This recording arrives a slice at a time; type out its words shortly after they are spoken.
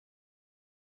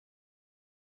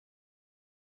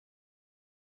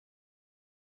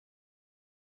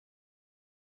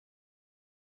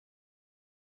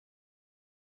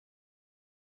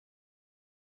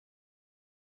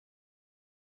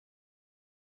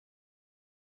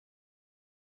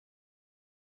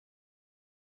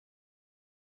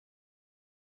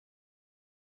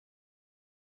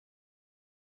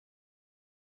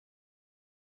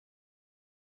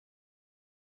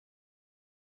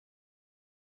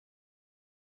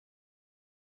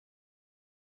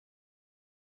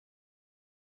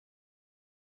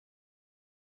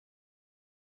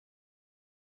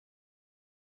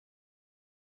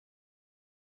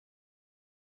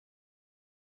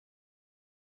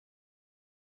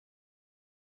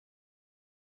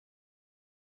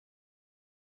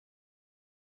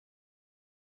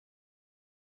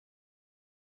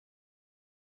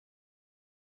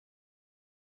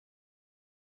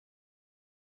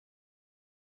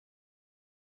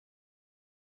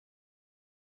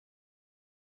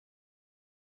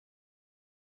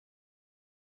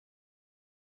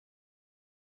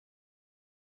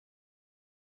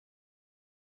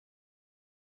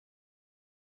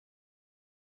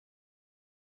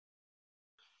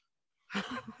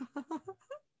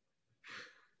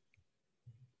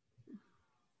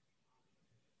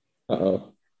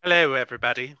Uh-oh. Hello,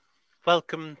 everybody.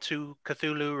 Welcome to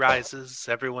Cthulhu Rises.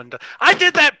 I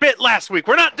did that bit last week.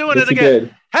 We're not doing Yes, it you again.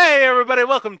 did. Hey, everybody.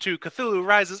 Welcome to Cthulhu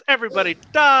Rises. Everybody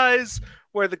dies,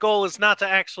 where the goal is not to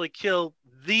actually kill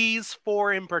these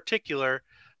four in particular,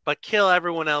 but kill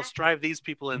everyone else, drive these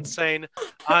people insane.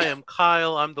 I am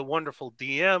Kyle. I'm the wonderful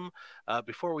DM.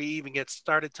 Before we even get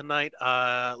started tonight,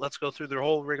 let's go through the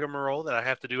whole rigmarole that I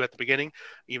have to do at the beginning,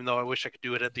 even though I wish I could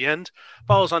do it at the end.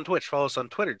 Follow us on Twitch, follow us on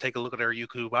Twitter, take a look at our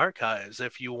YouTube archives.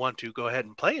 If you want to go ahead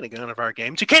and play any one of our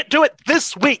games, you can't do it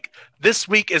this week. This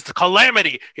week is the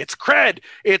Calamity. It's CRED.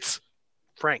 It's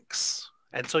Frank's.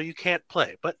 And so you can't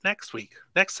play. But next week,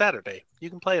 next Saturday, you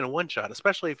can play in a one-shot,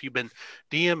 especially if you've been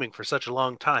DMing for such a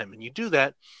long time. And you do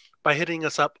that by hitting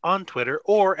us up on Twitter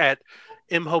or at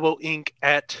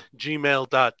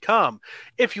imhoboinc@gmail.com.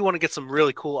 If you want to get some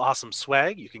really cool, awesome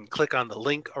swag, you can click on the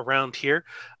link around here.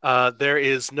 There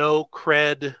is no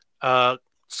CRED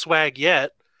swag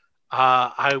yet.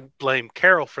 I blame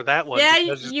Carol for that one. Yeah,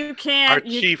 you can. Our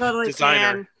you chief totally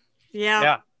designer. Can.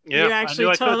 Yeah. Yeah, you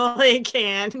actually totally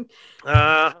can.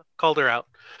 Called her out.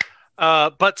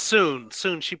 But soon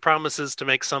she promises to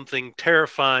make something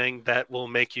terrifying that will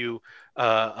make you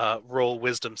roll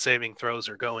wisdom saving throws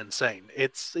or go insane.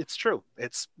 It's true.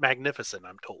 It's magnificent,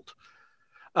 I'm told.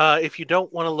 If you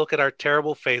don't want to look at our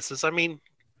terrible faces, I mean,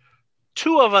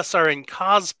 two of us are in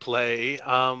cosplay.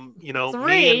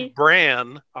 Me and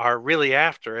Bran are really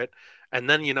after it. And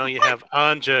then, you have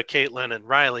Anja, Caitlin, and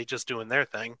Riley just doing their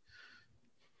thing.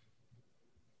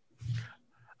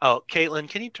 Oh, Caitlin,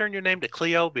 can you turn your name to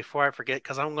Cleo before I forget?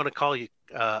 Because I'm going to call you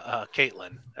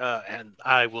Caitlin, and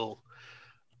I won't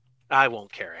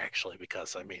care, actually,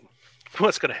 because, I mean,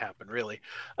 what's going to happen, really?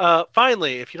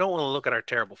 Finally, if you don't want to look at our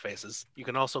terrible faces, you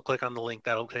can also click on the link.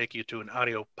 That'll take you to an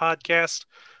audio podcast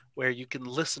where you can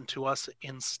listen to us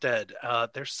instead.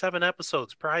 There's 7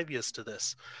 episodes previous to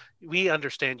this. We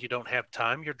understand you don't have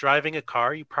time. You're driving a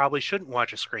car. You probably shouldn't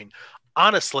watch a screen.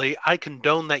 Honestly, I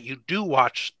condone that you do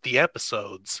watch the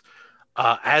episodes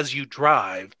as you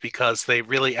drive, because they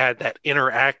really add that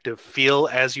interactive feel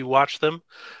as you watch them.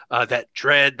 That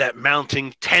dread, that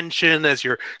mounting tension as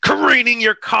you're careening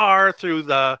your car through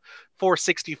the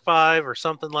 465 or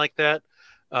something like that.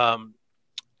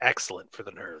 Excellent for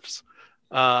the nerves.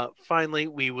 Finally,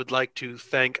 we would like to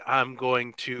thank, I'm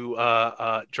going to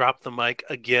drop the mic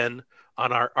again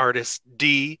on our artist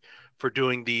D for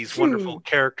doing these wonderful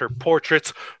character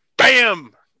portraits.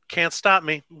 Bam! Can't stop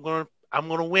me. I'm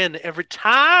gonna win every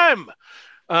time.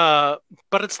 But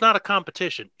it's not a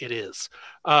competition. It is.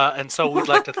 And so we'd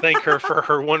like to thank her for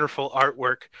her wonderful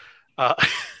artwork.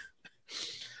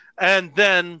 And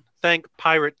then thank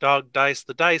Pirate Dog Dice.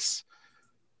 The dice,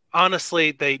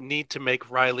 honestly, they need to make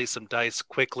Riley some dice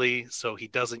quickly so he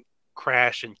doesn't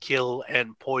crash and kill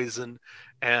and poison.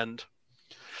 And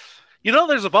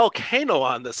there's a volcano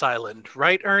on this island,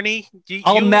 right, Ernie?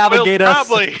 I'll navigate us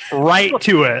right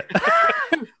to it.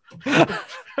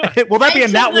 Will that be a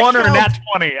nat 1 or a nat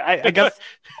 20? I guess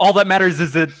all that matters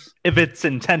is if it's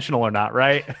intentional or not,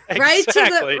 right?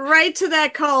 Exactly. Right to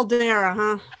that caldera,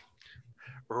 huh?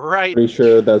 Right. Pretty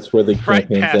sure that's where the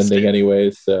campaign's ending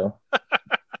anyways, so.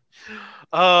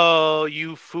 Oh,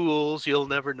 you fools, you'll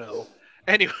never know.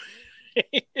 Anyway.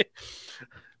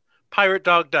 Pirate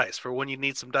Dog Dice for when you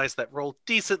need some dice that roll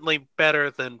decently better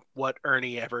than what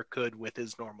Ernie ever could with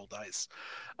his normal dice.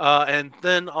 And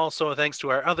then also thanks to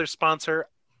our other sponsor,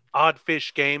 Odd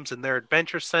Fish Games and their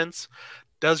Adventure Sense.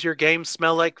 Does your game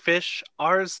smell like fish?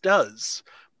 Ours does.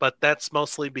 But that's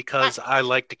mostly because I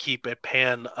like to keep a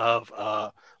pan of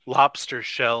lobster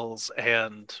shells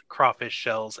and crawfish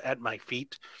shells at my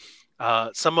feet.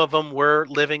 Some of them were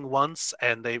living once,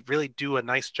 and they really do a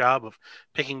nice job of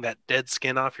picking that dead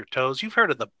skin off your toes. You've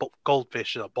heard of the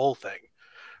goldfish in a bowl thing.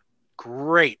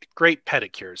 Great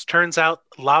pedicures. Turns out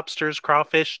lobsters,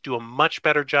 crawfish do a much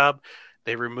better job.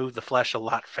 They remove the flesh a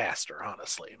lot faster,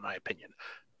 honestly, in my opinion.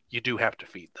 You do have to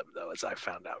feed them, though, as I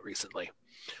found out recently.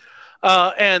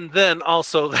 And then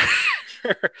also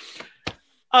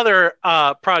other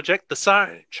project,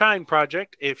 the Shine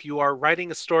Project. If you are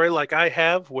writing a story like I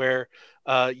have, where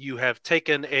you have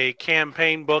taken a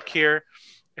campaign book here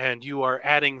and you are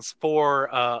adding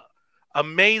 4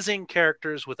 amazing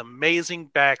characters with amazing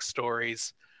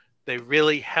backstories, they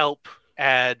really help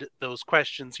add those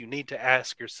questions you need to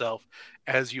ask yourself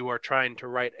as you are trying to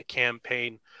write a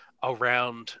campaign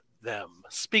around them.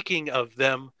 Speaking of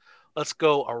them, let's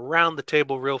go around the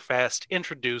table real fast,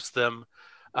 introduce them.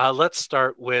 Let's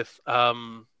start with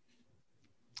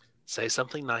say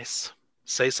something nice.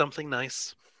 Say something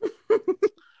nice.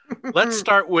 Let's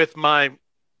start with my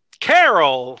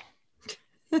Carol.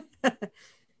 All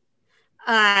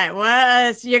right.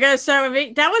 Well, you're going to start with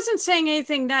me. That wasn't saying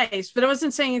anything nice, but it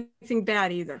wasn't saying anything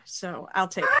bad either. So I'll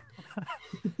take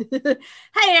it.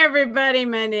 Hey, everybody.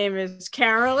 My name is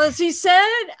Carol. As he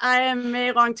said, I am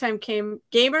a longtime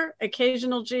gamer,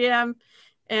 occasional GM,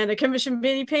 and a commissioned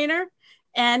mini painter.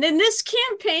 And in this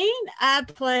campaign, I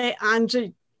play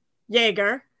Anja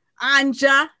Yeager.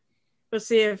 Anja. We'll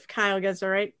see if Kyle gets it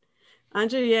right.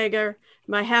 Anja Yeager,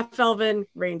 my half-elven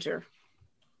ranger.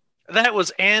 That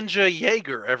was Anja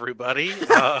Yeager, everybody.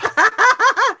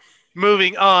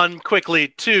 Moving on quickly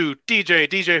to DJ.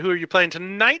 DJ, who are you playing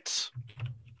tonight?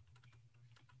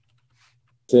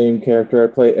 Same character I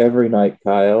play every night,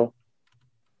 Kyle.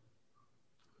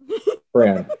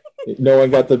 Bran. No one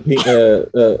got the Pinky and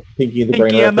the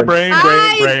Brain. Pinky and the Brain.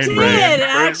 I did,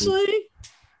 actually.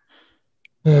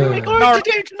 We're going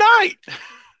to do tonight.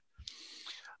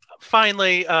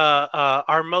 Finally,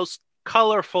 our most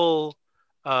colorful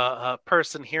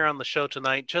person here on the show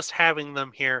tonight. Just having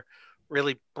them here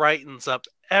really brightens up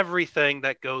everything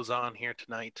that goes on here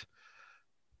tonight.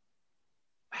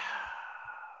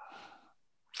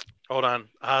 Hold on,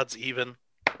 odds even.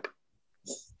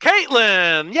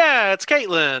 Caitlin! Yeah, it's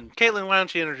Caitlin. Caitlin, why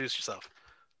don't you introduce yourself?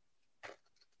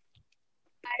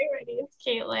 Hi, everybody. It's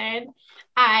Caitlin.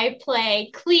 I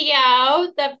play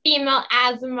Cleo, the female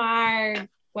Azamar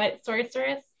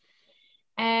sorceress.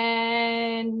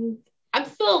 And I'm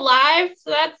still alive,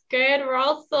 so that's good. We're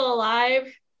all still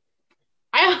alive.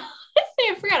 I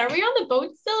forgot. Are we on the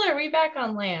boat still, or are we back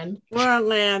on land? We're on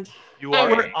land. You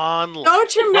are on land.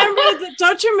 Don't you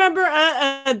remember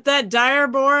that dire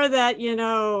boar that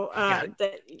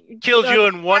that killed you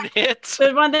in one hit?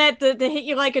 The one that hit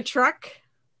you like a truck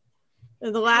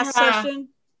in the last session?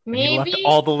 Maybe. You left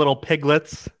all the little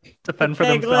piglets to fend for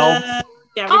themselves.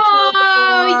 Yeah,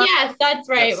 yes, that's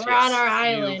right. We're on our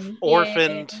island. You've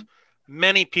orphaned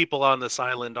many people on this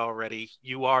island already.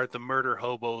 You are the murder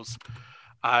hobos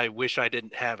I wish I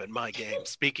didn't have in my game.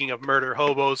 Speaking of murder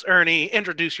hobos, Ernie,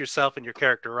 introduce yourself and your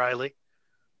character, Riley.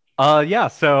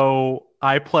 So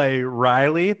I play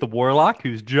Riley, the warlock,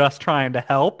 who's just trying to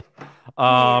help.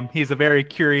 He's a very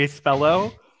curious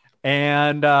fellow.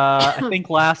 And I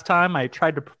think last time I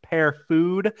tried to prepare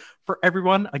food for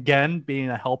everyone, again, being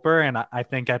a helper, and I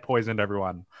think I poisoned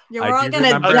everyone. Yeah, we're all going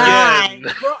to die.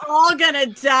 We're all going to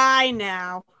die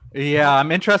now. Yeah,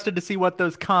 I'm interested to see what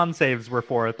those con saves were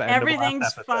for at the end of the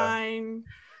last episode. Everything's fine.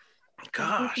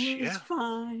 Gosh, Everything's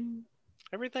fine.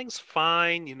 Everything's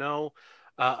fine.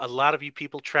 A lot of you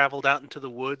people traveled out into the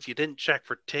woods. You didn't check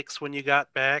for ticks when you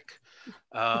got back.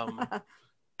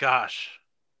 Gosh.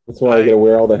 That's why I gotta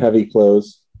wear all the heavy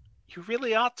clothes. You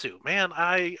really ought to. Man,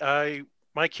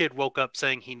 my kid woke up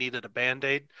saying he needed a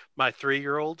Band-Aid, my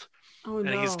 3-year-old. Oh,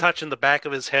 no. He's touching the back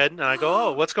of his head, and I go,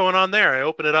 oh, what's going on there? I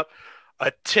open it up.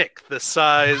 A tick the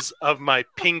size of my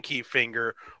pinky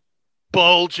finger,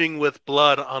 bulging with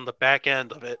blood on the back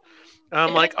end of it. And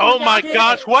I'm like, oh my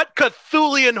gosh, what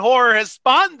Cthulhian horror has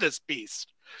spawned this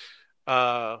beast?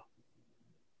 We'll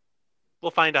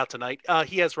find out tonight.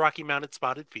 He has Rocky Mountain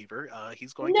spotted fever.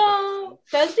 He's going to die.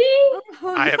 Does he?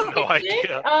 I have no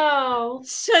idea. Oh.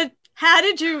 So how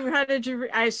did you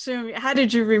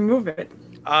remove it?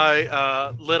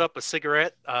 I lit up a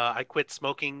cigarette. I quit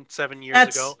smoking 7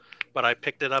 years ago. But I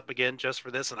picked it up again just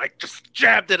for this, and I just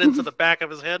jabbed it into the back of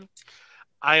his head.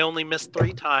 I only missed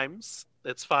 3 times.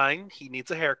 It's fine. He needs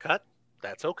a haircut.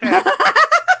 That's okay.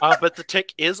 But the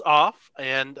tick is off,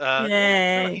 and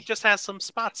he just has some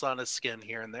spots on his skin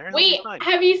here and there. Wait,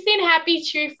 have you seen Happy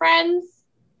Tree Friends?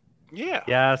 Yeah.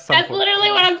 Yeah. That's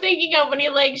literally what I'm thinking of when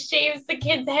he shaves the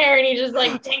kid's hair and he just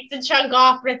takes a chunk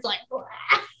off, and it's like.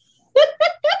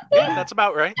 Yeah, that's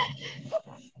about right.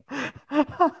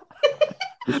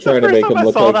 Just trying to make him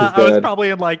look like his dad. I was probably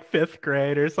in 5th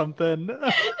grade or something. They're the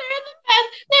best.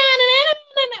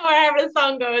 Wherever the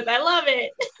song goes, I love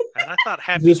it. And I thought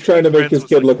Happy just trying to make his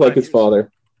kid look like his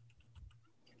father.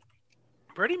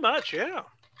 Pretty much, yeah.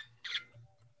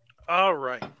 All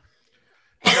right,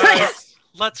 guys,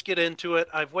 let's get into it.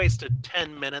 I've wasted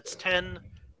 10 minutes, 10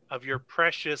 of your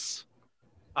precious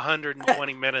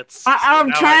 120 minutes.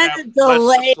 I'm trying to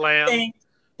delay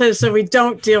things so we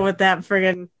don't deal with that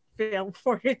friggin' failed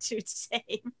fortitude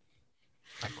save.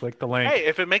 I clicked the link. Hey,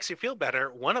 if it makes you feel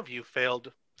better, one of you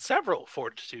failed several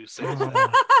fortitude saves.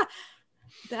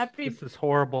 This is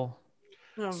horrible.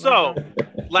 Oh, so,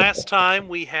 last time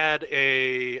we had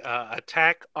a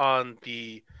attack on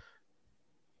the.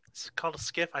 It's called a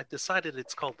skiff. I decided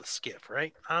it's called the skiff,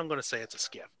 right? I'm going to say it's a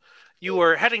skiff. You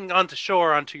were heading onto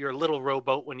shore onto your little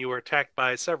rowboat when you were attacked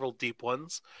by several deep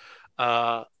ones.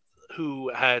 who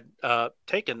had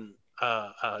taken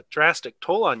a drastic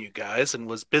toll on you guys and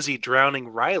was busy drowning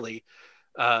Riley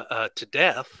to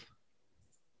death.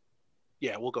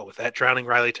 Yeah, we'll go with that. Drowning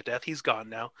Riley to death. He's gone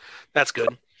now. That's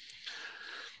good.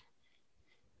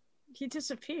 He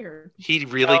disappeared. He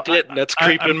really did, and that's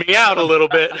creeping I'm- me out a little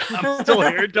bit. I'm still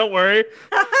here. Don't worry.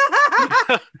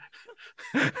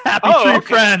 Happy Oh, tree okay.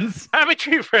 friends. Happy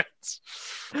tree friends.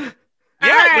 Yeah,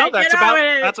 right, no, that's get on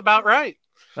with it. about right.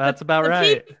 That's about the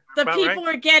right. The About people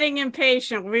are getting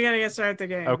impatient. We gotta get started the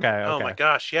game. Okay. Oh my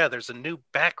gosh, yeah, there's a new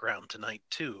background tonight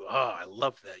too. Oh, I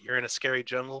love that. You're in a scary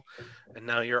jungle, and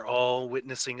now you're all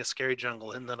witnessing a scary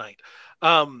jungle in the night.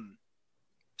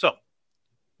 So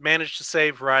managed to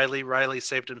save Riley. Riley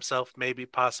saved himself, maybe,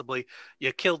 possibly.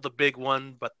 You killed the big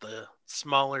one, but the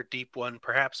smaller, deep one,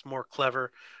 perhaps more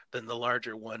clever than the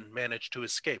larger one, managed to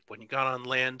escape. When you got on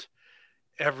land,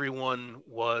 everyone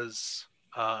was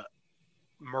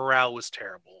morale was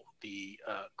terrible. The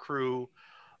crew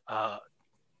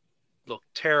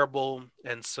looked terrible,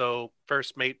 and so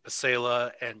First Mate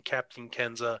Pasela and Captain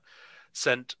Kenza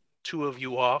sent two of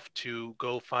you off to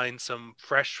go find some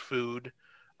fresh food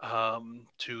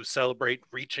to celebrate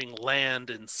reaching land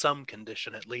in some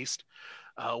condition at least.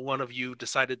 One of you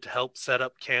decided to help set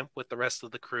up camp with the rest of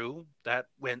the crew. That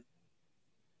went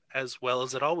as well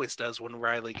as it always does when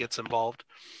Riley gets involved.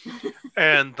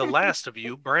 And the last of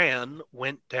you, Bran,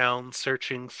 went down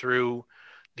searching through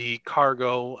the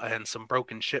cargo and some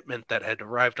broken shipment that had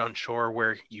arrived on shore,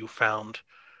 where you found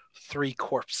 3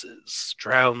 corpses,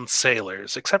 drowned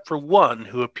sailors, except for one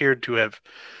who appeared to have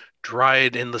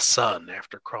dried in the sun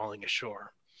after crawling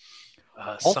ashore.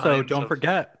 Also, don't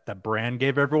forget that Bran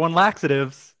gave everyone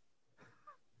laxatives.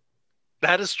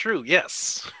 That is true,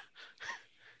 yes.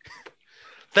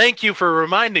 Thank you for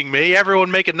reminding me. Everyone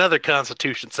make another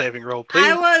Constitution saving roll, please.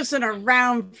 I wasn't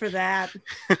around for that.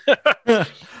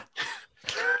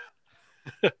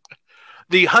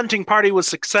 The hunting party was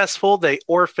successful. They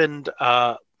orphaned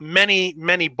many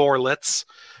boarlets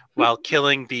while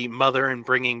killing the mother and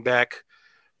bringing back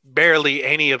barely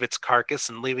any of its carcass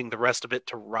and leaving the rest of it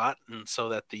to rot, and so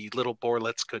that the little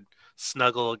boarlets could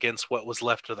snuggle against what was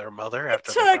left of their mother. I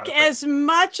After they took as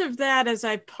much of that as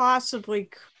I possibly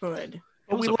could.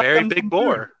 It was We a let very them big do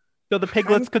boar. So the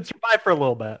piglets could survive for a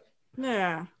little bit.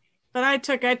 Yeah, but I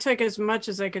took as much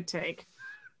as I could take.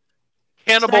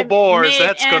 Cannibal I boars.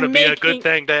 That's going to be a making- good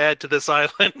thing to add to this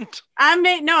island. I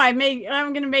made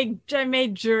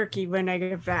jerky when I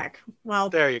get back. Well,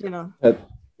 There you you know, Uh,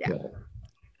 yeah,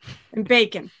 and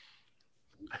bacon.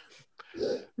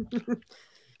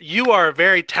 You are a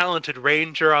very talented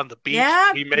ranger on the beach.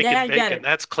 Yeah, Be making yeah, I get bacon. it.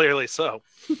 That's clearly so.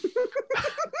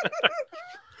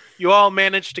 You all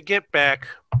managed to get back,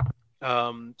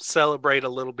 celebrate a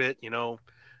little bit,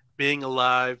 being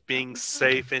alive, being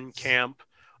safe in camp.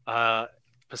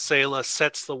 Pasela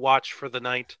sets the watch for the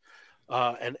night.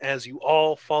 And as you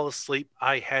all fall asleep,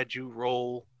 I had you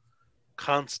roll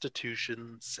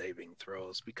Constitution saving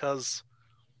throws, because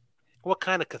what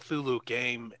kind of Cthulhu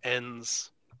game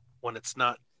ends when it's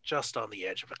not just on the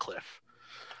edge of a cliff?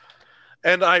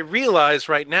 And I realize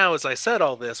right now, as I said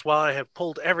all this, while I have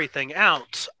pulled everything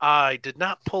out, I did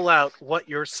not pull out what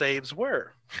your saves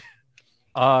were.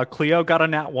 Cleo got a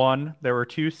nat 1. There were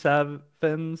 2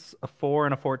 7s, a 4,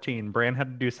 and a 14. Bran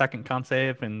had to do second con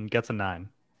save and gets a 9.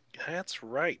 That's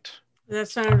right. That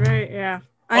sounded right. Yeah,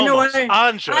 I know.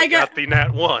 Anja I got the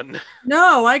nat 1.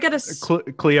 No, I got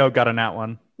a. Cleo got a nat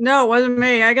 1. No, it wasn't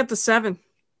me. I got the 7.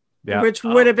 Yeah. Which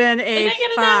would have been Did a I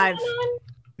get a 5. nat one?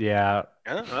 Yeah.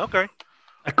 Oh, okay.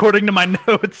 According to my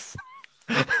notes.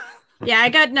 Yeah, I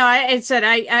got no. I said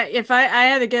I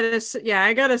had to get a. Yeah,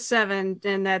 I got a 7,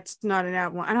 and that's not an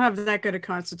out one. I don't have that good a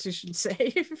Constitution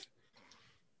save.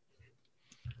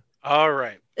 All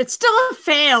right. It's still a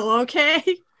fail. Okay.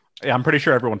 Yeah, I'm pretty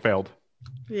sure everyone failed.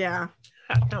 Yeah,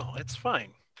 No, it's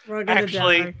fine. we're gonna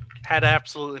Actually, die. had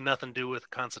absolutely nothing to do with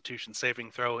Constitution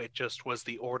saving throw. It just was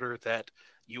the order that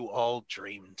you all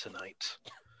dreamed tonight.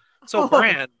 So, Oh.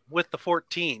 Bran, with the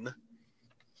 14,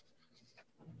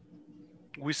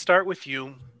 we start with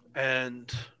you,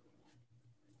 and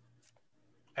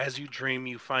as you dream,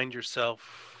 you find yourself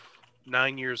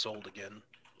 9 years old again,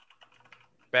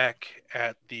 back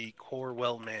at the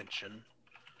Corwell Mansion,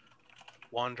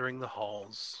 wandering the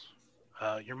halls.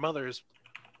 Your mother's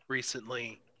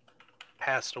recently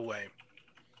passed away.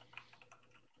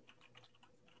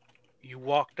 You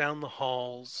walk down the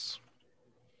halls,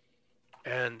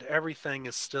 and everything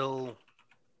is still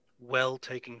well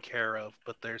taken care of,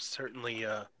 but there's certainly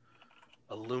a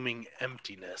looming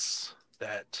emptiness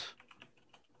that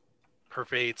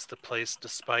pervades the place,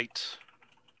 despite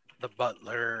the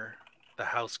butler, the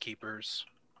housekeepers,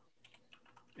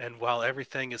 And while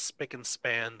everything is spick and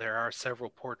span, there are several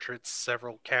portraits,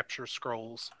 several capture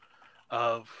scrolls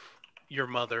of your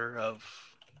mother, of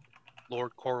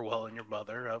Lord Corwell and your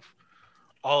mother, of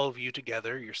all of you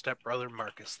together, your stepbrother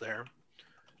Marcus there.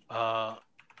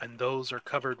 And those are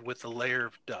covered with a layer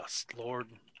of dust. Lord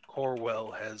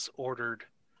Corwell has ordered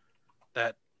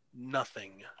that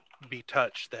nothing be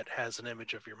touched that has an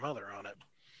image of your mother on it.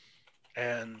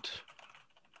 And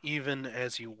even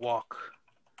as you walk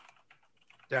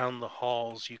down the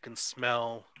halls, you can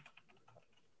smell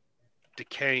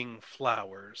decaying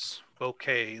flowers,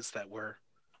 bouquets that were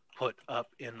put up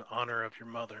in honor of your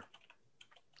mother.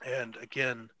 And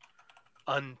again,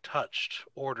 untouched,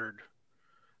 ordered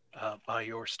by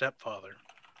your stepfather.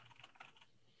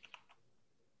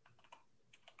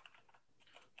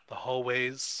 The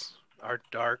hallways are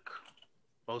dark,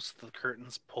 most of the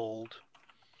curtains pulled.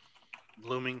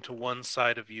 Looming to one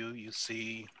side of you, you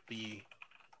see the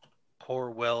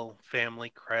Corwell family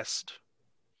crest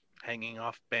hanging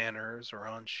off banners or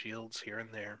on shields here and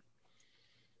there.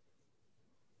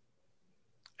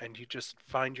 And you just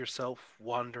find yourself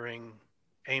wandering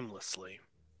aimlessly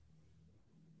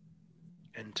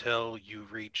until you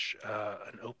reach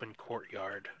an open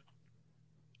courtyard.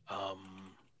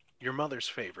 Your mother's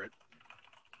favorite,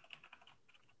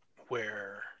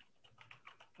 where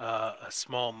a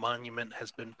small monument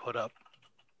has been put up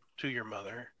to your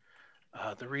mother.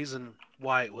 The reason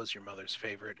why it was your mother's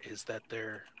favorite is that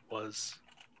there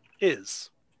is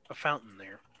a fountain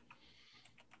there.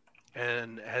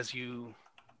 And as you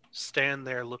stand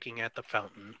there looking at the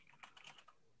fountain,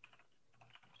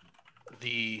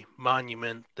 the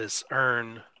monument, this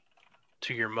urn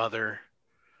to your mother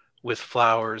with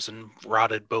flowers and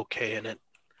rotted bouquet in it,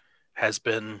 has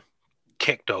been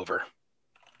kicked over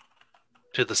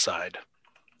to the side.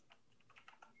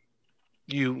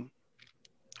 You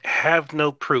have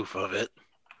no proof of it,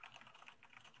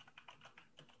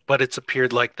 but it's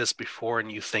appeared like this before,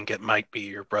 and you think it might be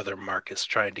your brother Marcus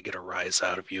trying to get a rise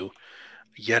out of you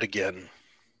yet again.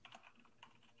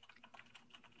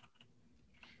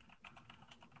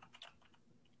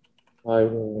 I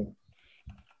will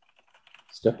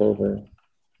step over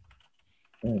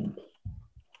and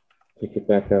pick it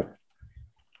back up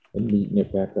and neaten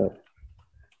it back up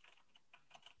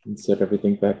and set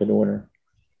everything back in order.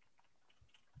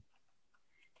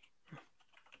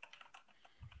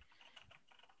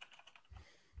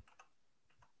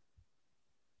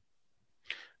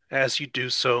 As you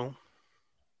do so,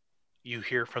 you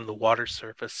hear from the water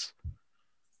surface,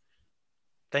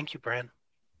 "Thank you, Bran.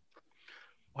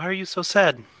 Why are you so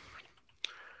sad?"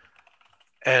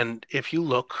 And if you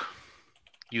look,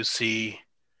 you see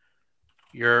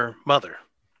your mother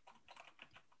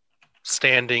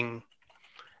standing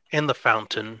in the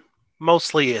fountain,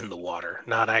 mostly in the water,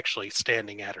 not actually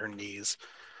standing at her knees,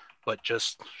 but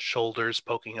just shoulders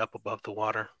poking up above the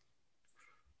water.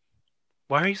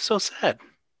 "Why are you so sad?"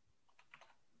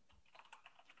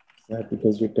 Sad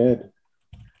because you're dead.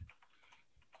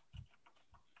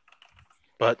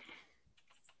 "But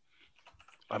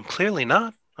I'm clearly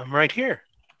not. I'm right here.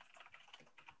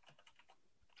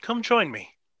 Come join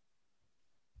me.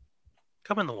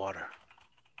 Come in the water.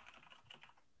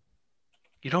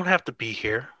 You don't have to be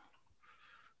here.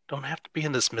 Don't have to be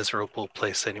in this miserable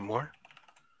place anymore.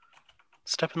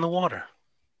 Step in the water."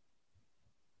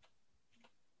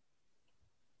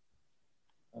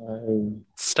 I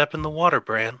Step in the water,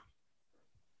 Bran.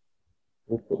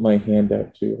 will put my hand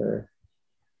out to her,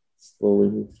 slowly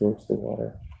move towards the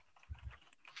water.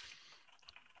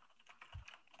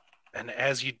 And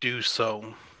as you do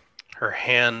so, her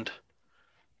hand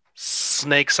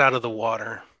snakes out of the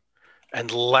water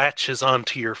and latches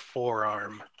onto your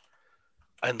forearm.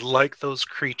 And like those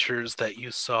creatures that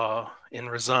you saw in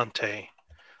Rosante,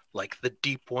 like the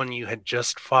deep one you had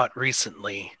just fought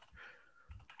recently,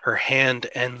 her hand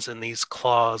ends in these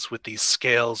claws with these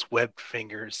scales, webbed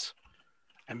fingers,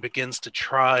 and begins to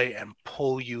try and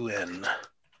pull you in.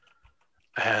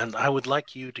 And I would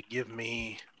like you to give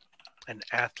me an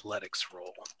athletics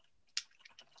roll.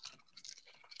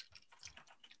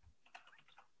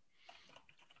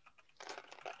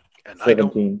 And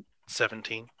 17.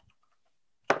 17.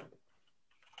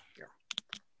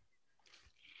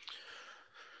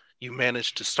 You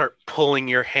manage to start pulling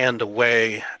your hand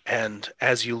away, and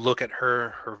as you look at her,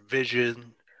 her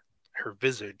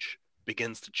visage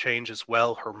begins to change as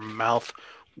well. Her mouth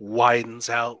widens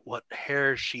out. What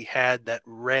hair she had, that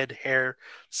red hair,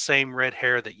 same red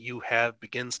hair that you have,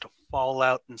 begins to fall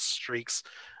out in streaks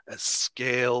as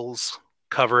scales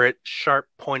cover it. Sharp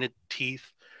pointed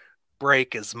teeth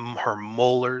break as her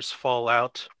molars fall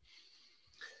out.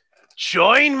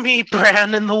 "Join me,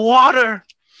 Bran, in the water.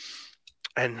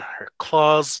 and her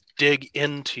claws dig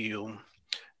into you,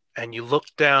 and you look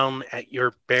down at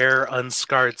your bare,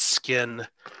 unscarred skin,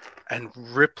 and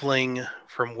rippling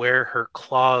from where her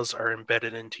claws are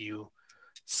embedded into you,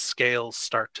 scales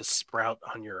start to sprout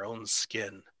on your own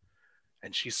skin.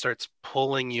 And she starts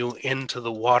pulling you into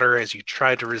the water as you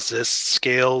try to resist.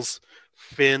 Scales,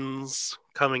 fins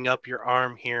coming up your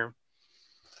arm here.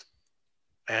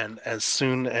 And as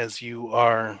soon as you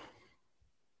are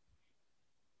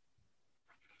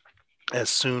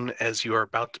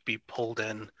about to be pulled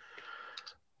in,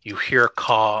 you hear a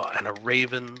caw, and a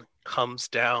raven comes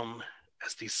down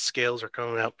as these scales are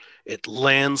coming out. It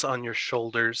lands on your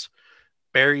shoulders,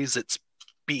 buries its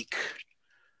beak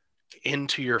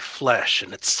into your flesh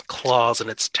and its claws and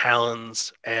its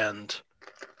talons, and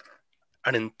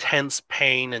an intense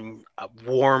pain and a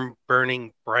warm,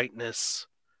 burning brightness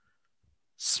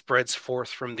spreads forth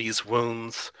from these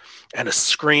wounds, and a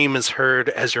scream is heard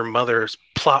as your mother is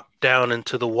plopped down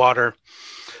into the water,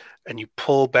 and you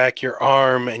pull back your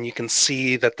arm and you can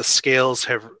see that the scales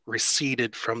have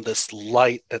receded from this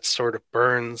light that sort of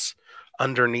burns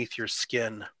underneath your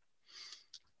skin.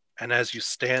 And as you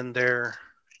stand there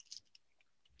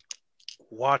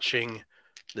watching,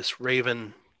 this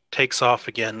raven takes off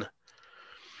again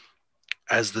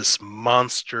as this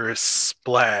monstrous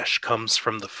splash comes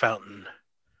from the fountain.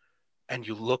 And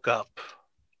you look up,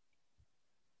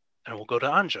 and we'll go to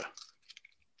Anja.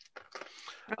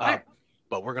 Okay.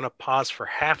 But we're going to pause for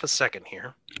half a second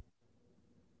here.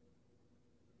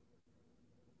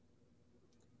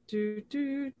 Do,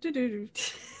 do, do, do, do.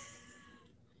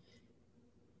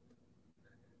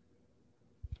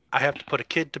 I have to put a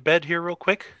kid to bed here real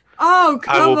quick. Oh,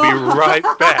 come I will be on. right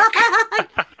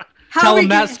back. Tell him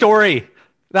that story.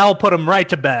 That'll put him right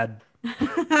to bed.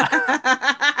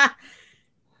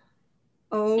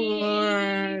 Oh,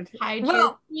 Lord. Hide Well-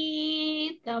 your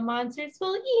feet. The monsters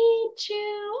will eat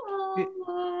you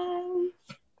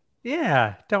alive.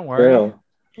 Yeah, don't worry. Well,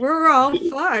 We're all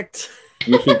fucked.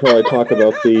 you should probably talk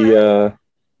about the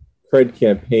CRED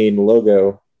campaign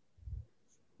logo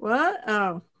What?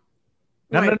 Oh.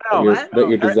 No, Wait, no, no. that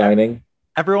you're designing.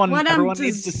 Everyone What I'm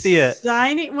needs to see it.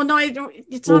 designing? Well, no, I don't.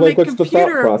 It's Well, on like, my what's the thought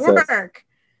computer at process? work.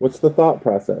 What's the thought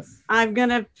process? I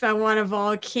want a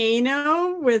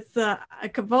volcano with a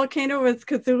volcano with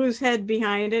Cthulhu's head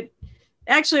behind it.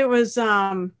 Actually, it was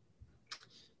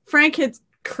Frank had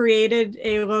created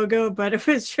a logo, but it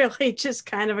was really just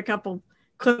kind of a couple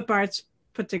clip arts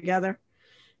put together.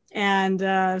 And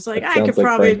I was like, That I sounds could like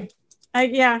probably, Frank.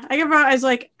 I was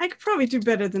like, I could probably do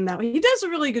better than that. He does a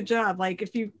really good job. Like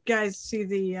if you guys see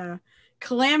the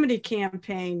Calamity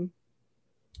campaign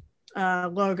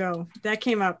logo, that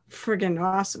came out friggin'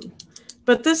 awesome.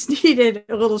 But this needed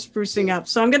a little sprucing up.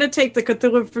 So I'm going to take the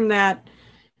Cthulhu from that,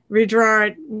 redraw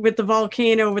it with the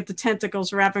volcano with the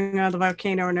tentacles wrapping around the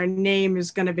volcano, and our name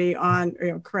is going to be on,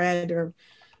 CRED, or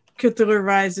Cthulhu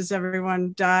Rises,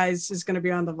 Everyone Dies is going to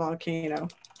be on the volcano.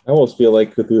 I almost feel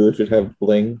like Cthulhu should have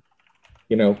bling.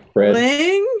 CRED.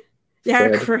 Bling? Yeah,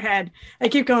 CRED. CRED. I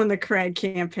keep going the CRED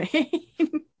campaign.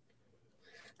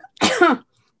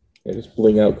 Yeah, just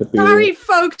bling out Cthulhu. Sorry,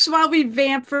 folks, while we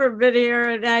vamp for a bit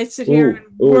here and I sit here and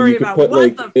Ooh, worry you could about put, what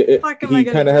like, the fuck am I he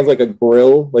going kind to of has like a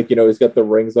grill, like, he's got the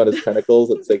rings on his tentacles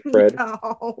that say CRED.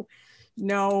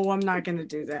 No, I'm not going to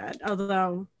do that.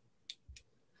 Although,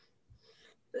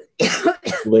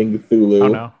 Bling Cthulhu. Oh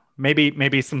no.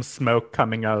 Maybe some smoke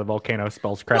coming out of the volcano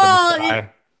spells CRED Well, in the sky.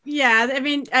 yeah, I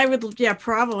mean, I would, yeah,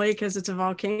 probably because it's a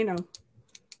volcano.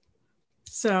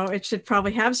 So it should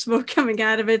probably have smoke coming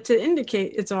out of it to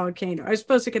indicate it's a volcano. I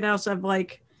suppose it could also have I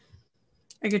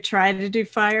could try to do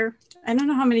fire. I don't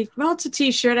know how many. Well, it's a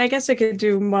t-shirt. I guess I could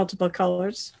do multiple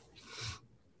colors.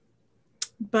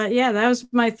 But yeah, that was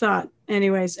my thought.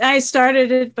 Anyways, I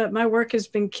started it, but my work has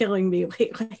been killing me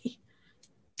lately.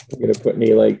 You're going to put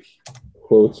any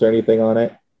quotes or anything on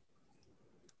it?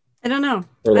 I don't know.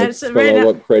 Or spell out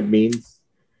what CRED means?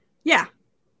 Yeah.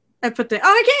 I put the, okay,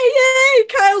 yay,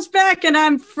 Kyle's back and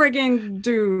I'm friggin'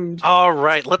 doomed. All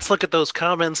right, let's look at those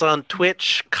comments on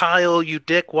Twitch. Kyle, you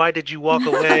dick, why did you walk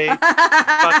away?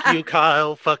 Fuck you,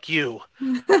 Kyle, fuck you.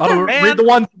 Oh, Man, read the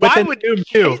ones why within would Doom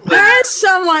too. There is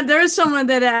someone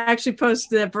that actually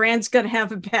posted that Brand's gonna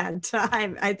have a bad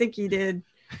time. I think he did.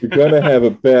 You're going to have a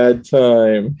bad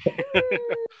time.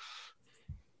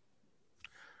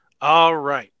 All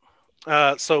right.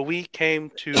 So we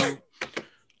came to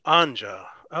Anja.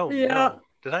 Oh, Yeah. no.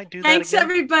 Did I do Thanks that again?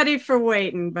 everybody for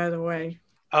waiting, by the way.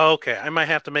 Okay, I might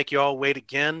have to make you all wait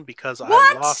again because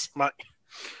What? I lost my...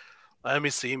 Let me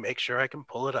see, make sure I can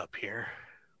pull it up here.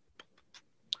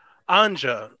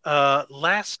 Anja,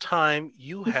 last time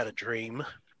you had a dream,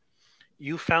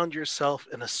 you found yourself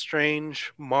in a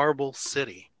strange marble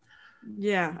city.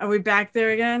 Yeah. Are we back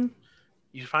there again?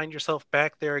 You find yourself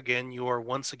back there again. You are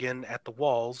once again at the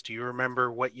walls. Do you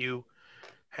remember what you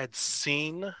had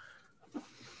seen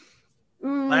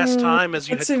last time as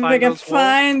you Let's had see if I climbed can those walls?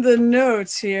 find the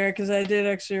notes here, because I did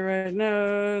actually write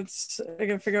notes. I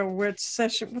can figure out which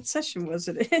session. What session was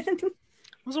it in? It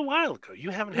was a while ago. You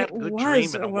haven't had It a good was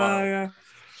dream in a a while while. ago.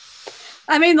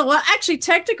 I mean, actually,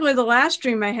 technically, the last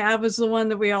dream I had was the one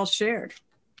that we all shared.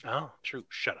 Oh, true.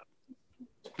 Shut up.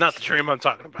 Not the dream I'm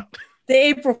talking about. The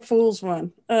April Fool's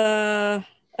one. I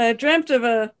dreamt of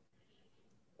a.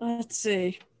 Let's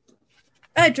see.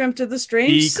 I dreamt of the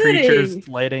strange Sea creatures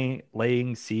city.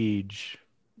 laying siege.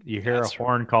 You hear That's a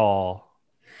horn call.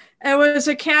 It was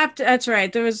a captain. That's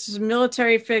right. There was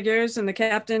military figures, and the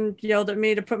captain yelled at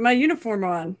me to put my uniform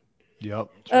on. Yep.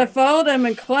 I followed him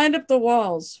and climbed up the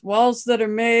walls that are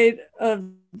made of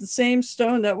the same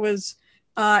stone that was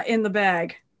in the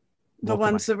bag. The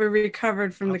ones that were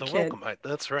recovered from the kid. Welcomite,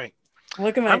 that's right.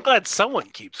 Welcomite. I'm glad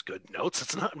someone keeps good notes.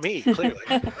 It's not me, clearly.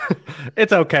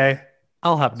 It's okay.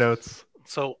 I'll have notes.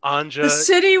 So Anja. The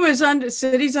city's under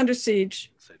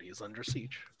siege. City is under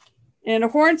siege. And a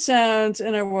horn sounds,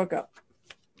 and I woke up.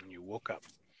 And you woke up.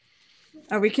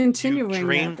 Are we continuing? You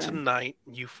dream tonight.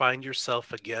 You find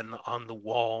yourself again on the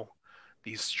wall.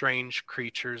 These strange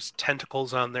creatures,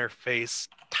 tentacles on their face,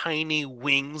 tiny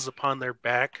wings upon their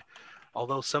back.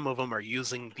 Although some of them are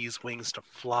using these wings to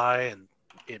fly, and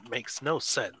it makes no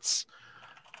sense.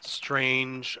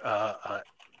 Strange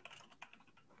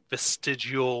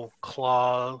vestigial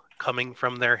claw coming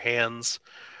from their hands,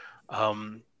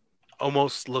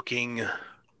 almost looking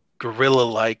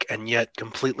gorilla-like and yet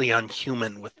completely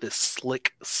unhuman with this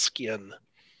slick skin.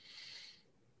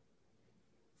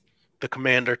 The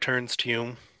commander turns to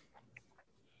you.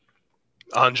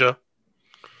 Anja.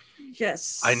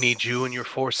 Yes. I need you and your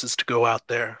forces to go out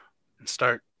there and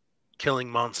start killing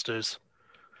monsters,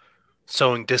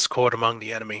 sowing discord among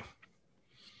the enemy.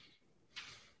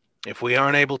 If we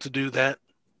aren't able to do that,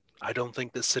 I don't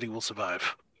think this city will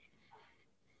survive.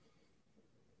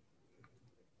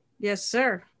 Yes,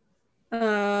 sir.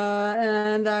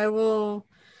 And I will.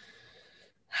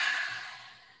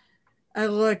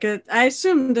 I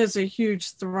assume there's a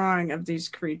huge throng of these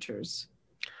creatures.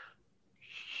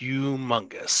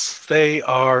 Humongous. They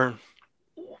are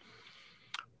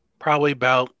probably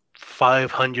about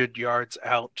 500 yards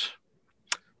out.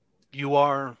 You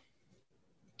are,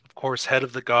 of course, head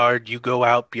of the guard. You go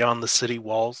out beyond the city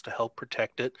walls to help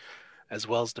protect it, as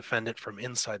well as defend it from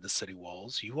inside the city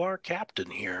walls. You are captain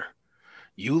here.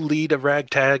 You lead a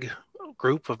ragtag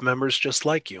group of members just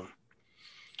like you.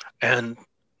 And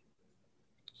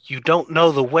you don't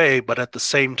know the way, but at the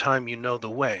same time, you know the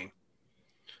way.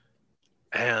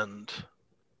 And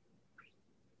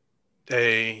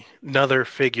another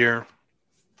figure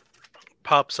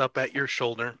pops up at your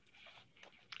shoulder,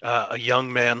 a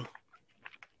young man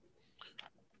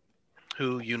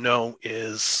who you know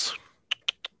is,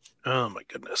 oh my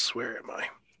goodness, where am I?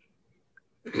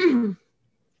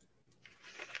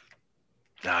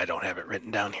 No, I don't have it written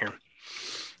down here.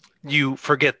 You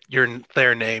forget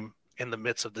their name in the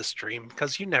midst of this dream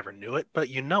because you never knew it, but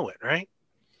you know it, right?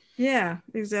 Yeah,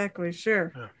 exactly.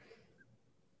 Sure. Yeah.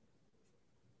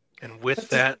 And with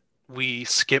that, we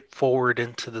skip forward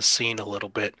into the scene a little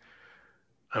bit,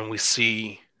 and we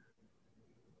see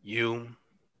you,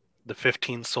 the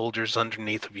 15 soldiers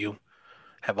underneath of you,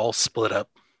 have all split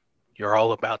up. You're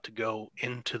all about to go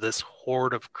into this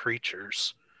horde of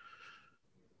creatures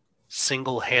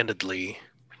single-handedly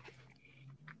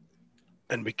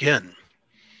and begin.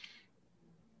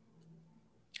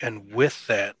 And with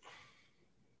that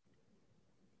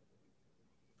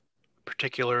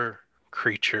particular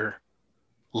creature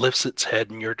lifts its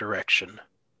head in your direction.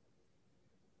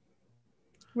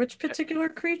 Which particular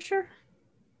creature?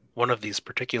 One of these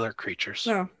particular creatures.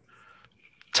 No.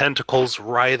 Tentacles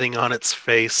writhing on its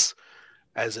face.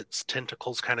 As its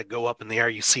tentacles kind of go up in the air,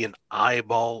 you see an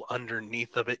eyeball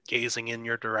underneath of it gazing in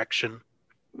your direction.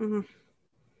 Mm-hmm.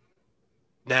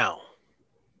 Now.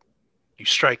 You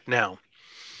strike now.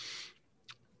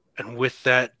 And with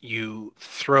that, you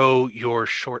throw your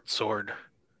short sword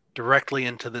directly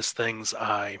into this thing's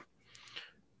eye.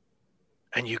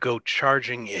 And you go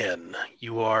charging in.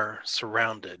 You are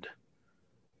surrounded.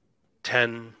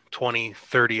 10, 20,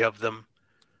 30 of them.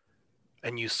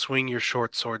 And you swing your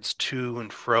short swords to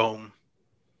and fro,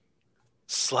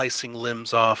 slicing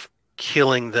limbs off,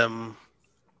 killing them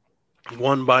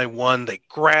one by one. They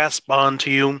grasp onto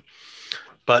you,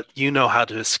 but you know how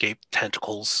to escape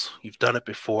tentacles. You've done it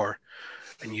before,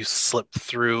 and you slip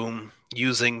through.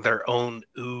 using their own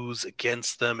ooze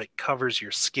against them. It covers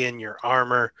your skin, your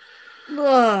armor,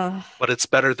 Ugh. but it's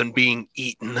better than being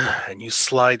eaten. And you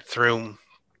slide through.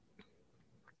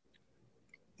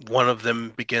 One of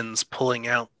them begins pulling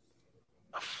out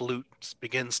a flute,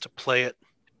 begins to play it,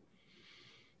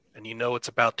 and you know it's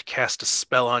about to cast a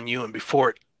spell on you, and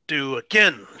before it do,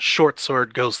 again, short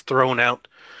sword goes thrown out,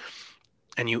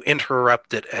 and you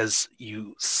interrupt it as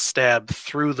you stab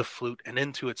through the flute and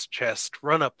into its chest,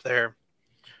 run up there,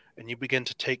 and you begin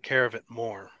to take care of it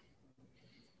more.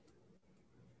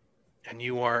 And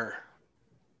you are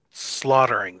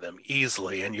slaughtering them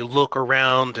easily, and you look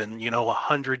around, and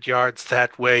 100 yards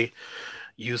that way,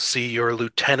 you see your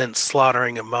lieutenant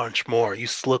slaughtering a bunch more. You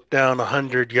look down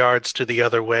 100 yards to the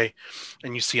other way,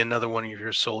 and you see another one of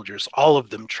your soldiers, all of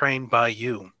them trained by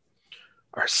you,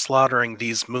 are slaughtering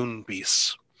these moon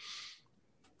beasts.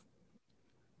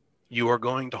 You are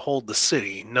going to hold the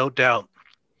city, no doubt.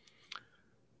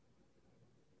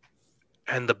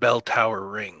 And the bell tower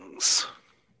rings.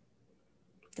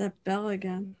 That bell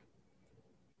again.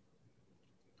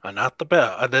 Not the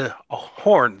bell, the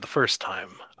horn the first time.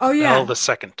 Oh, yeah. Bell the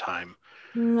second time.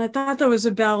 I thought there was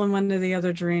a bell in one of the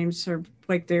other dreams, or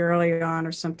like the early on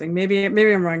or something. Maybe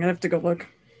I'm wrong. I have to go look.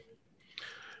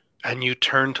 And you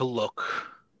turn to look,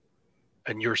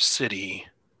 and your city.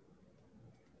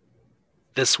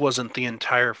 This wasn't the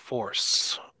entire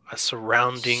force. A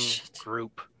surrounding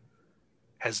group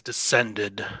has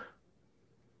descended.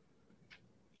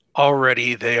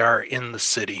 Already they are in the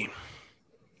city.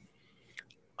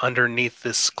 Underneath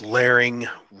this glaring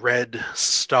red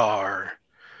star,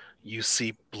 you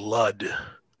see blood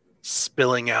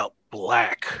spilling out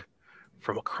black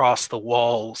from across the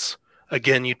walls.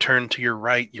 Again, you turn to your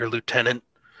right. Your lieutenant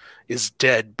is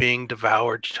dead, being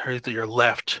devoured. You turn to your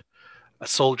left. A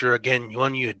soldier, again,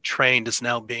 one you had trained, is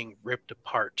now being ripped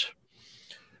apart.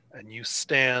 And you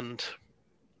stand,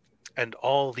 and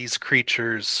all these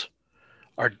creatures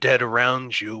are dead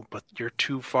around you, but you're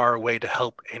too far away to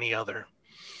help any other.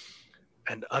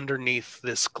 And underneath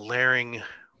this glaring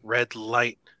red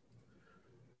light,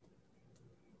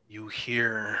 you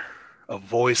hear a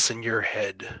voice in your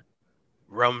head,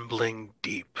 rumbling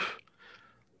deep.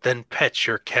 Then pet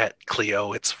your cat,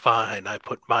 Cleo. It's fine. I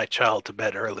put my child to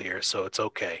bed earlier, so it's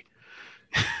okay.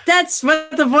 That's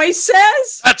what the voice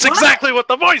says? That's exactly what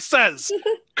the voice says.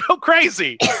 Go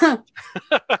crazy.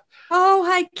 Oh,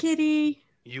 hi, kitty.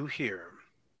 You hear,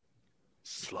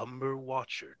 slumber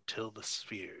watcher till the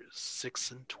spheres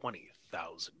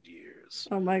 26,000 years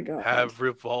Oh, my God. have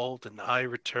revolved, and I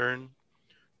return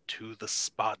to the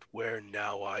spot where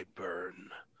now I burn.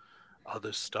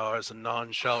 Other stars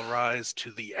anon shall rise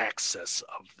to the access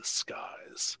of the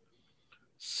skies.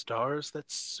 Stars that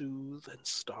soothe and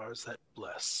stars that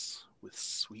bless with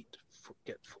sweet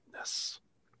forgetfulness.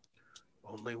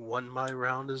 Only when my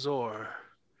round is o'er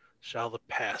shall the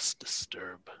past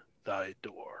disturb thy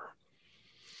door.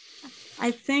 I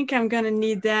think I'm going to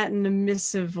need that in a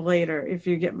missive later, if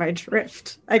you get my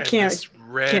drift. I can't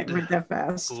read that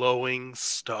fast. Glowing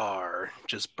star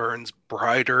just burns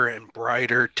brighter and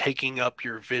brighter, taking up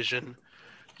your vision.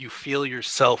 You feel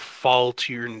yourself fall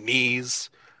to your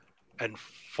knees and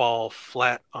fall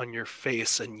flat on your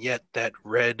face, and yet that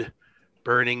red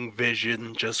burning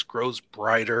vision just grows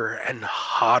brighter and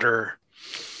hotter.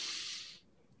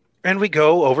 And we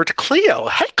go over to Cleo.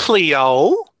 Hey,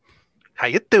 Cleo. How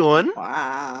you doing?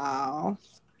 Wow.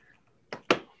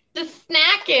 Just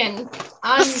snacking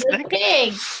on the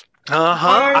pig.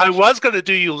 Uh-huh. I was going to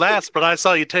do you last, but I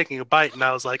saw you taking a bite, and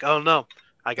I was like, oh, no.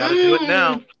 I got to do it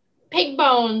now. Pig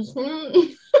bones. No.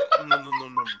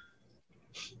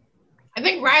 I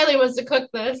think Riley was to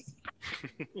cook this.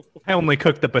 I only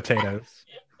cook the potatoes.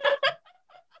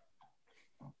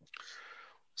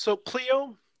 So,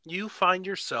 Cleo, you find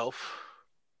yourself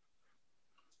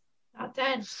Not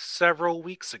dead. several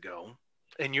weeks ago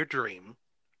in your dream.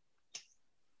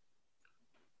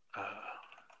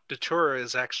 Datura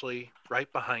is actually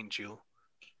right behind you,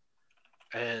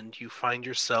 and you find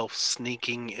yourself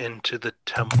sneaking into the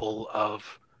temple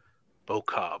of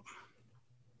Bokob.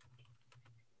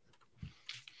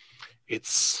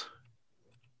 Its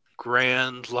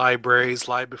grand libraries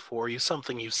lie before you,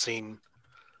 something you've seen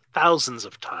thousands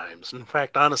of times. In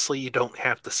fact, honestly, you don't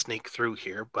have to sneak through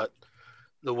here, but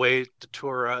the way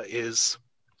Datura is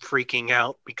freaking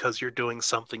out because you're doing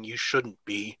something you shouldn't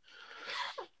be,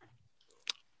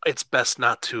 it's best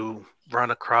not to run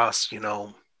across,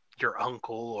 your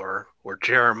uncle or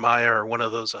Jeremiah or one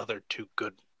of those other two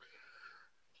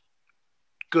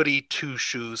goody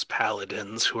two-shoes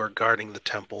paladins who are guarding the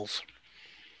temples.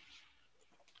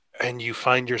 And you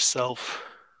find yourself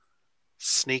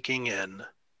sneaking in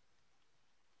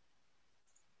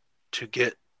to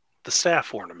get the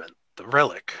staff ornament, the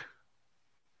relic,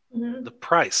 Mhm. the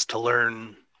price to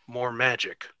learn more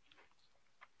magic.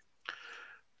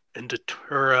 And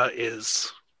Datura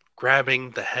is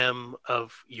grabbing the hem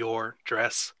of your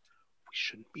dress. We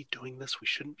shouldn't be doing this. We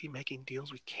shouldn't be making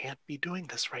deals. We can't be doing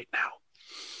this right now.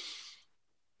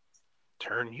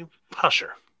 Turn, you hush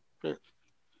her.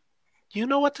 You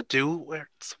know what to do where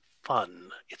it's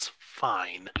fun. It's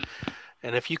fine.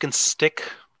 And if you can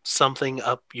stick something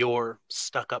up your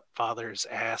stuck-up father's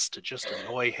ass to just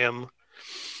annoy him,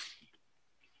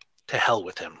 to hell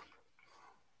with him.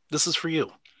 This is for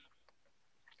you.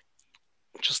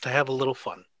 Just to have a little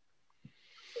fun.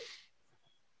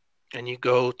 And you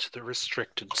go to the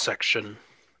restricted section.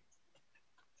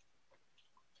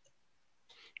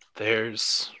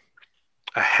 There's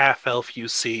a half-elf you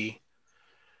see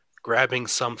grabbing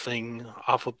something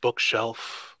off a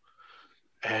bookshelf,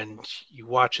 and you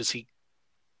watch as he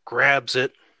grabs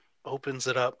it, opens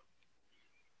it up,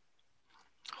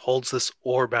 holds this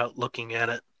orb out looking at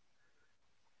it,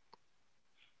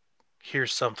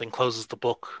 hears something, closes the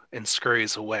book, and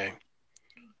scurries away.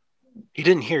 He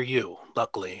didn't hear you,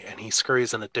 luckily, and he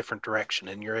scurries in a different direction,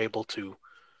 and you're able to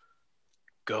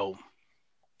go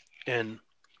in.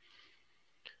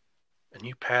 And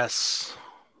you pass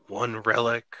one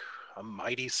relic, a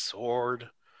mighty sword,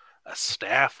 a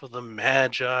staff of the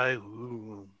Magi.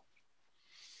 Ooh.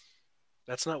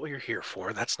 That's not what you're here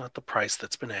for. That's not the price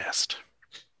that's been asked.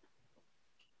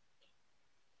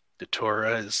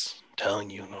 Datura is telling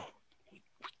you, no, we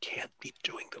can't be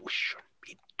doing that. We shouldn't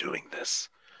be doing this.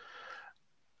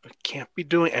 We can't be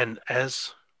doing. And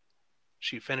as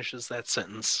she finishes that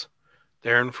sentence,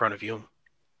 there in front of you,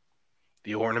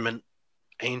 the ornament,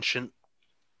 ancient,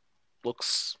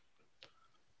 looks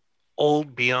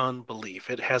old beyond belief.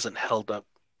 It hasn't held up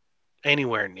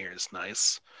anywhere near as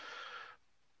nice,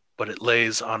 but it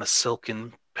lays on a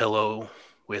silken pillow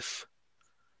with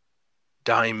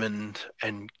diamond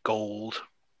and gold.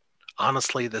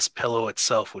 Honestly, this pillow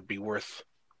itself would be worth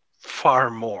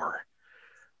far more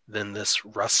than this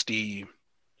rusty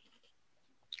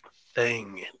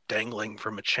thing dangling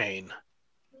from a chain.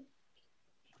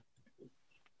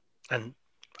 And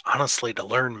honestly, to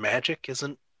learn magic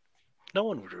isn't, no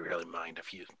one would really mind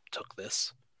if you took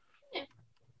this. Yeah.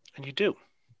 And you do.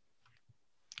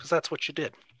 Because that's what you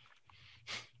did.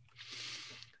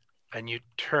 And you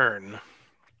turn,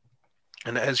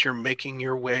 and as you're making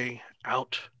your way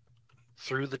out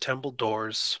through the temple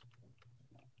doors,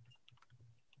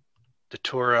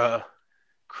 Datura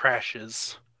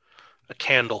crashes a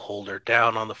candle holder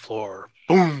down on the floor.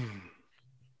 Boom!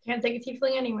 Can't take a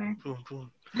tiefling anywhere. Boom,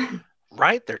 boom.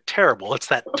 Right? They're terrible. It's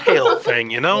that tail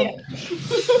thing, you know?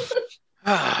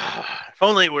 Yeah. If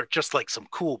only it were just like some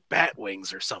cool bat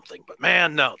wings or something. But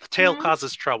man, no. The tail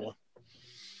causes trouble.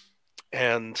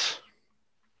 And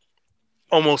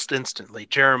almost instantly,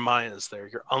 Jeremiah is there.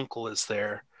 Your uncle is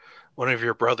there. One of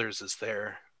your brothers is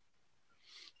there.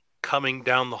 Coming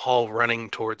down the hall, running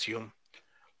towards you.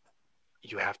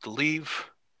 You have to leave.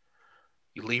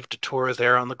 You leave Datura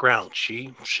there on the ground.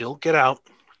 She'll get out.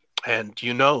 And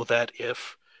you know that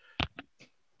if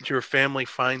your family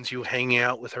finds you hanging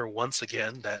out with her once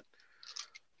again, that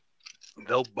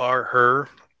they'll bar her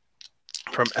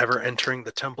from ever entering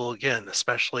the temple again,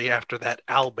 especially after that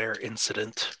owlbear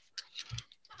incident.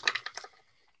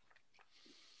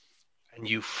 And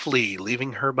you flee,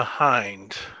 leaving her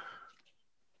behind.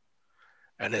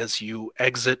 And as you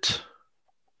exit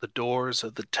the doors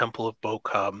of the Temple of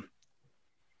Bokob,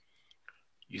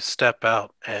 you step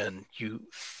out and you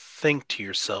think to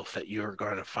yourself that you are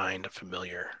going to find a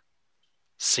familiar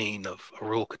scene of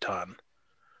Arul-Katan.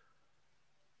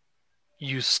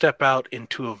 You step out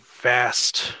into a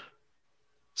vast,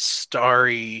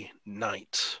 starry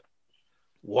night,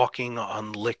 walking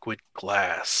on liquid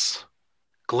glass,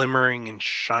 glimmering and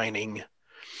shining.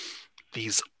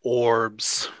 These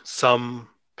orbs, some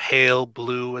pale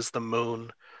blue as the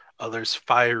moon, others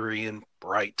fiery and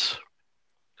bright,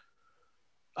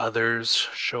 others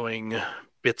showing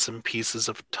bits and pieces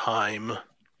of time,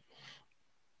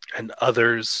 and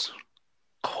others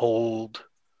cold,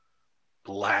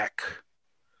 black,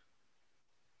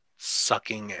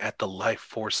 sucking at the life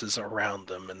forces around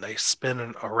them, and they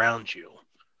spin around you.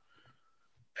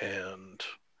 And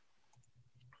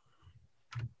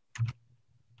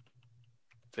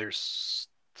there's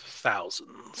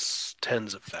thousands,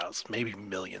 tens of thousands, maybe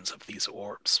millions of these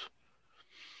orbs.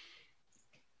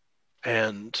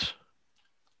 And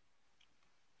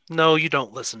no, you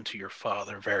don't listen to your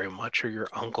father very much, or your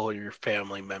uncle, or your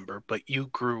family member, but you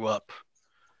grew up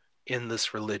in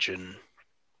this religion,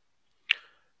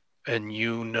 and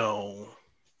you know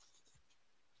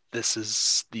This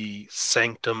is the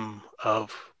sanctum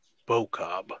of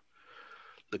Bokob,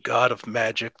 the god of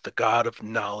magic, the god of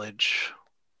knowledge.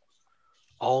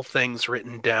 All things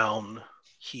written down,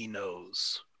 he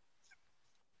knows.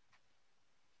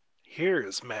 Here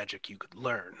is magic you could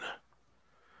learn.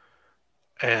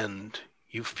 And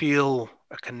you feel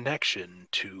a connection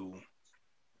to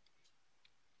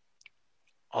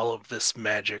all of this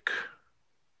magic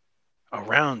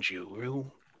around you.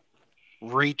 You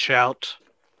reach out,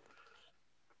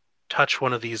 touch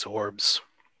one of these orbs,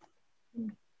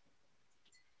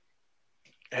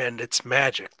 and it's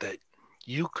magic that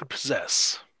you could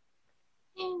possess.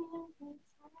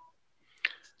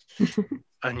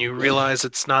 And you realize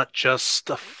it's not just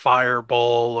a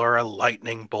fireball or a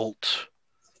lightning bolt.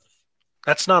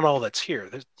 That's not all that's here.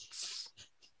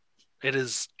 It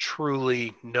is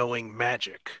truly knowing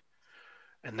magic.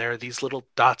 And there are these little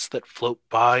dots that float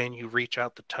by, and you reach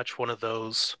out to touch one of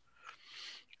those,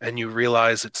 and you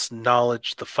realize it's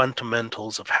knowledge, the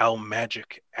fundamentals of how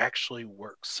magic actually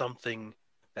works, something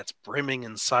that's brimming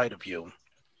inside of you.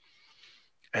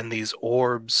 And these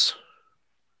orbs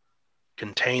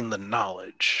contain the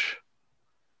knowledge.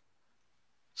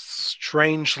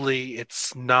 Strangely,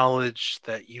 it's knowledge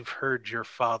that you've heard your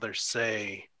father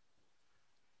say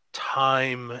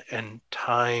time and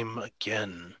time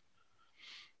again.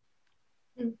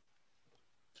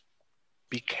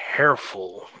 Be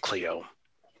careful, Cleo.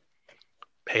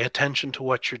 Pay attention to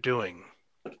what you're doing.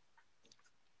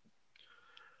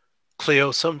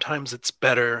 Cleo, sometimes it's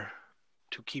better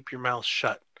to keep your mouth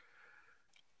shut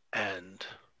and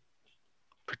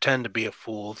pretend to be a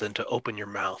fool than to open your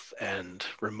mouth and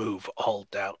remove all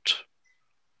doubt.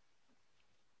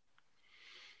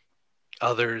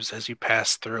 Others, as you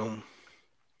pass through,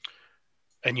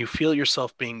 and you feel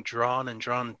yourself being drawn and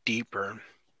drawn deeper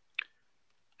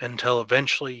until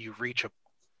eventually you reach a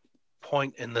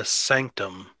point in this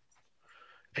sanctum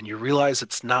and you realize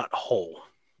it's not whole.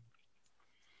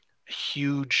 A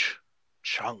huge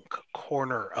chunk,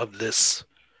 corner of this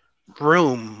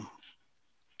room,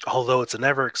 although it's an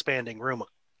ever-expanding room,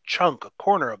 a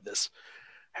corner of this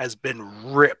has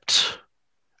been ripped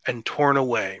and torn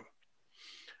away.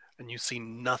 And you see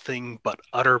nothing but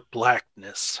utter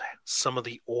blackness. Some of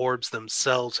the orbs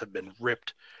themselves have been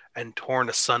ripped and torn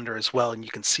asunder as well, and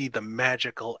you can see the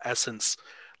magical essence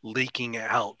leaking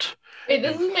out. Wait,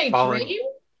 this is my dream?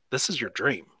 This is your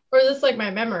dream. Or is this like my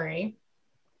memory?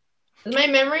 Is my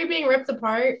memory being ripped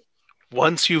apart?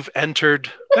 Once you've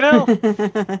entered, well,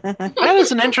 that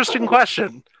is an interesting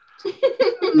question.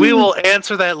 We will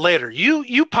answer that later.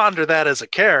 You ponder that as a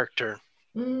character,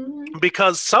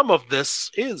 because some of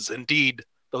this is indeed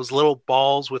those little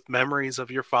balls with memories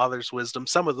of your father's wisdom.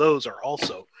 Some of those are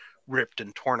also ripped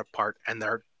and torn apart, and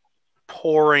they're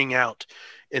pouring out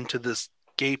into this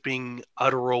gaping,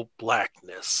 utteral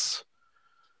blackness,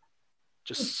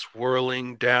 just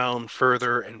swirling down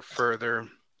further and further.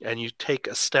 And you take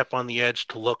a step on the edge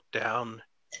to look down,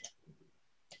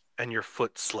 and your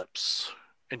foot slips,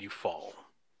 and you fall.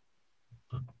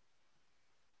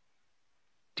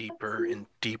 Deeper and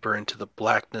deeper into the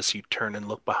blackness, you turn and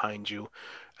look behind you,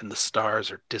 and the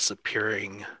stars are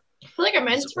disappearing. I feel like I'm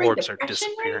entering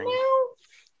depression right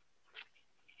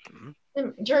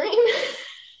now. Dream.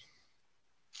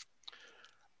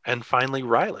 And finally,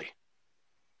 Riley.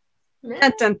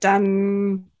 Dun, dun,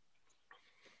 dun.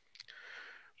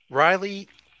 Riley,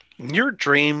 in your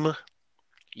dream,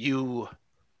 you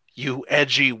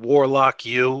edgy warlock,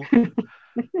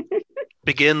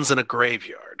 begins in a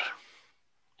graveyard.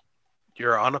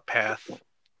 You're on a path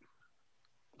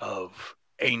of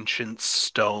ancient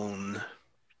stone.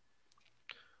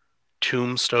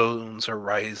 Tombstones are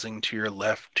rising to your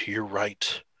left, to your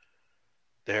right.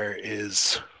 There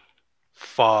is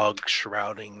fog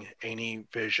shrouding any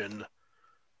vision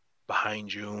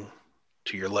behind you,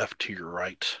 to your left, to your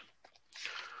right.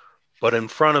 But in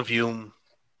front of you,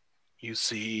 you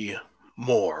see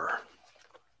more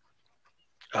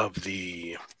of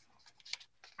the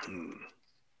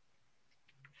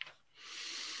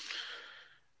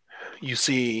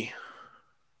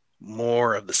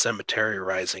cemetery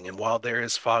rising, and while there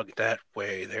is fog that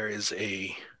way, there is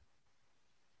a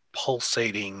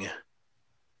pulsating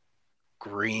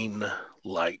green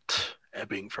light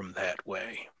ebbing from that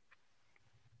way.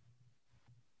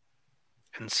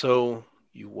 And so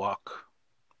you walk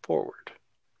forward.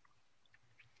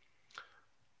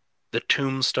 The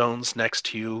tombstones next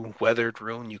to you, weathered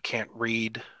rune you can't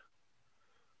read,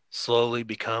 slowly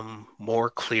become more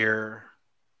clear.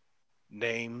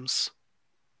 Names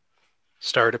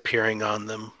start appearing on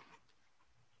them.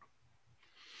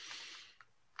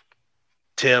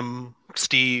 Tim,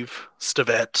 Steve,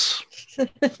 Stavette,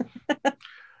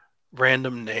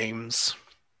 random names,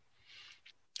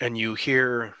 and you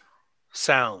hear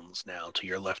sounds now to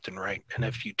your left and right. And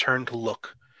if you turn to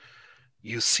look,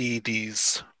 you see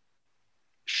these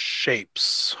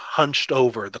shapes hunched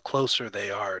over the closer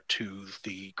they are to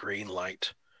the green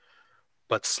light,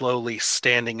 but slowly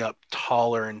standing up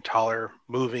taller and taller,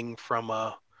 moving from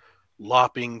a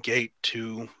lopping gait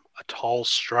to a tall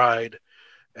stride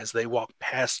as they walk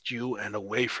past you and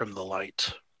away from the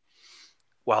light,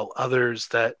 while others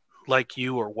that, like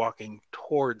you, are walking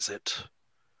towards it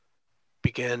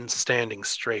begin standing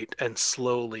straight and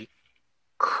slowly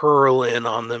curl in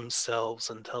on themselves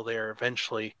until they are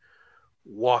eventually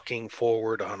walking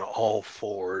forward on all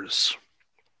fours.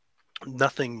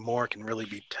 Nothing more can really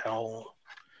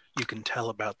you can tell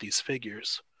about these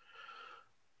figures.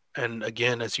 And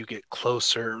again, as you get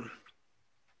closer,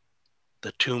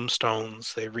 the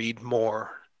tombstones, they read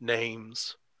more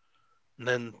names, and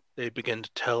then they begin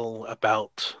to tell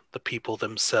about the people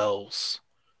themselves,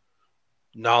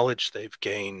 knowledge they've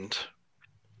gained,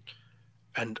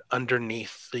 and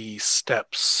underneath the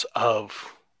steps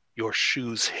of your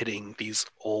shoes hitting these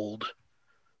old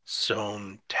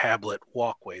stone tablet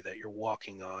walkway that you're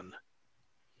walking on.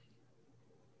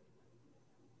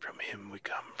 From him we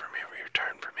come, from him we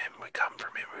return, from him we come,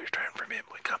 from him we return, from him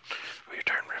we come, we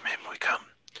return, from him we come.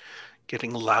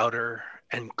 Getting louder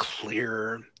and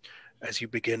clearer as you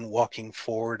begin walking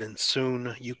forward, and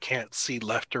soon you can't see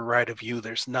left or right of you.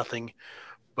 There's nothing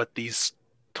but these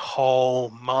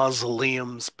tall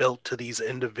mausoleums built to these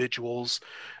individuals,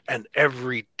 and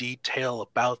every detail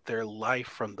about their life,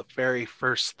 from the very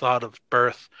first thought of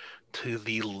birth to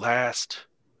the last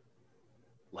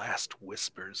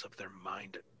whispers of their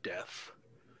mind at death.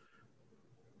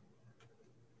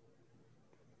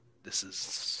 This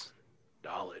is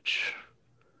knowledge.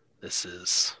 This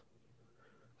is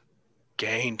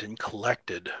gained and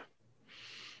collected.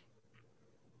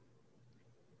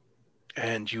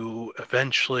 And you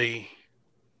eventually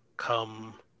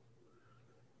come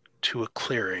to a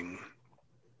clearing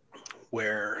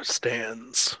where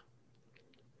stands,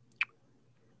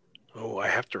 I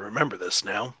have to remember this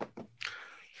now,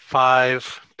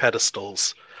 5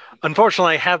 pedestals.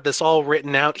 Unfortunately, I have this all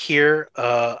written out here.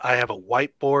 I have a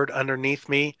whiteboard underneath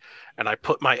me, and I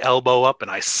put my elbow up and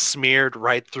I smeared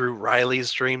right through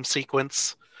Riley's dream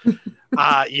sequence.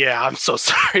 Yeah, I'm so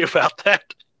sorry about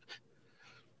that.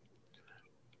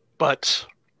 But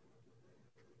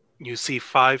you see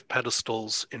 5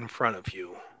 pedestals in front of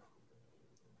you.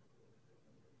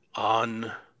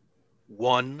 On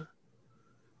one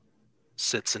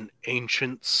sits an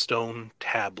ancient stone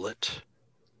tablet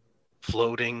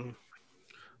floating.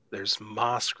 There's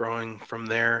moss growing from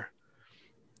there.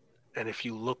 And if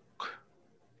you look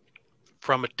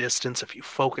from a distance, if you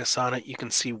focus on it, you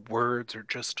can see words are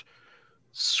just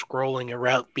scrolling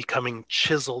around, becoming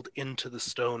chiseled into the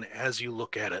stone as you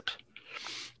look at it.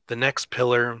 The next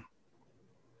pillar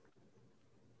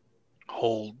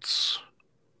holds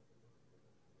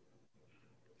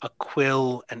a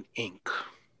quill and ink.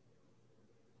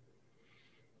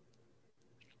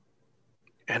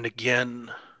 And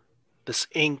again, this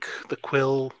ink, the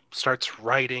quill, starts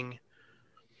writing.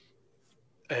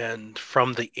 And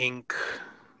from the ink,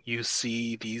 you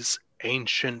see these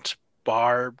ancient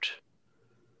barbed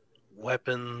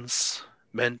weapons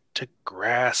meant to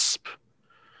grasp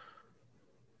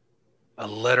a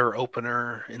letter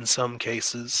opener in some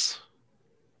cases.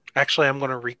 Actually, I'm going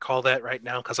to recall that right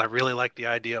now because I really like the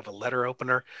idea of a letter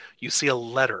opener. You see a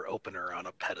letter opener on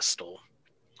a pedestal.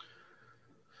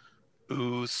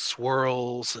 Ooze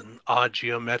swirls and odd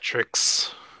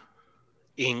geometrics,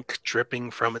 ink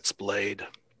dripping from its blade.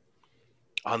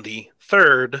 On the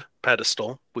 3rd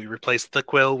pedestal, we replaced the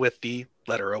quill with the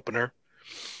letter opener.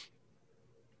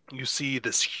 You see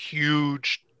this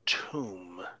huge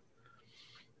tomb,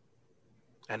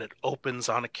 and it opens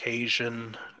on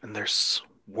occasion, and there's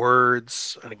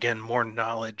words, and again, more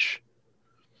knowledge,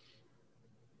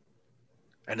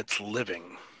 and it's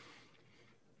living.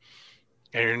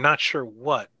 And you're not sure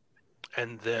what,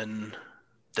 and then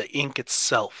the ink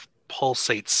itself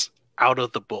pulsates out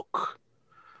of the book,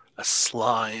 a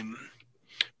slime,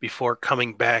 before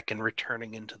coming back and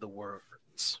returning into the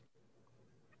words.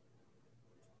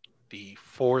 The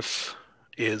 4th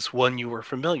is one you were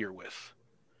familiar with,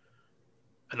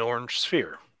 an orange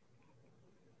sphere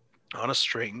on a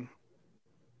string,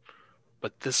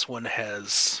 but this one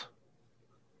has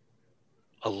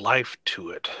a life to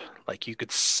it, like you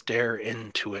could stare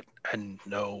into it and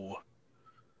know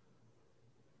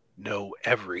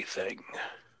everything,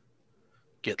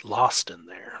 get lost in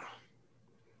there.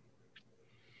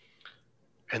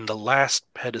 and the last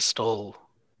pedestal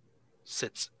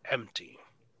sits empty.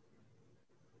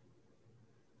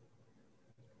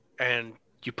 And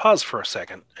you pause for a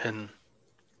second and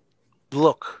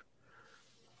look,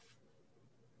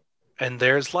 and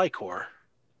there's Lycor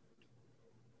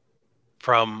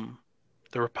from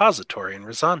the repository in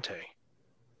Rosante,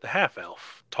 the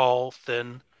half-elf, tall,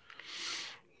 thin,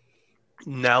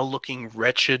 now looking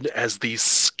wretched as these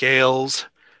scales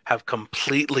have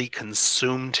completely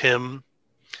consumed him.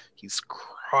 He's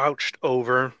crouched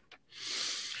over.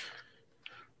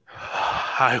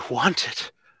 I want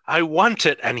it. I want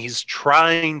it. And he's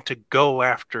trying to go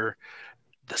after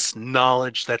this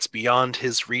knowledge that's beyond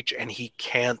his reach, and he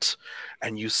can't.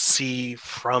 And you see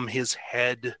from his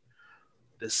head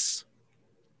this,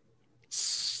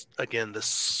 again, this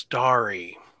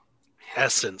starry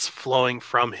essence flowing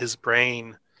from his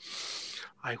brain.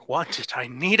 I want it. I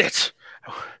need it.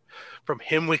 From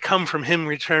him we come, from him we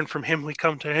return, from him we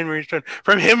come, to him we return,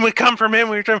 from him we come, from him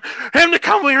we return, him to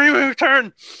come, we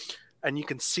return. And you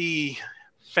can see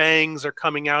fangs are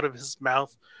coming out of his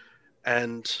mouth,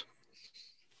 and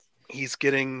he's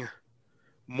getting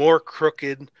more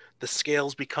crooked. The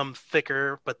scales become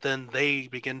thicker, but then they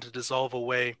begin to dissolve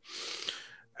away,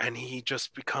 and he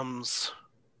just becomes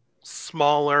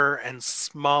smaller and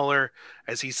smaller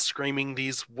as he's screaming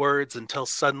these words until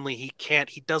suddenly he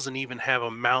doesn't even have a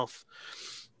mouth,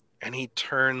 and he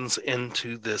turns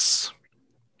into this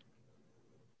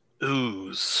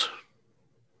ooze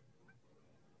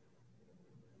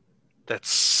that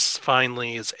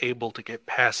finally is able to get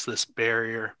past this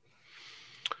barrier.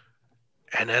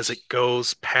 And as it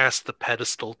goes past the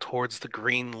pedestal towards the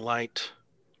green light,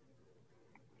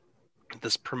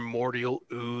 this primordial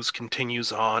ooze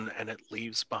continues on, and it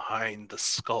leaves behind the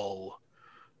skull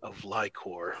of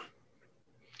Lycor,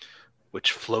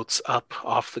 which floats up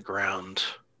off the ground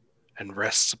and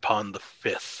rests upon the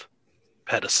 5th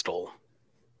pedestal.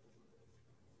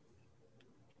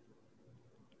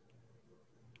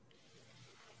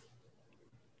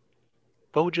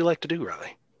 What would you like to do,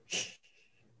 Riley?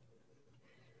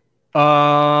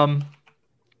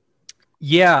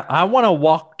 Yeah, I want to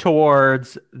walk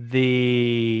towards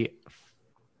that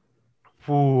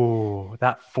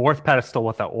 4th pedestal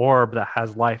with the orb that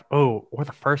has life. Oh, or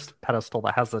the 1st pedestal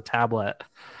that has the tablet.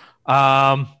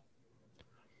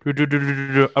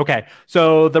 Okay,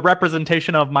 so the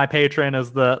representation of my patron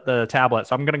is the tablet.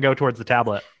 So I'm going to go towards the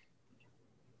tablet.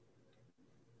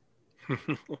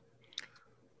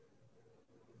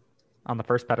 On the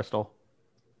 1st pedestal.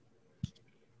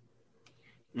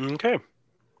 Okay.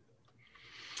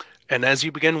 And as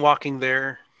you begin walking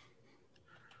there,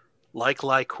 like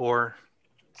Lycor,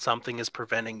 something is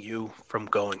preventing you from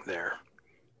going there.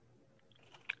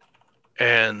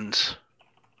 And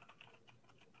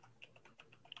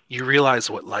you realize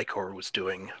what Lycor was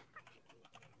doing.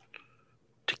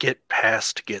 To get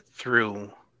past, to get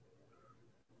through,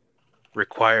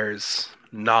 requires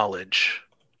knowledge.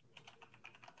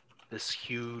 This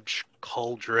huge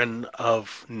cauldron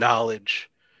of knowledge.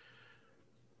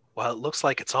 While it looks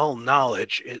like it's all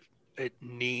knowledge, it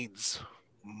needs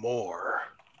more.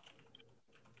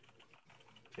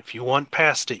 If you want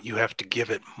past it, you have to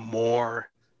give it more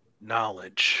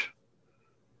knowledge.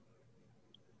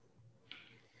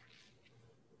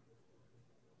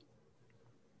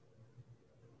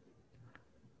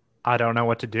 I don't know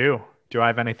what to do. Do I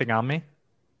have anything on me?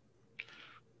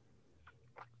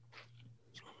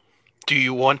 Do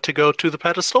you want to go to the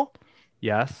pedestal?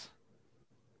 Yes.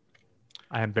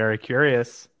 I am very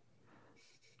curious.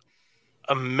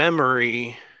 A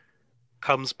memory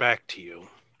comes back to you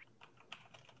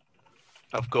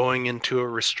of going into a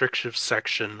restrictive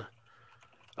section,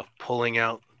 of pulling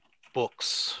out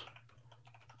books.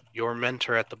 Your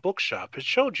mentor at the bookshop has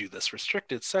showed you this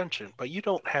restricted section, but you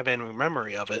don't have any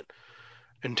memory of it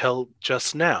until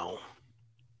just now.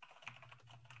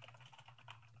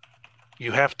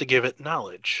 You have to give it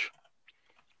knowledge.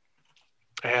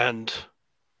 And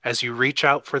as you reach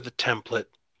out for the template,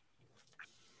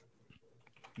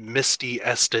 misty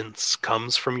essence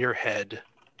comes from your head,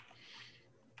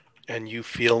 and you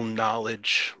feel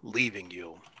knowledge leaving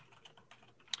you.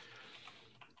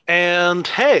 And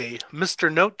hey,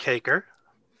 Mr. Notetaker,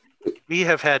 we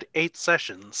have had 8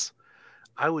 sessions.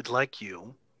 I would like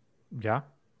you to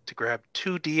grab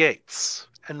 2 d8s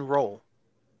and roll.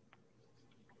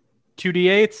 2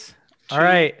 d8s? All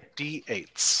right.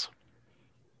 D8s.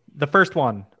 The first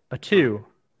one, a 2.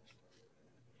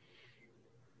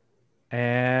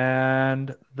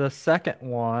 And the second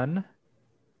one,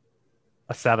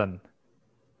 a 7.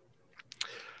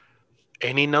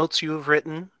 Any notes you have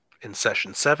written in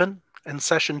session 7 and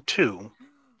session 2,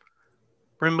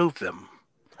 remove them.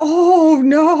 Oh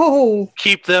no!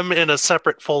 Keep them in a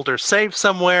separate folder saved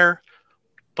somewhere,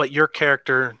 but your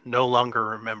character no longer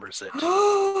remembers it.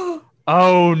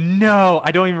 Oh no!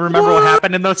 I don't even remember what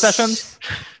happened in those sessions.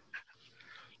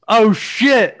 Oh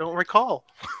shit! Don't recall.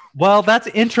 Well, that's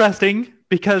interesting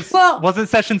because Well- wasn't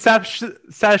session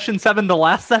 7 the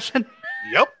last session?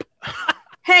 Yep.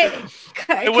 Hey,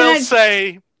 I will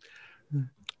say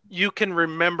you can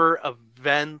remember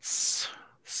events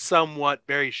somewhat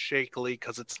very shakily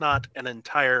because it's not an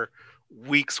entire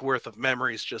week's worth of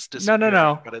memories just disappearing.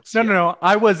 No. But it's No.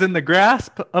 I was in the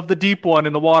grasp of the deep one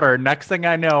in the water. Next thing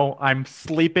I know, I'm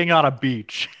sleeping on a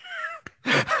beach.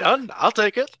 Done. I'll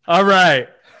take it. All right.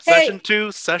 Session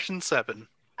 2, session 7.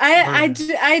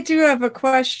 I do have a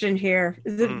question here,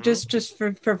 just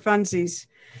for funsies.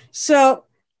 So,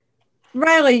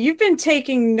 Riley, you've been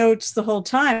taking notes the whole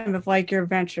time of like your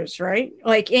adventures, right?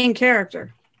 Like in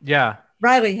character. Yeah.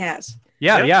 Riley has.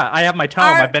 Yeah. I have my tome.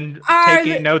 I've been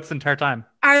taking notes the entire time.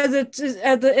 Are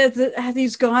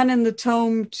these gone in the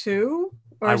tome too?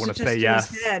 Or I is want it to just say in yes.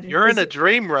 his head? You're Is in a it-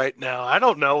 dream right now. I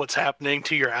don't know what's happening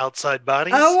to your outside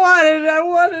bodies. I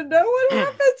want to know what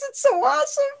happens. It's so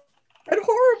awesome and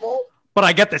horrible. But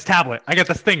I get this tablet. I get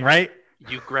this thing, right?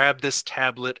 You grab this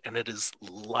tablet and it is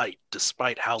light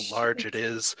despite how large it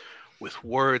is, with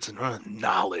words and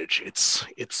knowledge. It's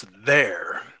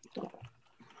there.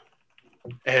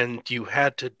 And you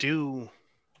had to do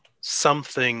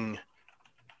something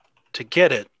to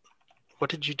get it.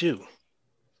 What did you do?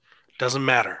 Doesn't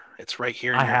matter. It's right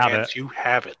here in I your have hands. it. You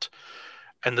have it.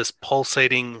 And this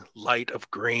pulsating light of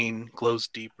green glows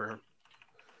deeper.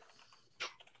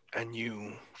 And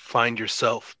you find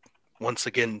yourself once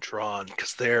again drawn,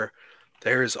 because there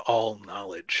is all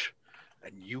knowledge.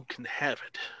 And you can have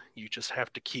it. You just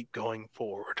have to keep going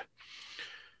forward.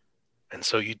 And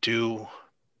so you do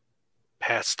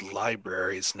past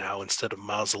libraries now instead of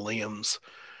mausoleums.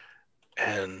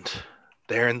 And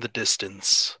there in the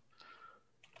distance,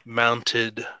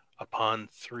 mounted upon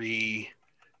 3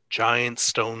 giant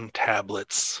stone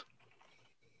tablets,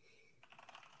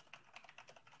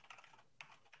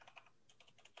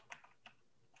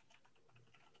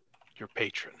 your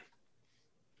patron.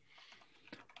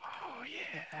 Oh,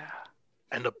 yeah.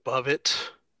 And above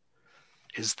it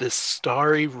is this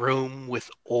starry room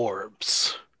with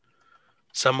orbs.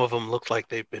 Some of them look like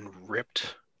they've been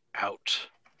ripped out,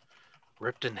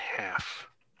 ripped in half.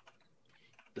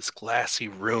 This glassy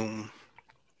room,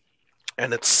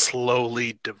 and it's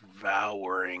slowly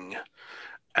devouring.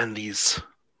 And these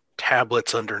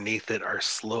tablets underneath it are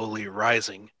slowly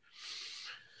rising.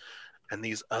 And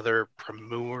these other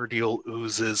primordial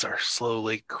oozes are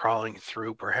slowly crawling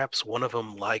through, perhaps one of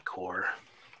them Lycor.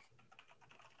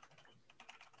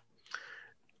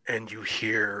 And you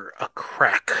hear a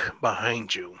crack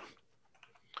behind you.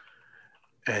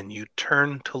 And you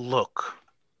turn to look.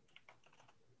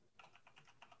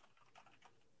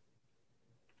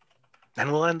 And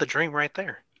we'll end the dream right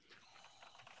there.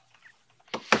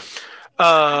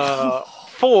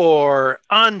 For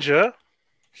Anja,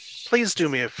 please do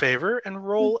me a favor and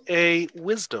roll a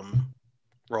wisdom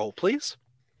roll, please.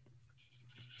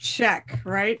 Check,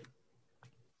 right?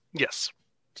 Yes.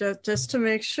 Just to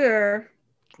make sure.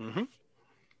 Mm-hmm.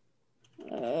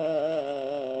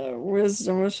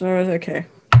 Wisdom. Okay.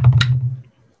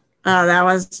 Oh, that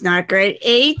was not great.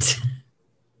 8.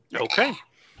 Okay.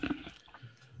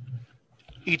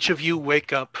 Each of you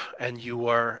wake up and you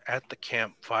are at the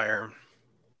campfire,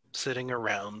 sitting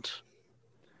around,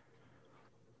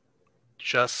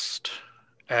 just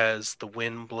as the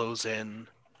wind blows in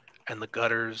and the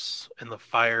gutters and the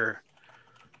fire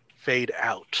fade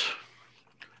out.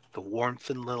 The warmth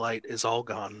and the light is all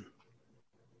gone.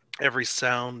 Every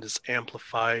sound is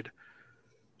amplified.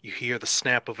 You hear the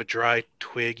snap of a dry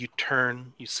twig. You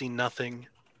turn, you see nothing.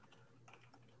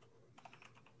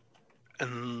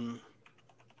 And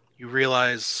you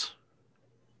realize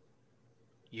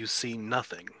you see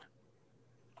nothing.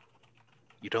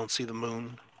 You don't see the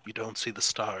moon. You don't see the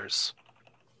stars.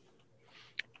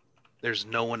 There's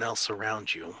no one else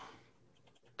around you.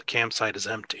 The campsite is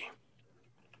empty.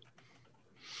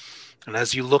 And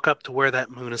as you look up to where that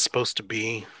moon is supposed to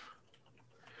be,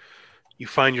 you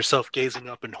find yourself gazing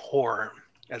up in horror,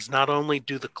 as not only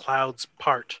do the clouds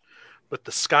part, but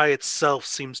the sky itself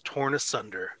seems torn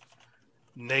asunder.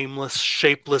 Nameless,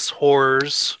 shapeless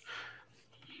horrors.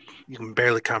 You can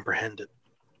barely comprehend it,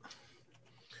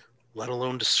 let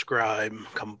alone describe,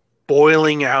 come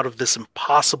boiling out of this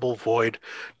impossible void,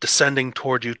 descending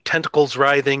toward you, tentacles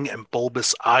writhing and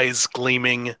bulbous eyes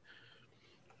gleaming.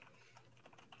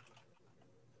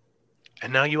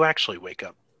 And now you actually wake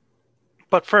up.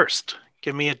 But first,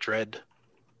 give me a dread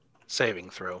saving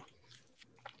throw.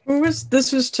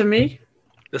 This was to me?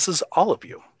 This is all of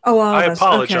you. Oh, all I of us.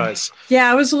 apologize. Okay.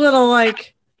 Yeah, I was a little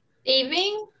like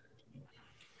Saving?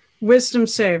 wisdom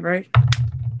save, right?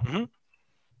 Mhm.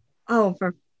 Oh,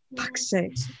 for fuck's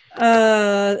sakes.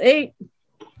 8.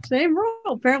 Same roll.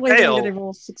 Apparently, Fail. I'm going to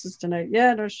roll 6s tonight.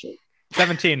 Yeah, no shit.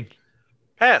 17.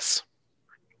 Pass.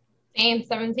 Same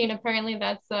 17. Apparently,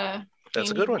 that's a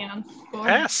good one. Score.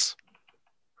 Pass.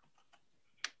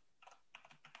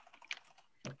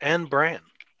 And Bran.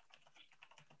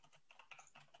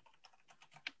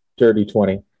 Dirty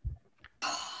 20.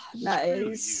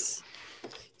 Nice.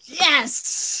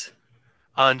 Yes.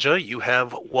 Anja, you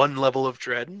have 1 level of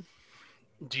dread.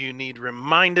 Do you need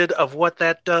reminded of what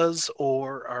that does,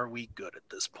 or are we good at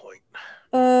this point?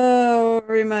 Oh,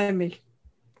 remind me.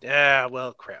 Yeah,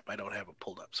 well, crap. I don't have it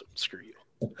pulled up, so screw you.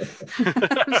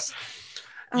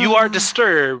 You are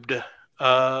disturbed.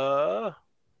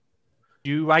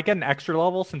 Do I get an extra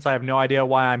level since I have no idea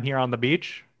why I'm here on the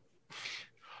beach?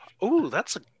 Ooh,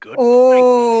 that's a good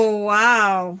Oh,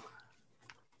 wow.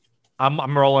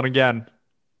 I'm rolling again.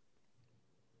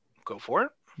 Go for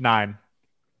it. 9.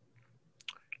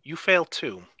 You fail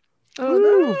too. Oh,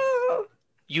 no.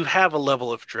 You have a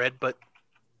level of dread, but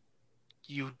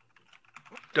you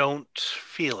don't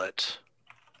feel it.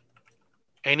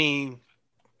 Any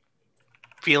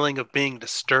feeling of being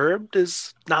disturbed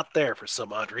is not there for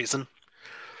some odd reason.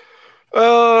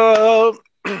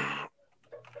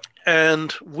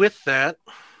 And with that,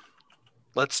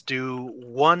 let's do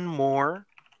one more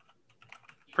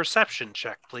perception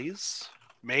check, please.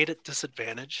 Made at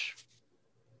disadvantage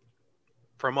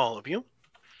from all of you.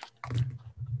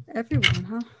 Everyone,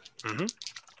 huh? Mm-hmm.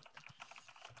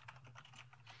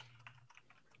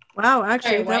 Wow,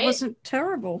 actually, Sorry, that what? wasn't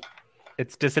terrible.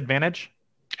 It's disadvantage.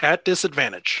 At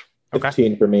disadvantage. Okay.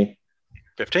 15 for me.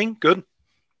 15, good.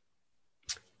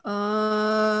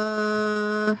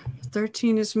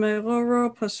 13 is my low roll,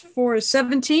 plus 4 is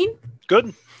 17.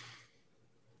 Good.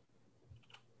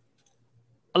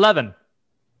 11.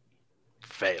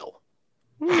 Fail.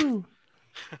 Ooh.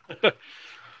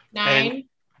 9.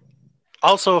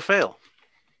 Also a fail.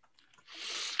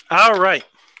 All right.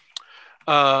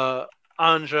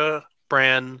 Anja,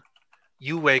 Bran,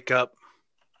 you wake up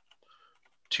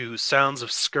to sounds of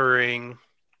scurrying,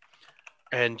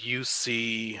 and you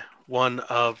see one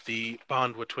of the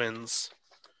Bondwa twins.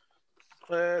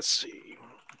 Let's see.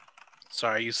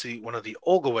 Sorry, you see one of the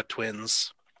Olgawa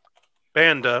twins,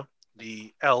 Banda,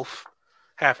 the elf,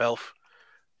 half-elf,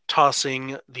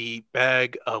 tossing the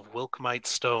bag of Wilkmite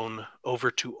stone over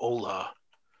to Ola,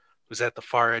 who's at the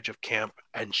far edge of camp,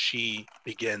 and she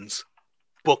begins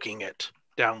booking it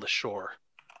down the shore,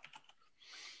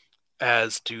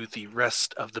 as do the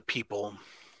rest of the people.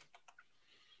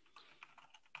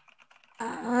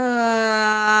 Quietly.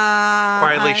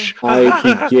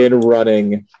 I begin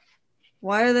running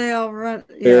Why are they all run?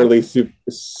 Yeah. fairly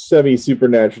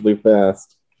semi-supernaturally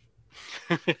fast.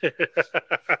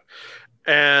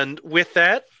 And with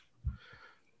that,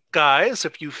 guys,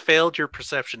 if you failed your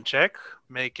perception check,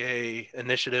 make a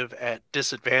initiative at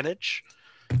disadvantage.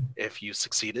 If you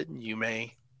succeeded, you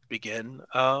may begin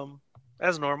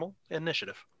as normal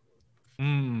initiative.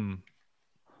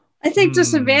 I think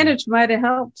disadvantage might have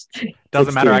helped.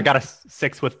 Doesn't matter. 16. I got a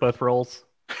 6 with both rolls.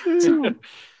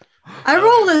 I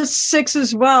rolled a 6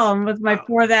 as well, and with my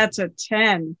 4, that's a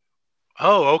 10.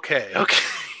 Oh, okay.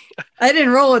 I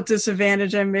didn't roll at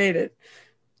disadvantage. I made it.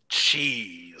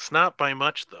 Jeez, not by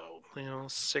much though.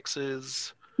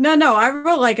 6s. No, I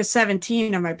rolled like a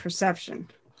 17 on my perception.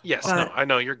 Yes, no, I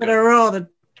know you're good. But I rolled a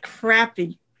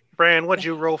crappy. Bran, what'd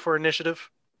you roll for initiative?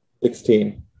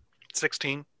 16.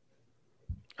 16.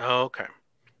 Okay.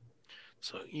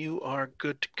 So you are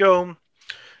good to go.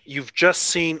 You've just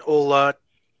seen Ola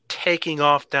taking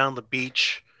off down the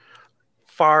beach,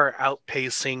 far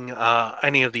outpacing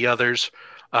any of the others.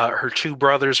 Her 2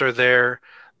 brothers are there.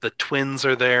 The twins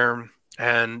are there.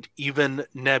 And even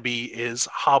Nebi is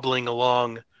hobbling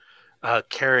along,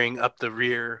 carrying up the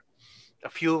rear. A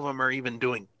few of them are even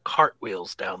doing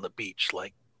cartwheels down the beach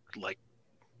like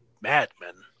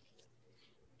madmen.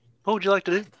 What would you like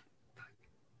to do?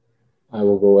 I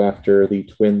will go after the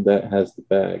twin that has the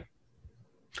bag.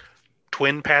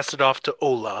 Twin passed it off to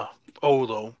Olo,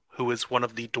 who is one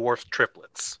of the dwarf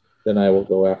triplets. Then I will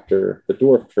go after the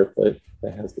dwarf triplet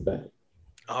that has the bag.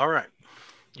 All right.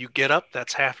 You get up.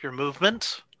 That's half your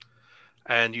movement.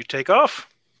 And you take off.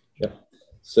 Yep.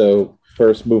 So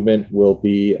first movement will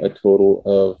be a total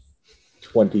of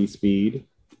 20 speed.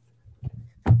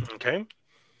 Okay.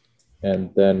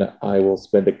 And then I will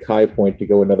spend a Kai point to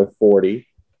go another 40.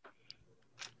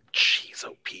 Jeez,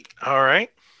 oh Pete. All right.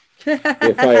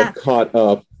 If I have caught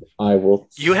up, I will.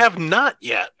 You have not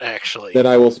yet, actually. Then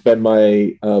I will spend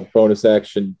my bonus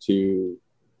action to,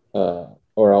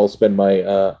 or I'll spend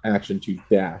my action to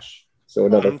dash. So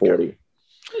another Okay. 40.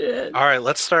 All right,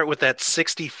 let's start with that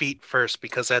 60 feet first,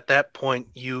 because at that point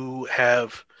you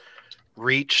have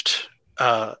reached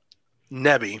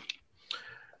Nebby.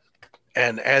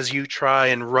 And as you try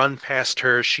and run past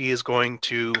her, she is going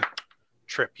to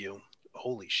trip you.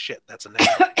 Holy shit, that's a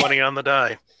natural 20 on the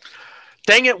die.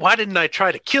 Dang it, why didn't I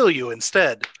try to kill you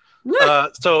instead?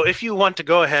 So if you want to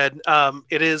go ahead,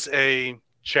 it is a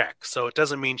check. So it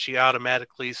doesn't mean she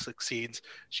automatically succeeds.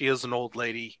 She is an old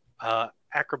lady.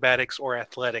 Acrobatics or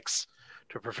athletics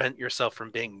to prevent yourself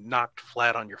from being knocked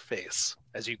flat on your face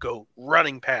as you go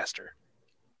running past her.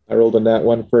 I rolled a nat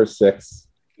 1 for a 6.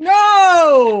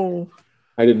 No!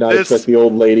 I did not expect the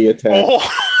old lady attack.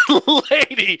 Old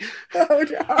lady! Oh,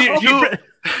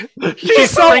 no.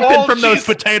 She's so strengthened old, from those she's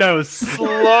potatoes.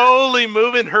 slowly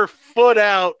moving her foot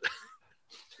out.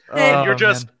 Hey, You're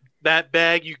just, man. that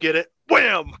bag, you get it.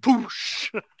 Wham! Poosh!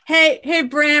 Hey,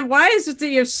 Bran, why is it that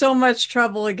you have so much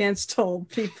trouble against old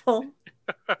people?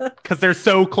 Because they're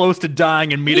so close to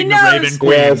dying and meeting the knows. Raven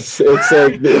Queen. Yes, it's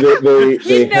like they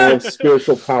He have knows.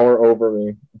 spiritual power over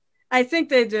me. I think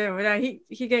they do.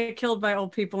 He got killed by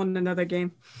old people in another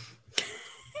game.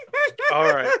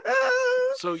 All right.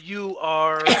 So you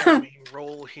are, let me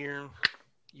roll here.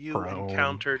 You Bro.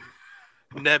 encountered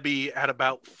Nebby at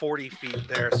about 40 feet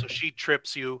there, so she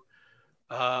trips you.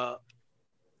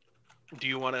 Do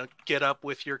you want to get up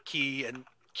with your key and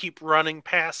keep running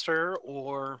past her,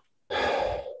 or?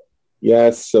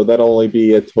 Yes, so that'll only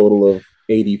be a total of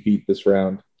 80 feet this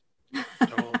round.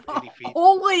 Oh, 80 feet.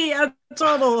 Only a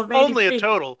total of 80 Only a feet.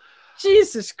 total.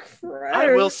 Jesus Christ.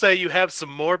 I will say you have some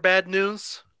more bad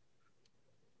news.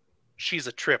 She's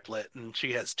a triplet, and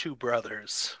she has 2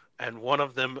 brothers. And one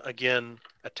of them, again,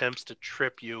 attempts to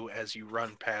trip you as you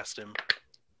run past him.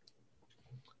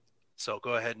 So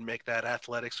go ahead and make that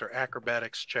athletics or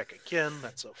acrobatics check again.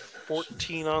 That's a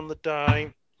 14 on the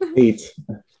die. 8.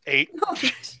 8. I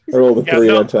rolled a 3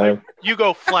 that time. You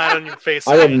go flat on your face.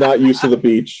 I am not used to the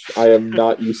beach. I am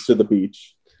not used to the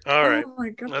beach. All right. Oh my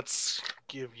God. Let's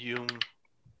give you...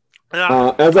 As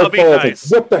I I'll fall, be it's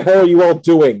nice. like, what the hell are you all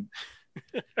doing?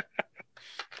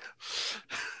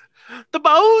 The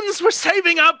bones! We're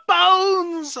saving our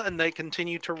bones! And they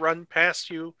continue to run past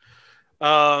you.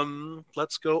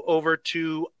 Let's go over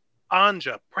to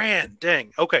Anja. Bran,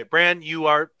 dang. Okay, Bran, you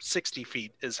are 60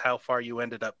 feet is how far you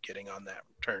ended up getting on that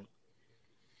turn.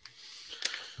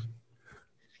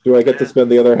 Do I get to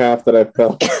spend the other half that I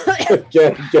fell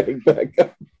getting back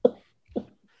up?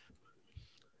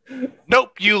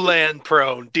 Nope, you land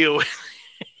prone. Deal with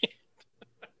it.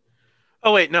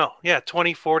 Oh, wait, no. Yeah,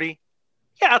 20, 40.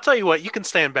 Yeah, I'll tell you what. You can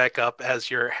stand back up as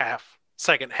your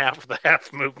second half of the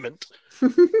half movement.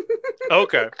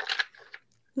 Okay.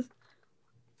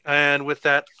 And with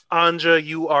that, Anja,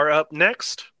 you are up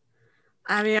next.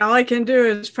 I mean, all I can do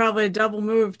is probably a double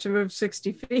move to move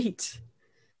 60 feet.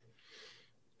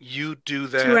 You do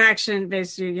that. 2 action,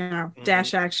 basically,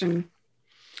 dash action.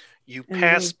 You And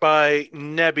pass by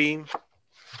Nebby,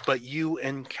 but you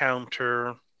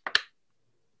encounter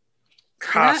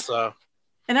Casa.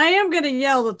 And I am going to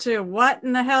yell too. What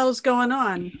in the hell is going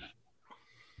on?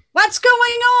 What's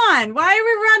going on? Why are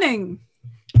we running?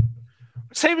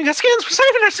 We're saving our skins! We're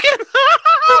saving our skins!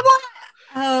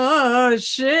 Oh,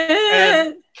 shit.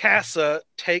 And Casa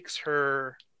takes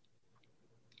her...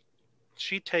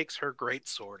 She takes her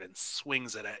greatsword and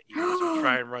swings it at you as you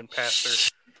try and run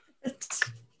past her.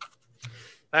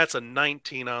 That's a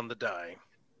 19 on the die.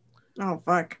 Oh,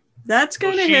 fuck. That's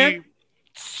going to she hit.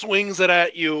 Swings it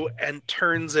at you and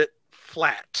turns it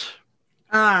flat.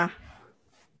 Ah.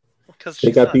 Because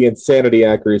They got the insanity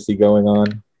accuracy going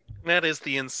on. That is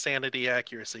the insanity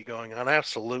accuracy going on.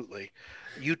 Absolutely.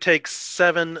 You take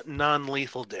 7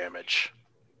 non-lethal damage.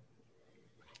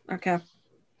 Okay.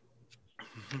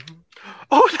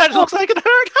 Oh, that looks like it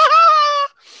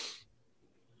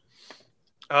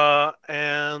hurt!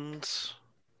 And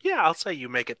yeah, I'll say you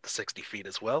make it to 60 feet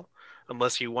as well.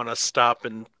 Unless you want to stop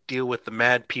and deal with the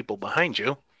mad people behind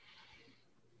you.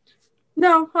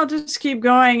 No, I'll just keep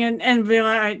going and be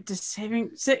like, just what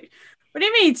do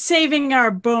you mean saving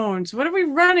our bones? What are we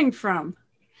running from?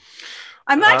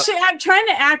 I'm trying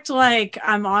to act like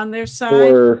I'm on their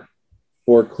side.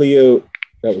 For Cleo,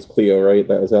 that was Cleo, right?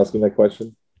 That was asking that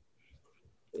question.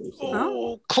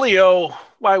 Oh, Cleo,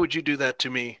 why would you do that to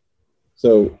me?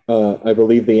 So I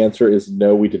believe the answer is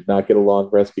no, we did not get a long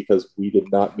rest because we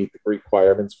did not meet the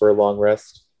requirements for a long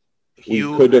rest.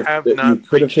 You could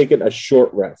have taken a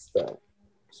short rest, though.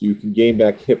 So you can gain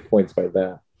back hit points by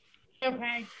that.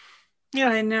 Okay. Yeah,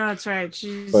 I know that's right.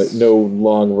 She's... But no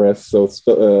long rest, so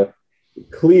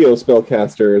Cleo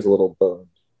spellcaster is a little boned.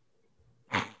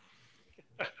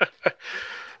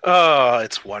 Oh,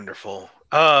 it's wonderful.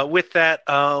 With that,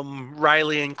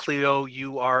 Riley and Cleo,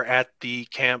 you are at the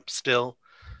camp still.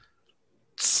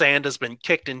 Sand has been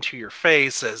kicked into your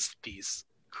face as these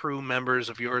crew members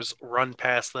of yours run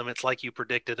past them. It's like you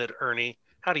predicted it, Ernie.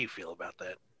 How do you feel about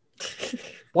that?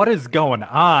 What is going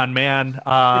on, man?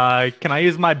 Can I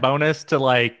use my bonus to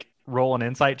like roll an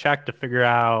insight check to figure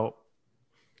out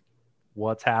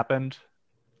what's happened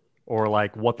or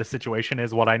like what the situation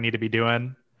is, what I need to be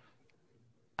doing?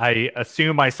 I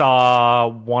assume I saw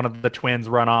one of the twins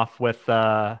run off with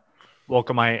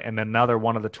Volcamite and another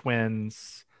one of the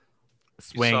twins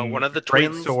swing one of the great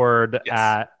twins? sword Yes.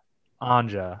 at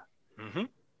Anja. Mm-hmm.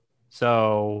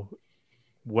 So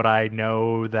would I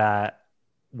know that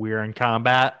we're in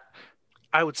combat?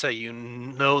 I would say you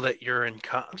know that you're in.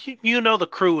 You know the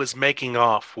crew is making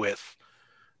off with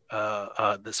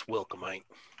this Wilcomite,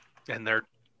 and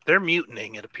they're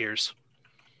mutinying. It appears.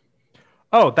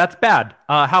 Oh, that's bad.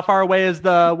 How far away is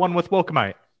the one with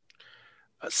Wilcamite?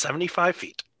 75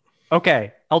 feet.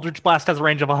 Okay, Eldritch Blast has a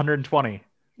range of 120.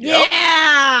 Yep.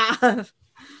 Yeah!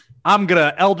 I'm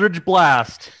gonna Eldritch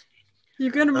Blast.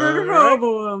 You're gonna murder All right.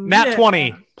 Hobo him. Nat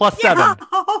 20 plus 7.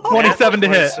 27 to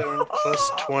hit. 27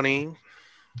 plus 20.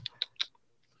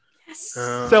 Yes.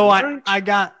 So I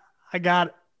got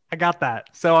that.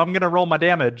 So I'm gonna roll my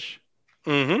damage.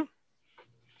 Mm-hmm.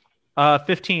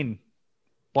 15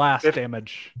 blast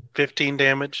damage. 15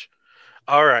 damage.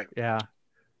 All right. Yeah.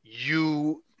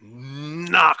 You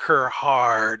knock her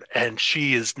hard, and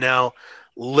she is now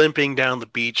limping down the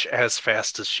beach as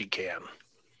fast as she can.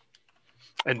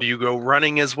 And do you go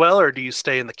running as well, or do you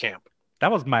stay in the camp?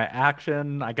 That was my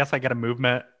action. I guess I get a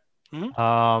movement. Mhm.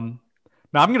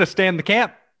 No, I'm gonna stay in the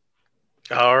camp.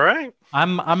 All right.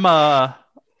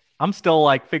 I'm still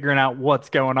like figuring out what's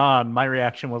going on. My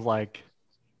reaction was like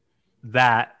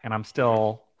that, and I'm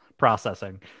still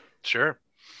processing. Sure.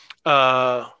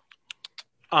 Anja,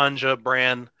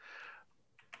 Bran,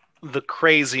 the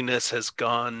craziness has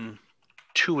gone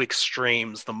to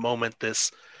extremes the moment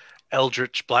this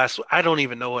Eldritch Blast, I don't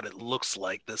even know what it looks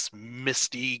like, this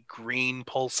misty green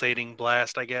pulsating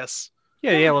blast, I guess.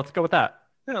 Yeah, let's go with that.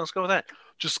 Yeah, let's go with that.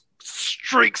 Just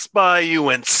streaks by you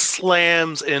and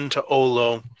slams into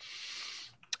Olo.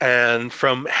 And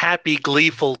from happy,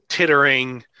 gleeful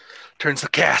tittering, turns to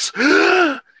gas.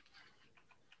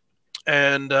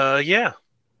 And yeah,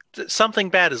 something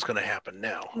bad is going to happen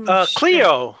now. Oh, shit.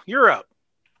 Cleo, you're up.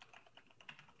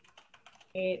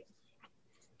 Wait.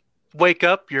 Wake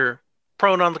up, you're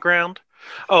prone on the ground.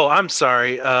 Oh, I'm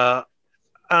sorry.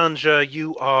 Anja,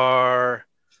 you are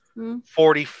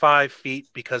 45 feet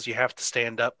because you have to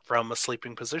stand up from a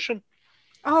sleeping position.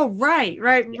 Oh, right.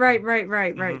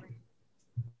 Mm-hmm.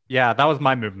 Yeah, that was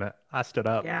my movement. I stood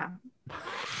up. Yeah.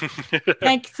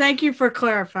 Thank you for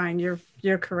clarifying.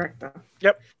 You're correct though.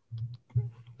 Yep.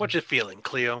 What you feeling,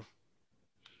 Cleo?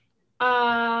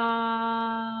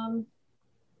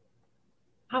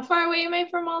 How far away am I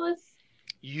from all this?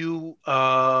 You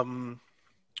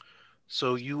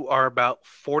so you are about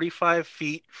 45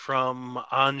 feet from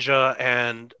Anja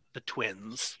and the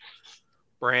twins.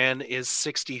 Bran is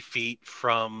 60 feet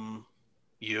from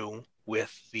you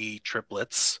with the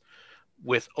triplets,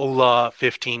 with Ola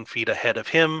 15 feet ahead of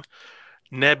him.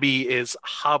 Nebby is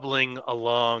hobbling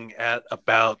along at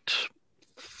about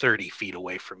 30 feet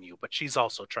away from you, but she's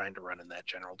also trying to run in that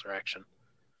general direction.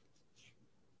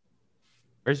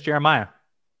 Where's Jeremiah?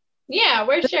 Yeah,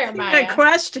 where's Jeremiah? Good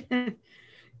question.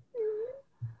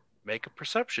 Make a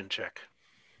perception check.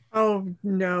 Oh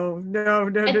no.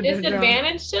 At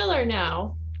disadvantage still or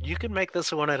no? You can make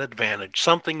this one at advantage.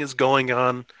 Something is going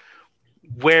on.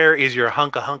 Where is your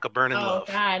hunka burning love?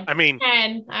 Oh God. I mean,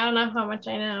 10. I don't know how much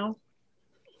I know.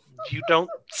 you don't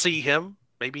see him.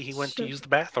 Maybe he went to use the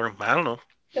bathroom. I don't know.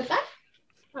 What's that?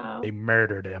 Oh. They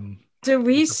murdered him. Do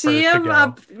we He's the see first to him go.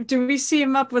 up? Do we see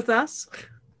him up with us?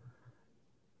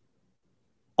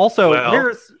 Also,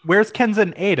 Well- where's Kenza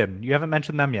and Aiden? You haven't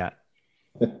mentioned them yet.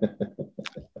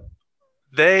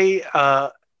 They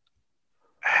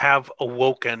have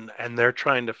awoken, and they're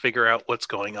trying to figure out what's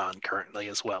going on currently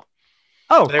as well.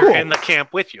 Oh, They're cool. in the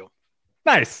camp with you.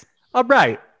 Nice. All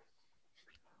right.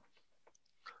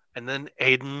 And then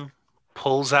Aiden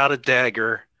pulls out a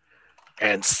dagger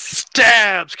and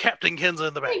stabs Captain Kenza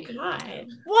in the Oh my back. God.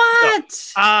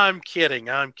 What? I'm kidding.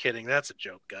 That's a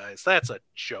joke, guys. That's a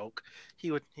joke.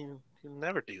 He would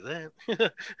never do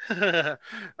that.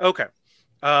 Okay.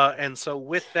 And so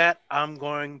with that, I'm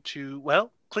going to,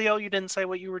 well, Cleo, you didn't say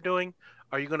what you were doing.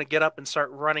 Are you going to get up and start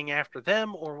running after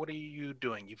them, or what are you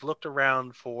doing? You've looked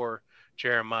around for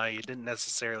Jeremiah. You didn't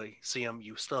necessarily see him.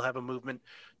 You still have a movement.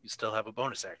 You still have a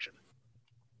bonus action.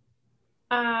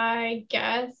 I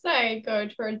guess I go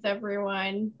towards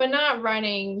everyone, but not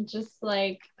running, just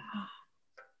like, I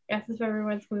guess if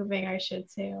everyone's moving, I should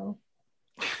too.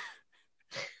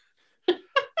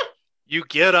 You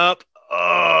get up,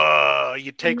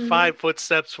 you take 5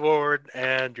 footsteps forward,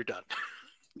 and you're done.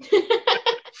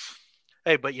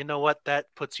 Hey, but you know what?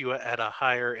 That puts you at a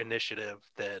higher initiative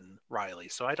than Riley,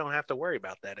 so I don't have to worry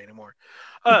about that anymore.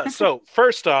 So,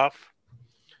 first off,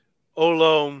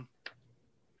 Olo...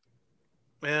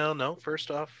 Well, no, first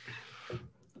off,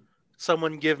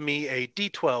 someone give me a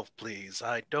D12, please.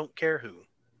 I don't care who.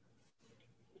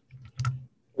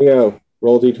 Leo,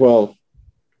 roll D12.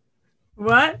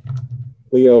 What?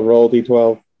 Leo, roll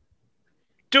D12.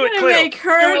 Do it, Gonna Cleo. make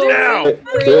her Do it now.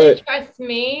 Really it. trust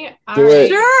me? Do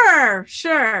it.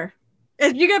 Sure.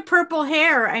 If you got purple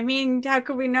hair, I mean, how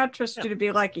could we not trust you to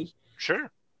be lucky?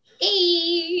 Sure.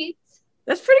 8.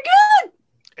 That's pretty good.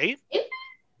 8? Is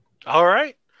All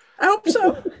right. I hope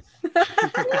so.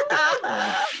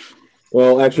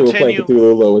 Well, actually, we're playing Continue.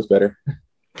 Cthulhu. Low is better.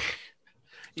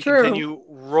 You True. continue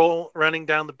running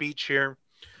down the beach here.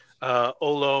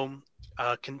 Olo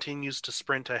continues to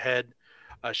sprint ahead.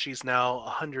 She's now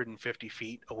 150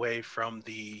 feet away from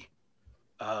the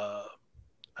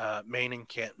main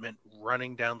encampment,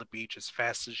 running down the beach as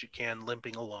fast as you can,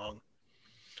 limping along.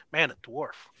 Man, a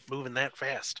dwarf moving that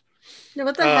fast. Yeah,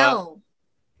 what the hell?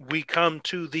 We come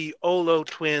to the Olo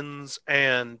twins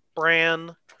and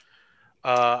Bran.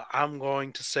 I'm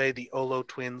going to say the Olo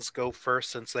twins go first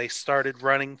since they started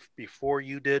running before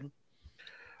you did.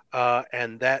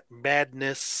 And that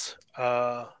madness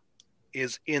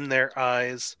is in their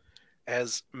eyes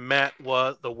as Matt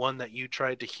was the one that you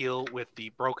tried to heal with the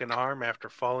broken arm after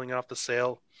falling off the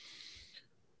sail,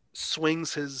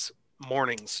 swings his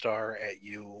morning star at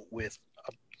you with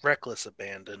a reckless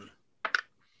abandon.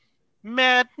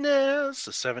 Madness,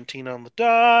 a 17 on the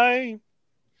die.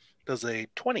 Does a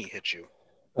 20 hit you?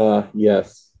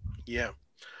 Yes. Yeah.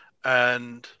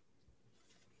 And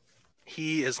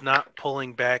he is not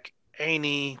pulling back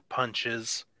any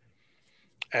punches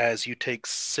as you take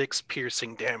 6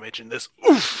 piercing damage, and this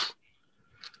oof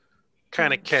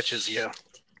kind of catches you.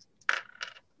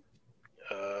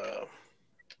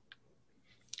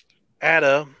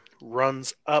 Ada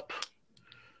runs up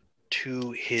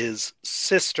to his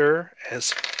sister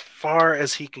as far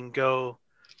as he can go,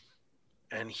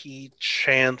 and he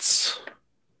chants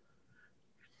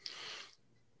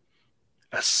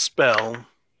a spell,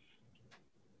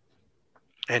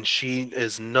 and she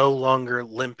is no longer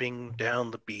limping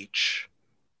down the beach.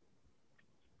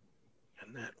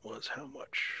 And that was how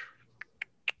much?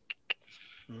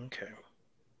 Okay.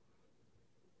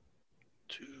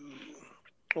 2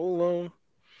 alone.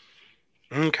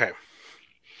 Okay.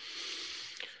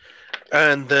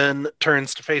 And then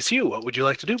turns to face you. What would you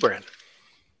like to do, Bran?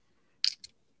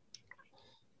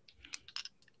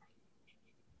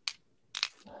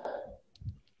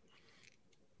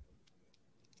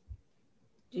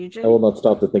 DJ? I will not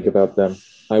stop to think about them.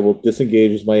 I will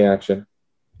disengage as my action.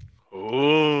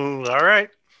 Ooh, all right.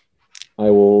 I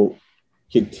will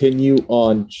continue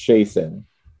on chasing.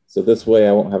 So this way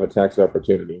I won't have attacks of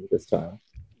opportunity this time.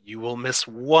 You will miss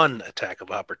 1 attack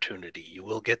of opportunity. You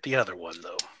will get the other one,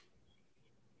 though.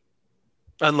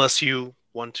 Unless you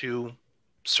want to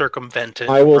circumvent it.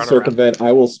 I will run circumvent.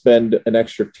 I will spend an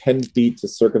extra 10 feet to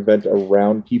circumvent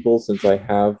around people since I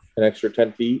have an extra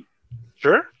 10 feet.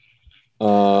 Sure.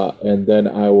 And then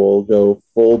I will go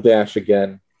full dash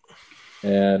again.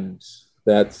 And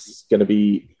that's going to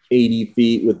be 80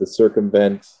 feet with the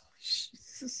circumvent.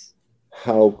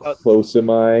 How close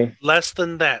am I? Less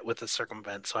than that with the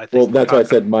circumvent. So I think. Well, that's why I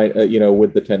said my,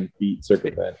 with the 10 feet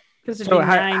circumvent. So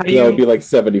how do That would you be like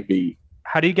 70 feet.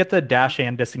 how do you get the dash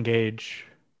and disengage?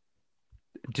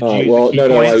 Did No,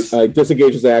 points? I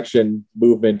disengage as action.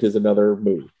 Movement is another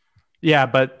move. Yeah,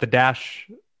 but the dash.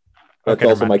 That's Okay,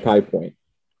 also never my mind. Kai point.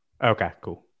 Okay,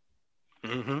 cool.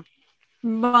 Mm-hmm.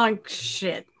 Monk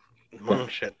shit.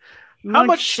 Shit. How Monk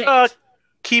much shit.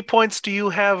 key points do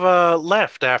you have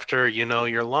left after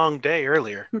your long day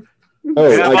earlier?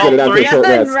 Oh, Yeah, I get it after a three? short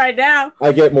Nothing rest. right now.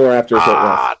 I get more after a short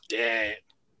rest. Dang.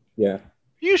 Yeah.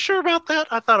 You sure about that?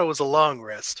 I thought it was a long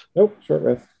rest. Nope, short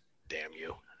rest. Damn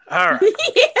you. All right.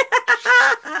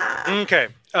 Okay.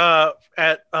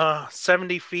 At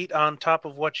 70 feet on top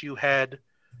of what you had,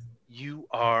 you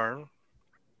are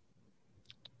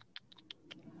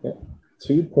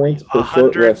 2 points per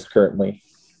short 100. rest currently.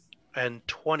 and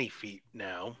 20 feet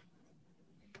now.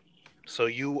 So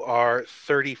you are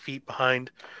 30 feet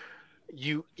behind.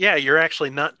 You're actually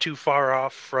not too far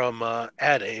off from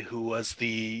Ade, who was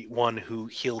the one who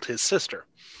healed his sister.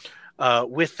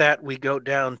 With that, we go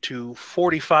down to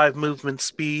 45 movement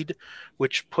speed,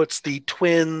 which puts the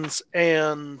twins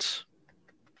and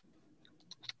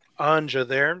Anja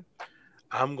there.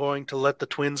 I'm going to let the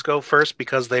twins go first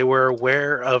because they were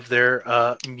aware of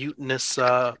their mutinous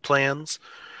plans.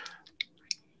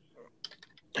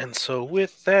 And so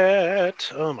with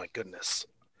that, oh my goodness.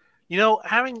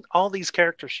 Having all these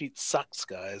character sheets sucks,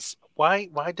 guys. Why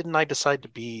didn't I decide to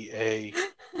be a...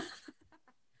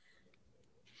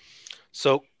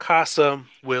 So Casa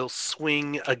will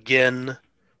swing again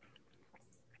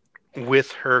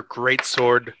with her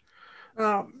greatsword.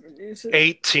 Oh, is it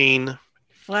 18.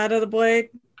 flat of the blade?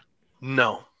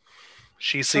 No.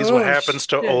 She sees what happens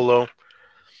to shit. Olo.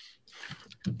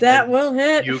 That will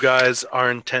hit. You guys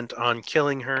are intent on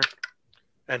killing her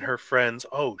and her friends.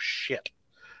 Oh, shit.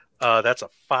 That's a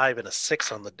 5 and a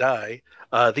 6 on the die.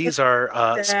 These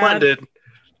are splendid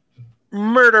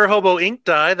Murder Hobo ink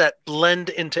die that blend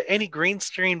into any green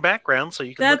screen background, so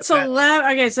you can. That's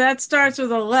 11. Okay, so that starts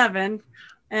with 11.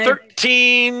 And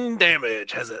 13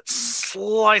 damage as it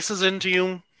slices into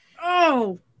you.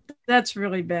 Oh, that's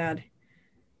really bad.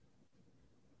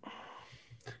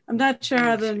 I'm not sure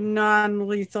how the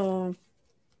non-lethal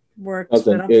works,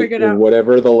 but I'll figure it out.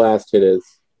 Whatever the last hit is.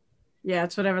 Yeah,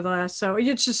 it's whatever the last. So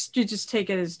you just take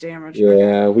it as damage.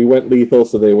 Yeah, we went lethal,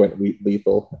 so they went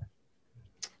lethal.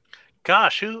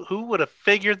 Gosh, who would have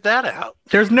figured that out?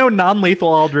 There's no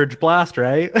non-lethal Eldritch Blast,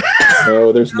 right?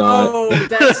 No, there's not. Oh,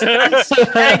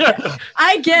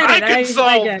 I get it. I can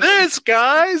solve this,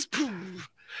 guys. Boom.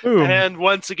 And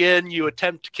once again, you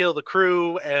attempt to kill the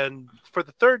crew, and for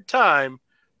the third time,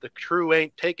 the crew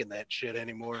ain't taking that shit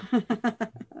anymore.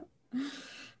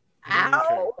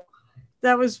 Ow.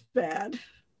 That was bad.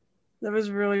 That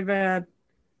was really bad.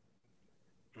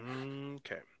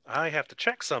 Okay. I have to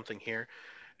check something here.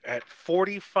 At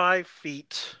 45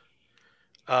 feet,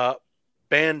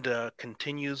 Banda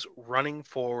continues running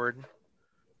forward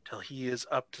till he is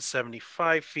up to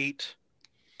 75 feet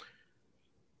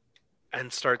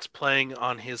and starts playing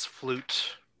on his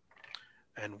flute.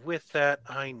 And with that,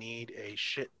 I need a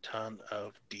shit ton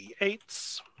of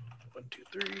D8s. 1, 2,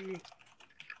 3,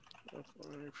 4,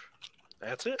 5.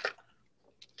 That's it.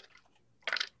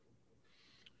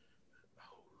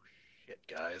 Oh, shit,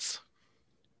 guys.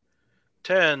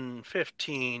 10,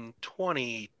 15,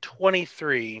 20,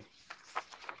 23.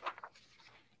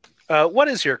 What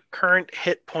is your current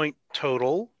hit point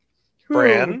total,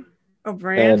 Bran? Oh,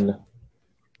 Bran?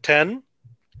 10.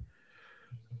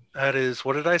 That is,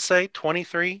 what did I say?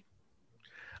 23?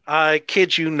 I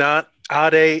kid you not.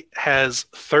 Ade has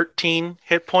 13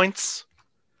 hit points,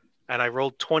 and I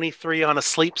rolled 23 on a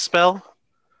sleep spell.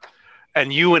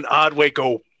 And you and Odway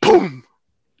go boom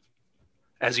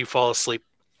as you fall asleep.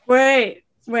 Wait.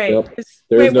 Yep.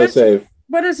 There's no save.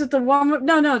 What is it? The one with,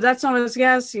 no, that's not what I was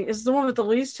asking. Is the one with the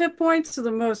least hit points or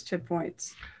the most hit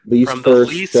points? Least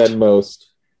first, then most.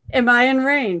 Am I in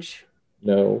range?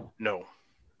 No.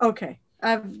 Okay.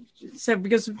 I've said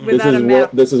because without a map.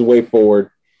 This is way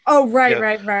forward. Oh,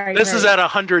 right. This is at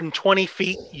 120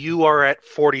 feet. You are at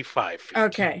 45 feet.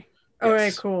 Okay. Yes. All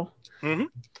right, cool. Mm-hmm.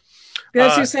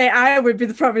 Because you say I would be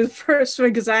probably the first one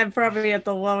because I'm probably at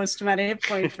the lowest amount of hit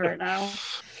points right now.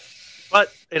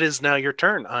 But it is now your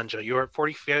turn, Anja. You are at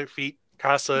 45 feet.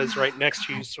 Casa is right next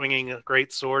to you, swinging a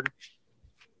great sword.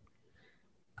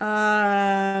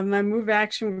 My move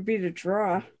action would be to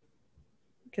draw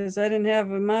because I didn't have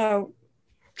him out.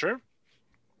 Sure.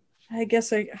 I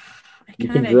guess I You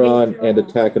can draw and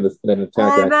attack and then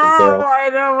attack action. I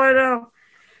know.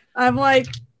 I'm like,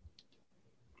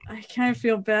 I kind of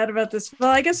feel bad about this.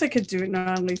 Well, I guess I could do it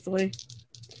non-lethally.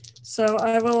 So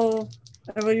I will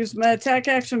use my attack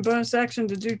action, bonus action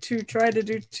to try to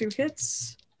do 2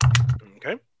 hits.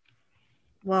 Okay.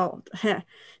 Well,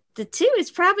 the 2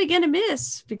 is probably going to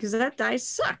miss because that dice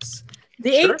sucks.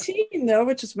 The 18, though,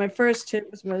 which is my first hit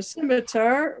with my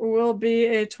scimitar, will be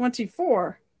a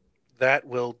 24. That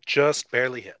will just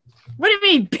barely hit. What do you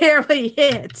mean barely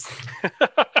hit?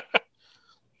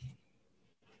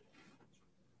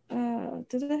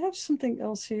 Did I have something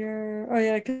else here? Oh,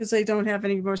 yeah, because I don't have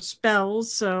any more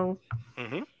spells, so...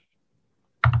 Mm-hmm.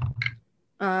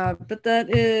 But that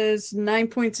is 9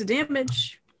 points of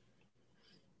damage.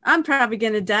 I'm probably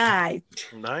going to die.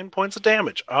 9 points of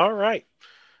damage. All right.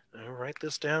 I'll write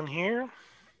this down here.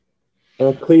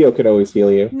 Well, Cleo could always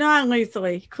heal you.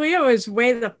 Non-lethally. Cleo is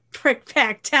way the prick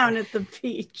back down at the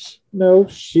beach. No,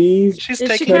 she's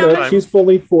taking her time. She's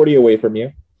fully 40 away from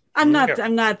you. I'm not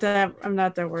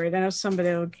that worried. I know somebody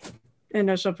will And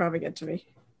no, she'll probably get to me.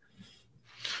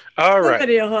 All right.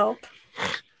 Somebody will help.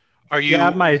 Are you Yeah,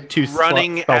 my two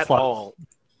running spell at slots. all?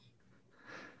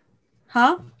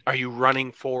 Huh? Are you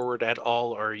running forward at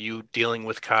all, or are you dealing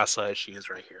with Casa as she is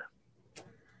right here?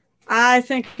 I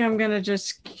think I'm gonna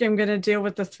deal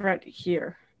with the threat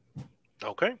here.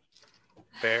 Okay.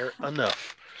 Fair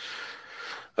enough.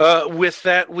 With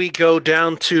that, we go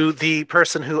down to the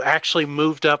person who actually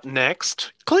moved up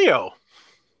next, Cleo.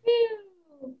 Ew.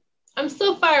 I'm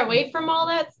so far away from all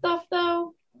that stuff,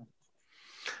 though.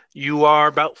 You are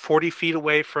about 40 feet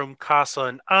away from Casa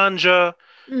and Anja.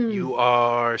 You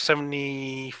are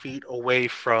 70 feet away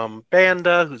from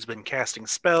Banda, who's been casting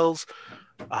spells.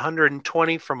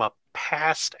 120 from a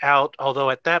passed out, although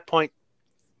at that point,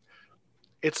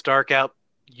 it's dark out.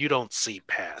 You don't see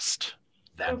past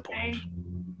that point.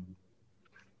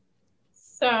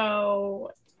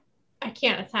 So I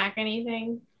can't attack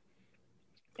anything,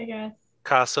 I guess.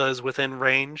 Casa is within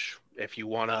range. If you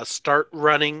want to start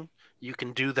running, you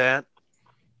can do that.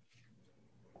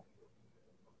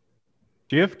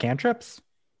 Do you have cantrips?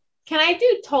 Can I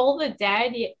do Toll the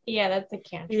Dead? Yeah, that's a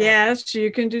cantrip. Yes, you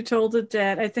can do Toll the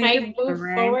Dead. I think Can I it's move the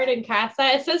range. forward and cast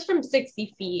that? It says from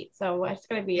 60 feet, so it's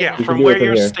going to be Yeah, enough. from do it where from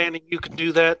you're here. standing, you can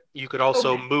do that. You could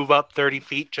also Okay. move up 30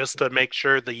 feet just to make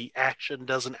sure the action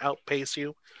doesn't outpace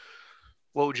you.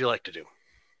 What would you like to do?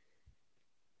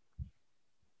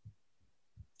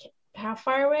 How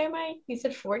far away am I? You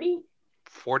said 40?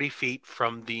 40 feet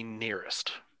from the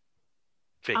nearest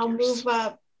figures. I'll move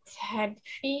up 10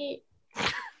 feet.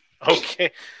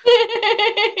 Okay,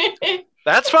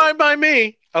 that's fine by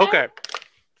me. Okay.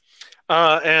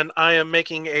 And I am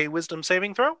making a wisdom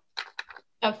saving throw.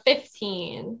 A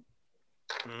 15.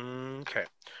 Okay.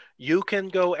 You can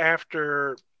go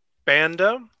after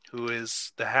Banda, who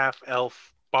is the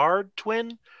half-elf bard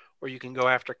twin, or you can go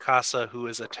after Casa, who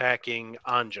is attacking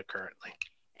Anja currently.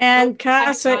 And Oh,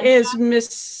 Casa Anja.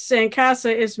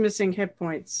 is missing hit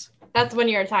points. That's when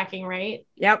you're attacking, right?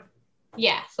 Yep.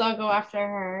 Yeah, so I'll go after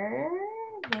her.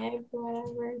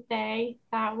 Whatever,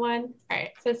 that one. All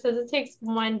right, so it says it takes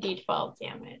 1d12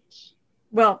 damage.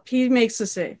 Well, he makes the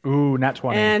save. Ooh, not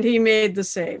 20. And he made the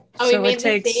save. Oh, so he made it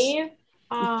takes, the save?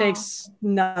 It takes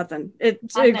nothing.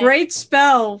 It's Nothing. a great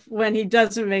spell when he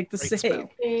doesn't make the Great save. spell.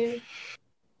 Save.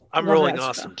 I'm Love rolling that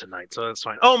awesome spell. tonight, so that's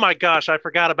fine. Oh my gosh, I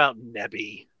forgot about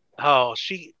Nebby. Oh,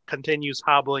 she continues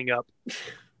hobbling up.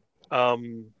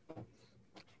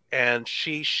 And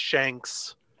she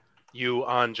shanks you,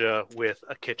 Anja, with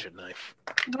a kitchen knife.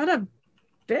 What a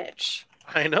bitch.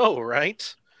 I know,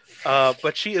 right?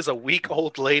 But she is a weak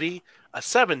old lady. A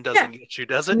 7 doesn't get you,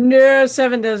 does it? No,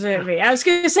 7 doesn't hit me. I was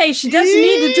going to say, she doesn't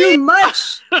need to do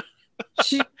much.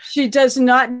 She does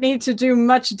not need to do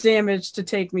much damage to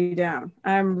take me down.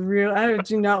 I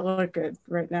do not look good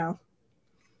right now.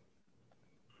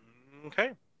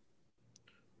 Okay.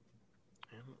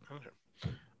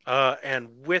 And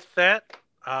with that,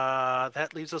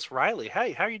 that leaves us Riley.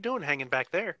 Hey, how are you doing hanging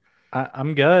back there?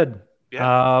 I'm good.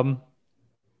 Yeah.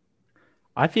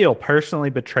 I feel personally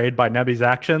betrayed by Nebby's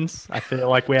actions. I feel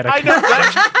like we had a I know,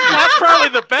 that's probably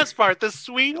the best part. This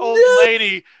sweet old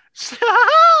lady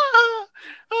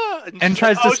and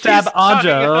tries to stab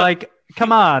Anja. Like,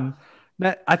 come on.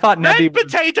 I thought Nebby red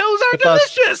potatoes are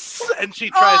delicious, and she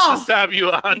tries to stab you,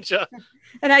 Anja.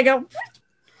 And I go,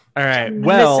 all right.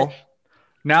 Well,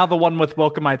 now the one with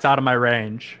Wilcomite's out of my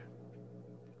range.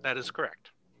 That is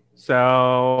correct.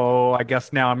 So I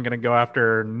guess now I'm gonna go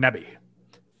after Nebby.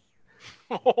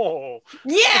 Oh,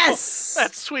 yes!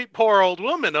 that sweet poor old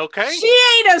woman. Okay, She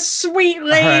ain't a sweet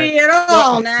lady at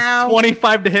all now.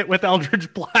 25 to hit with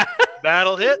Eldritch Blast.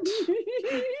 That'll hit.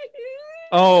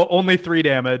 Oh, only 3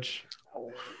 damage.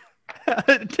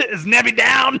 Is Nebby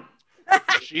down?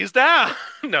 She's down.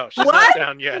 No, she's not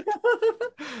down yet.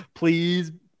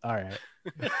 Please. All right.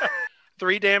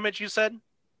 3 damage, you said?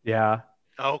 Yeah.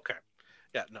 Okay.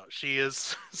 Yeah, no, she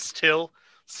is still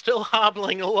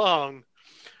hobbling along,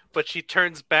 but she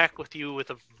turns back with you with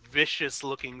a vicious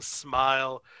looking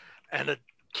smile and a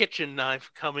kitchen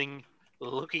knife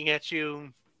looking at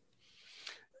you.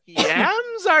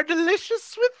 Yams are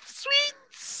delicious with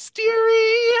sweets,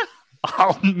 dearie.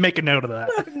 I'll make a note of that.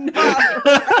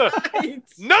 Not right.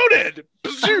 Noted.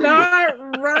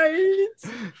 Not right.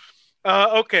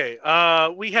 Okay.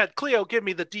 We had Cleo give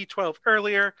me the D12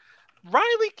 earlier.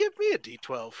 Riley, give me a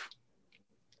D12.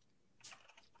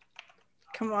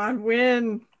 Come on,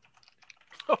 win.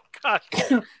 Oh, God.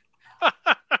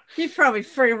 He probably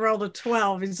free rolled a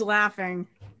 12. He's laughing.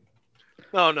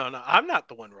 No. I'm not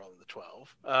the one rolling the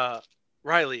 12.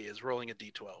 Riley is rolling a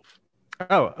D12.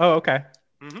 Oh, okay.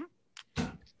 Mm-hmm.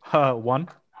 1.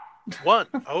 1.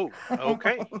 Oh,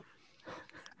 okay.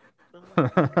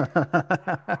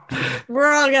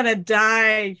 We're all gonna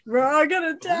die. We're all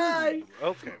gonna die. Ooh,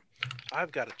 okay.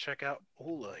 I've got to check out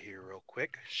Ola here real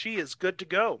quick. She is good to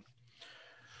go.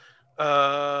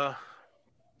 Gosh.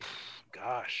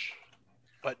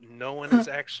 But no one is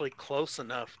actually close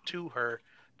enough to her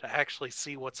to actually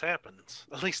see what's happened.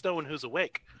 At least no one who's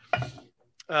awake.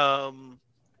 Ola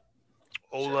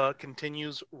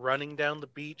continues running down the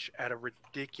beach at a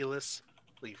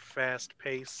ridiculously fast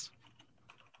pace.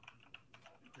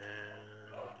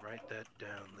 And write that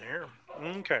down there.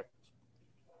 Okay.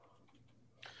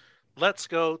 Let's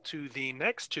go to the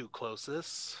next two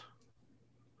closest.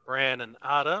 Bran and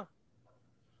Ada.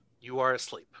 You are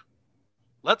asleep.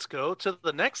 Let's go to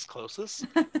the next closest.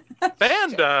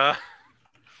 Banda.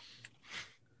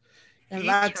 He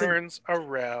turns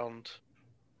around,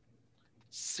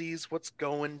 sees what's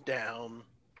going down,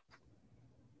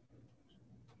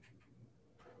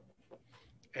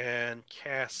 and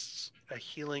casts a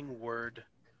healing word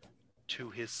to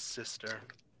his sister.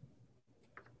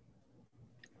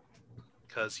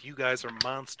 Because you guys are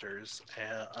monsters,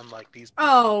 unlike these people.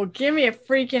 Oh, give me a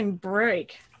freaking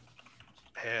break.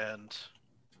 And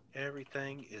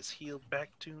everything is healed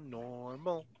back to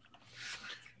normal.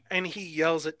 And he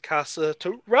yells at Casa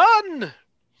to run!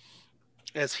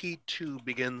 As he too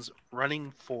begins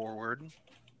running forward,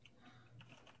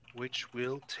 which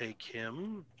will take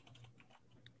him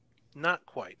not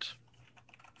quite,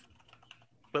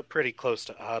 but pretty close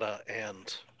to Ada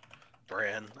and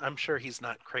Bran. I'm sure he's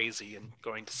not crazy and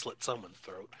going to slit someone's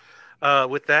throat.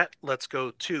 With that, let's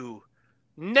go to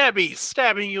Nebby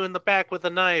stabbing you in the back with a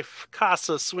knife,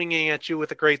 Casa swinging at you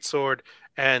with a greatsword,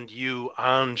 and you,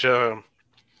 Anja.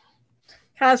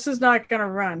 Casa's not gonna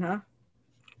run, huh?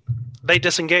 They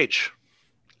disengage,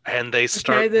 and they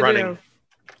start they running.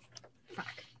 do.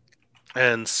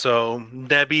 And so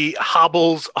Nebby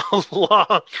hobbles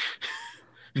along.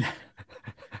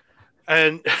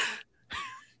 And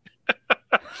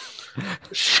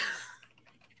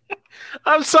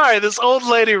I'm sorry, this old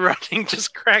lady running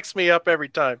just cracks me up every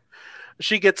time.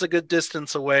 She gets a good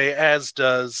distance away, as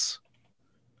does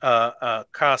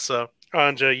Casa.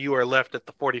 Anja, you are left at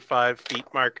the 45 feet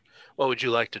mark. What would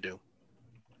you like to do?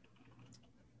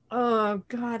 Oh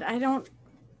God, I've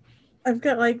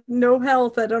got like no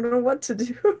health. I don't know what to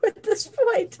do at this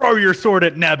point. Throw your sword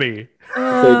at Nebby.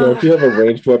 So don't you have a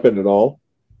ranged weapon at all?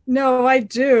 No, I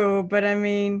do, but I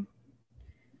mean,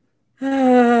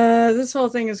 this whole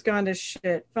thing has gone to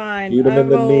shit. Fine. Shoot him in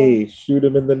the knee. Shoot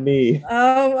him in the knee.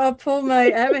 I'll pull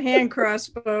I have a hand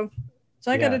crossbow.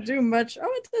 So I Yeah. gotta do much.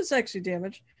 Oh, it does actually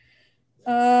damage.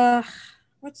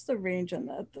 What's the range on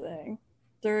that thing?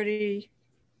 30.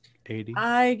 80.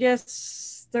 I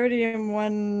guess 30 and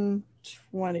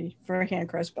 120 for a hand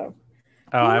crossbow.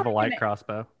 Oh, I have a light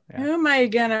crossbow. Yeah. Who am I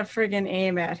gonna friggin'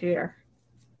 aim at here?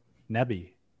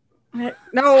 Nebby.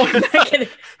 No, I'm not kidding.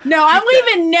 No, I'm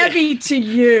leaving Nebby to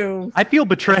you. I feel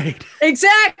betrayed.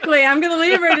 Exactly. I'm going to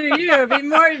leave her to you. It'd be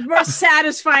more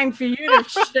satisfying for you to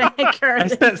shank her. I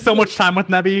spent so much time with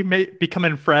Nebby,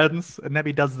 becoming friends, and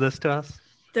Nebby does this to us.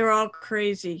 They're all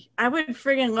crazy. I would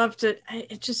friggin' love to.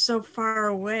 It's just so far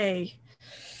away.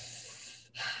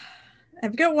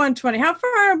 I've got 120. How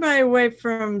far am I away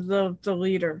from the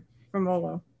leader, from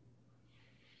Olo?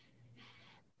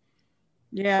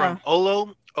 Yeah.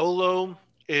 From Olo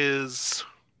is...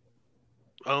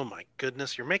 Oh my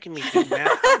goodness, you're making me do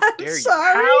math. How dare you?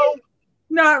 Sorry. How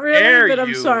Not really, dare but I'm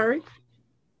you? sorry.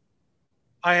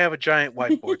 I have a giant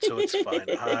whiteboard, so it's fine.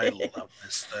 I love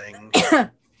this thing.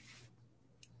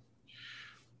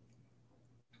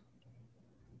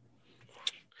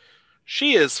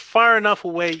 She is far enough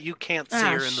away you can't see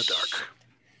her in the dark.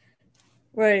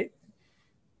 Wait.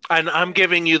 And I'm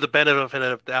giving you the benefit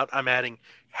of doubt. I'm adding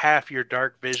half your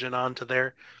dark vision onto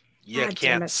there. You God damn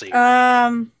can't it. see her.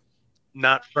 All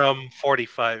Not from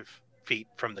 45 feet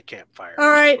from the campfire.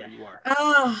 right. Where you are.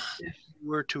 If you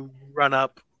were to run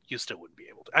up, you still wouldn't be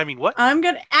able to. I mean, what? I'm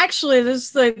gonna actually.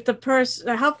 This is the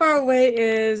person. How far away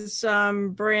is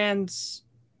Brand's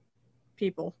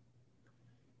people?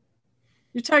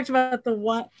 You talked about the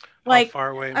one. Like, how far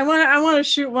away? I want to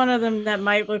shoot one of them that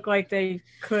might look like they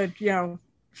could,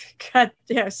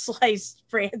 slice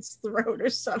Brand's throat or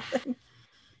something.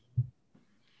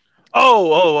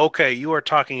 Oh, okay. You are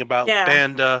talking about Yeah.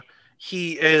 Banda.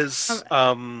 He is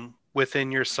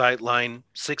within your sight line,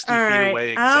 60 All feet right.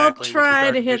 away. Exactly. I'll with your try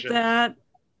dark to hit vision. that.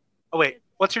 Oh wait,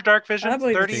 what's your dark vision? I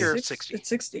believe 30 it's or 60? 60? It's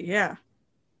 60. Yeah.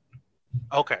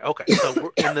 Okay.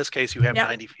 So in this case, you have Yep.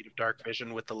 90 feet of dark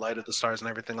vision with the light of the stars and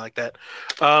everything like that.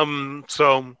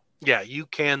 So yeah, you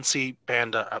can see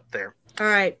Banda up there. All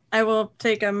right. I will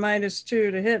take a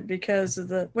 -2 to hit because of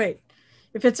the. Wait.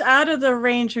 If it's out of the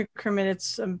range increment,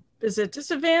 it's is it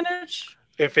disadvantage?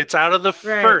 If it's out of the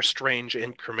Right. first range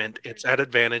increment, it's at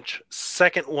advantage.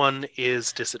 Second one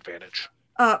is disadvantage.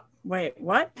 Wait,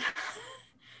 what?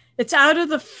 It's out of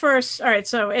the first. All right,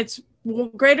 so it's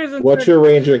greater than. What's 30. your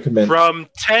range increment? From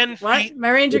 10 What? feet.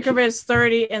 My range increment is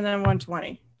 30 and then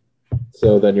 120.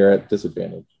 So then you're at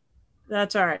disadvantage.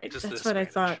 That's all right. Just That's what I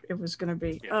disadvantage. thought it was going to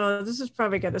be. Yeah. Oh, this is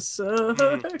probably going to suck.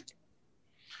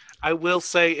 I will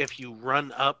say if you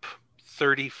run up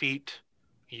 30 feet,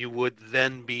 you would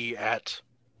then be at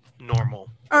normal.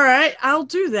 All right, I'll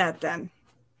do that then.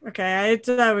 Okay,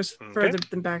 I was Okay. further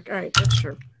than back. All right, that's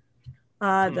true.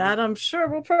 That I'm sure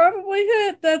will probably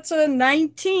hit. That's a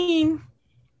 19.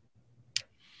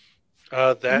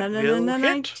 That will hit.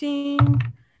 19.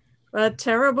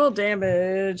 Terrible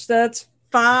damage. That's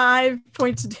 5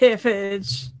 points of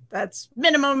damage. That's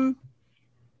minimum.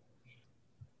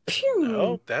 Pew.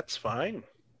 Oh, that's fine.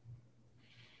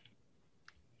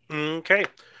 Okay.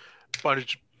 Why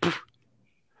did you...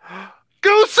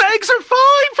 Goose eggs are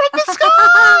falling from the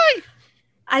sky!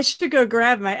 I should go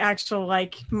grab my actual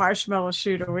marshmallow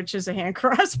shooter, which is a hand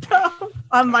crossbow,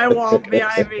 on my wall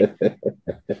behind me.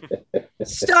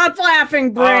 Stop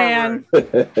laughing, Bran.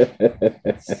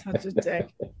 Such a dick.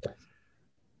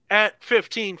 At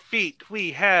 15 feet,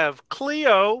 we have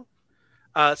Cleo.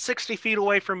 60 feet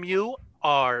away from you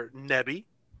are Nebby,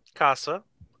 Casa,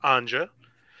 Anja.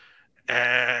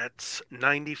 At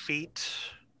 90 feet,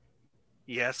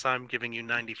 yes, I'm giving you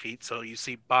 90 feet. So you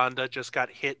see Banda just got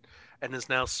hit and is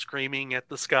now screaming at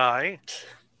the sky.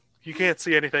 You can't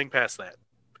see anything past that.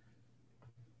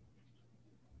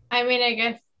 I mean, I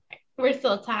guess we're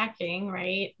still attacking,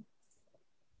 right?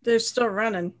 They're still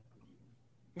running.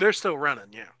 They're still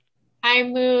running, yeah. I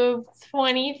moved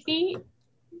 20 feet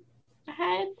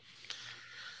ahead.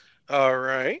 All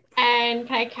right. And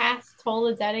can I cast Toll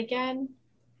the Dead again?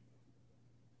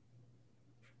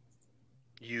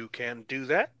 You can do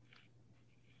that.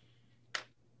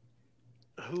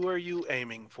 Who are you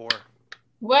aiming for?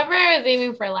 Whoever I was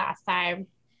aiming for last time.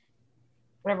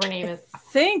 Whatever her name is. I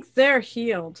think they're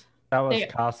healed. That was They-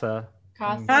 Casa.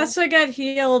 Casa. Casa got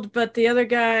healed, but the other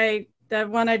guy, that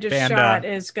one I just Banda. shot,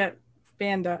 is got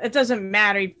Banda. It doesn't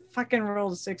matter. He fucking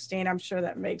rolled a 16. I'm sure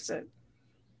that makes it.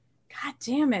 God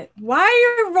damn it. Why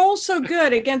are your rolls so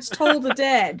good against Toll the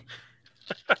Dead?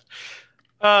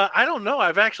 I don't know.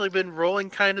 I've actually been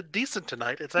rolling kind of decent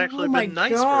tonight. It's actually Oh my been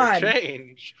nice God. for a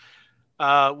change.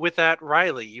 With that,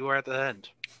 Riley, you are at the end.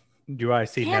 Do I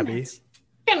see Damn Nebby? it.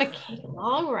 I'm gonna take a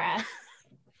long rest.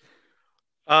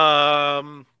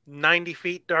 90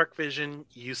 feet dark vision.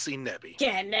 You see Nebby.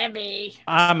 Get Nebby.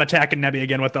 I'm attacking Nebby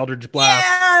again with Eldritch Blast.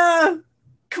 Yeah.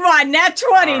 Come on, nat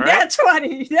 20, All right. nat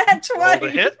 20, nat Roll the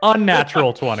 20. hit.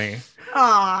 Unnatural 20.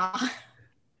 Aw.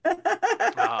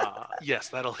 Yes,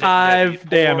 that'll hit. 5 Nebby. Poor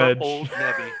damage. Old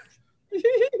Nebby. Is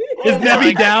Oh my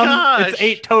Nebby down? gosh. It's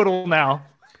 8 total now.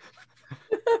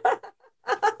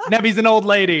 Nebby's an old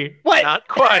lady. What? Not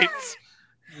quite.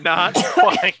 Not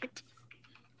quite.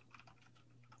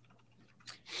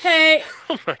 Hey,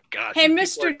 Oh my gosh. hey, you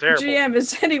people are Mr. terrible. GM,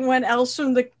 is anyone else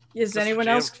from the Mr.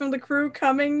 else GM. from the crew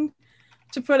coming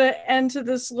to put an end to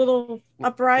this little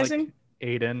uprising?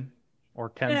 Aiden or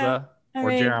Kenza Yeah, I or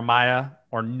mean- Jeremiah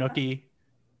or Nookie.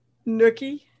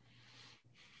 Nookie.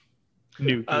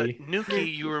 Nookie.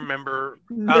 Nuki, you remember.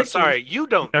 Nookie. Sorry, you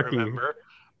don't Nuki. remember.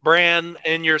 Bran,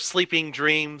 in your sleeping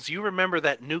dreams, you remember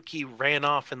that Nuki ran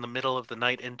off in the middle of the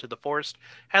night into the forest.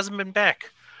 Hasn't been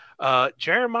back.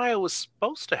 Jeremiah was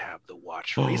supposed to have the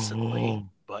watch recently,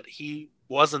 but he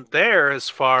wasn't there as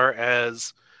far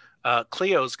as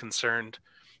Cleo's concerned.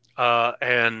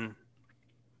 And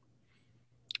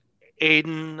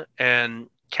Aiden and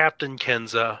Captain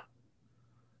Kenza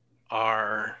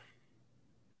are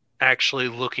actually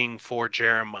looking for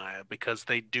Jeremiah because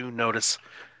they do notice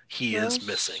he Oh, is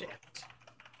missing. shit.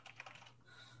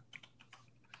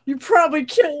 You probably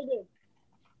killed him.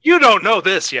 You don't know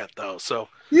this yet, though, so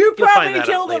You you'll find probably that out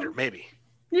killed later, him. maybe.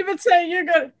 You've been saying you're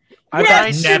gonna. I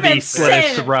Yes, thought you've been Nebby slit his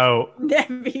saying- throat.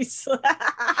 Nebby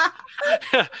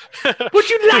Would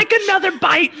you like another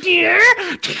bite, dear?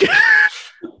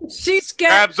 She's got.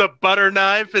 Grabs a butter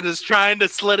knife and is trying to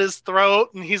slit his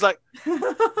throat, and he's like,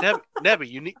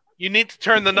 Nebby, you need to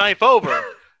turn the knife over.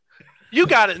 You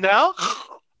got it now.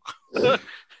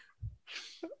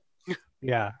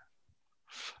 Yeah.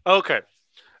 Okay.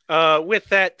 With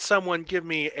that, someone give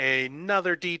me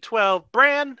another D12.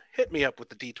 Bran, hit me up with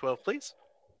the D12, please.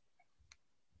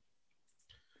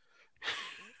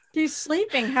 He's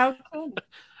sleeping. How cool.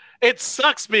 It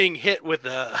sucks being hit with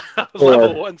a Four.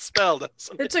 level 1 spell,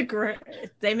 doesn't it? It's a great.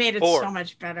 They made it 4. so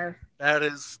much better. That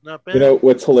is not bad. You know,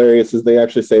 what's hilarious is they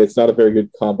actually say it's not a very good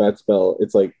combat spell.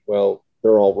 It's like, well,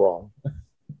 they're all wrong.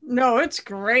 No, it's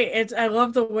great. I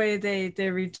love the way they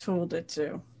retooled it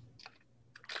too.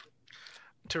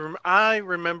 I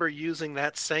remember using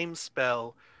that same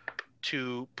spell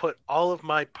to put all of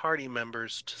my party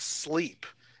members to sleep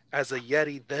as a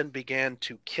Yeti then began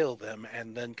to kill them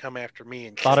and then come after me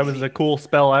and Thought kill it was me. a cool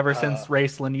spell ever since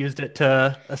Raceland used it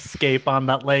to escape on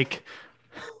that lake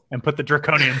and put the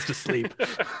Draconians to sleep.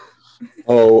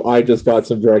 Oh, I just got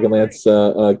some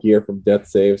Dragonlance gear from Death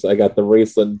Saves. I got the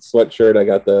Raceland sweatshirt. I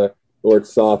got the Lord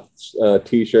Soft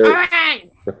t-shirt. All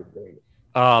right. Freaking great.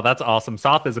 Oh, that's awesome.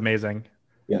 Soth is amazing.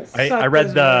 Yes. I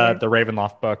read the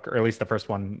Ravenloft book, or at least the first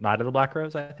one, Night of the Black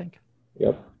Rose, I think.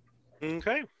 Yep.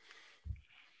 Okay.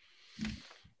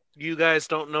 You guys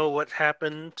don't know what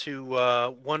happened to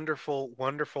wonderful,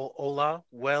 wonderful Ola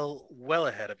well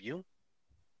ahead of you.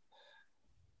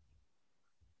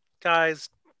 Guys,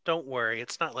 don't worry.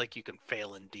 It's not like you can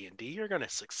fail in D&D. You're going to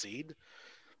succeed.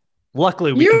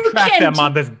 Luckily, we can track them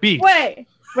on this beach. Wait.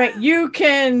 You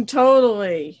can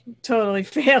totally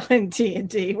fail in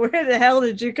D&D. Where the hell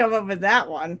did you come up with that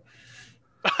one?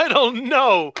 I don't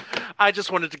know. I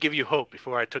just wanted to give you hope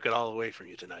before I took it all away from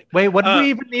you tonight. Wait, what do we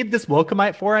even need this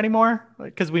Wilcomite for anymore?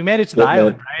 Because we made it to the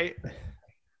island, right?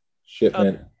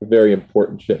 Shipment. A very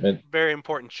important shipment. Very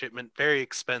important shipment. Very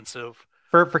expensive.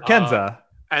 For Kenza.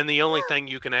 And the only thing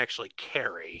you can actually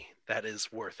carry that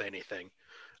is worth anything.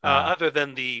 Other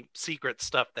than the secret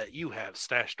stuff that you have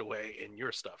stashed away in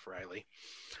your stuff, Riley.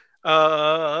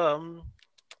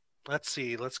 Let's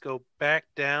see. Let's go back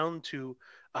down to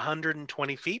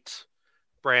 120 feet.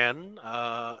 Bran,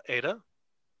 Ada.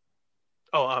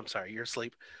 Oh, I'm sorry. You're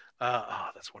asleep.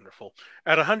 That's wonderful.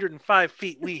 At 105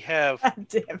 feet, we have God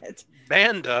damn it.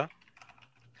 Banda.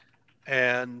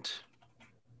 And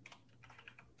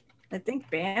I think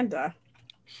Banda.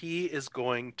 He is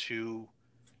going to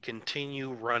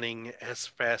continue running as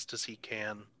fast as he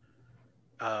can,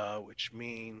 which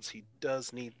means he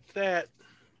does need that.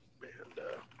 And,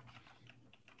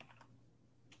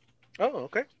 oh,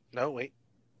 okay. No, wait.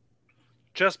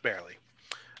 Just barely.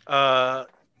 Yeah.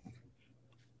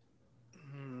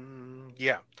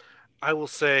 I will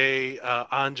say,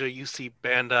 Anja, you see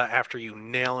Banda after you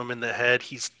nail him in the head.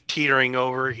 He's teetering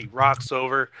over. He rocks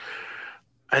over.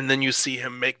 And then you see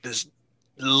him make this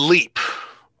leap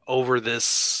over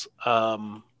this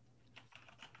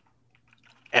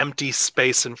empty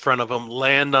space in front of him,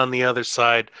 land on the other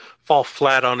side, fall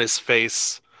flat on his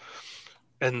face,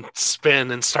 and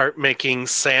spin and start making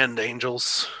sand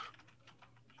angels.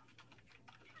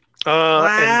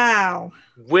 Wow.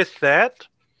 And with that,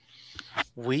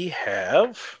 we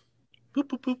have... Boop,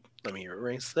 boop, boop. Let me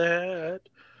erase that.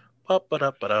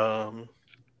 Ba-ba-da-ba-dum.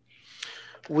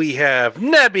 We have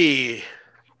Nebby,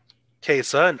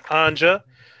 Kesa, and Anja.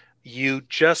 You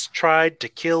just tried to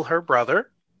kill her brother.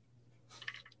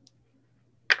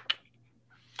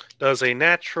 Does a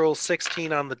natural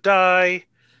 16 on the die,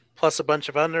 plus a bunch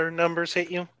of other numbers hit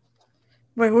you?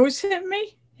 Wait, who's hitting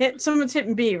me? Someone's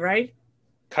hitting B, right?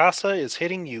 Casa is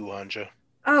hitting you, Anja.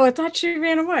 Oh, I thought she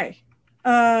ran away.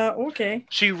 Okay.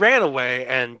 She ran away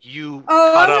and you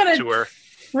caught up to her.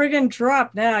 Friggin'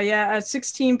 drop now, yeah.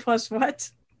 16 plus what?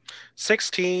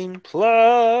 16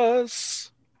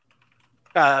 plus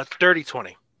dirty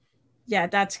 20. Yeah,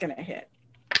 that's gonna hit.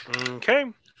 Okay.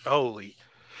 Holy.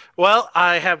 Well,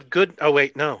 I have good. Oh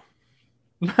wait, no.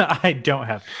 I don't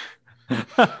have.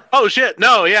 Oh shit!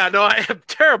 No, yeah, no. I have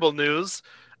terrible news.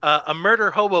 A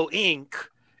Murder Hobo Inc.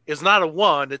 is not a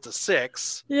 1; it's a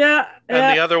 6. Yeah.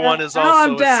 And the other one is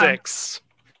also a 6.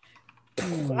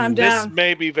 I'm down. This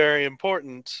may be very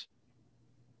important.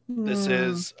 This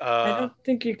is I don't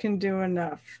think you can do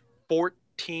enough.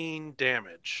 14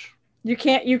 damage. You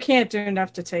can't do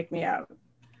enough to take me out.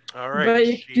 All right.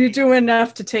 But you do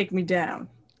enough to take me down.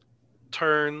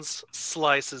 Turns,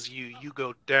 slices you. You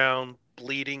go down,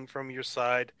 bleeding from your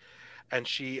side, and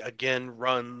she again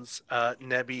runs.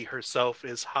 Nebby herself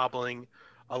is hobbling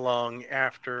along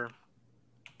after.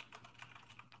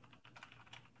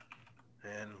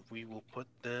 And we will put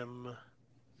them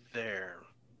there.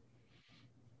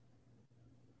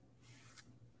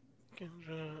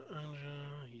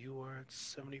 You are at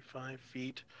 75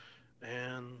 feet,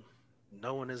 and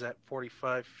no one is at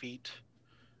 45 feet.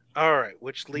 All right,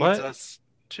 which leads us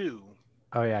to...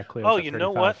 Oh, yeah, Cleo's Oh, at you 35. know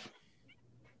what?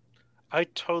 I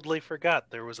totally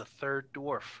forgot there was a third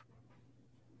dwarf.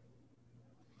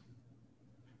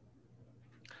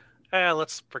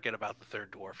 Let's forget about the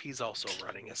third dwarf. He's also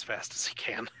running as fast as he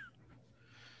can.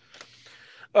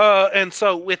 And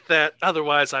so with that,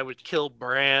 otherwise I would kill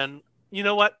Bran. You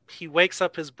know what? He wakes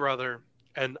up his brother.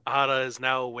 And Ada is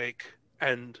now awake,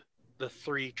 and the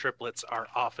three triplets are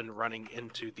off and running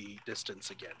into the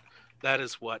distance again. That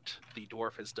is what the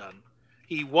dwarf has done.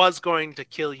 He was going to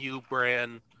kill you,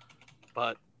 Bran,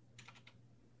 but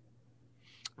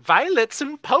violets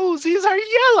and posies are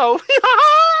yellow.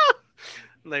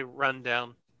 And they run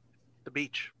down the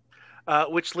beach,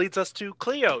 which leads us to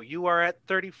Cleo. You are at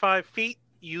 35 feet.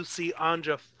 You see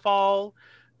Anja fall.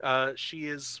 She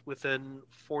is within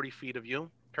 40 feet of you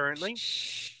currently.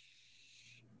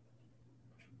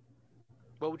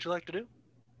 What would you like to do?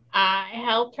 I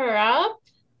help her up.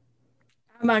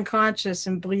 I'm unconscious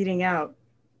and bleeding out.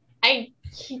 I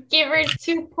give her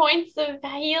 2 points of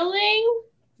healing.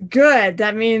 Good.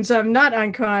 That means I'm not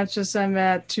unconscious. I'm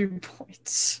at 2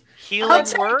 points. Healing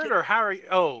take word, it. or how are you?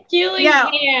 Oh, Healing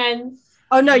Yeah. hands.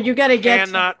 Oh no, you gotta get.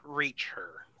 cannot reach her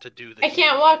to do the I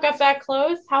can't walk up that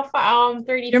close. How far? Oh, I'm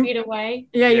 30 You're- feet away.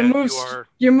 Yeah, Yeah, your moves. you are-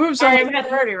 Your moves All only right, I'm at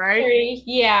 30, right? 30.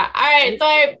 Yeah. All right. So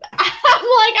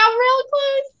I'm real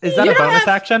close. Is that You a don't bonus have-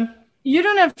 action? You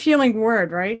don't have healing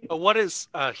word, right? What is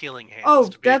healing hands? Oh,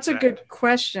 to be that's a exact? good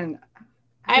question.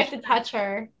 I have to touch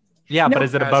her. Yeah, No. but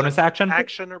is it a As bonus an action?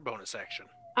 Action or bonus action?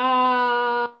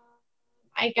 I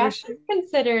guess it's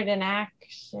considered an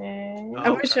action. I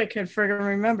wish Okay. I could friggin'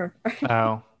 remember.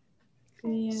 Oh.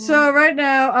 Yeah. So right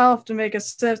now I'll have to make a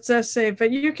success save,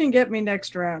 but you can get me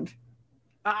next round.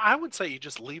 I would say you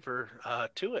just leave her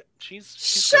to it. She's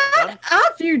Shut done.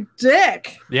 up, you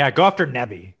dick! Yeah, go after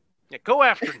Nebby. Yeah, go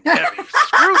after Nebby.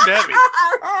 Screw Nebby.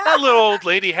 That little old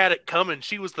lady had it coming.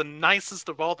 She was the nicest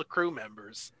of all the crew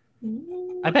members.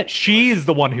 I bet she's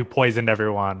the one who poisoned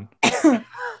everyone.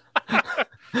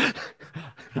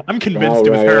 I'm convinced it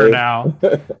was her now.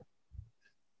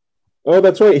 Oh,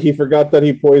 that's right. He forgot that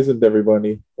he poisoned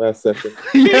everybody last session.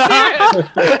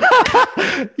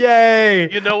 Yeah. Yay.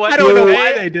 You know what? I don't know Hey,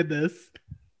 why they did this.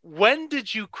 When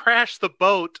did you crash the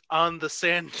boat on the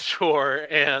sand shore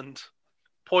and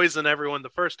poison everyone the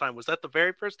first time? Was that the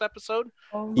very first episode?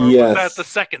 Or was Yes. that the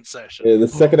second session? Yeah, the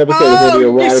second episode is when he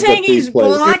Oh, arrived you're saying at the he's place. It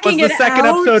was blocking the it second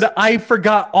out? episode. I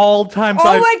forgot all time.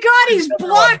 Oh my god, he's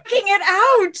blocking it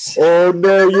out! Oh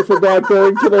no, you forgot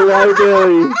going to the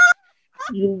library.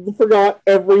 You forgot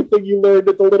everything you learned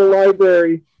at the little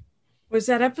library. Was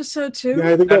that episode 2? Yeah,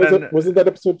 I think that And was then- it. Wasn't that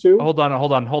episode 2? Hold on.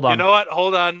 You know what?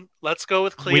 Hold on. Let's go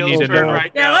with We need Cleo's to turn know.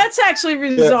 right Yeah, now. let's actually Yeah,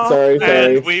 resolve. sorry.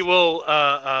 And we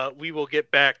will get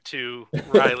back to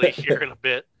Riley here in a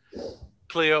bit.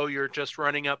 Cleo, you're just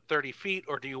running up 30 feet,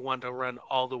 or do you want to run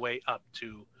all the way up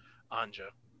to Anja?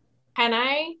 Can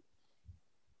I?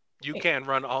 You can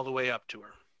run all the way up to her.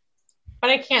 But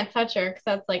I can't touch her because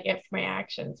that's like it for my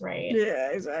actions, right? Yeah,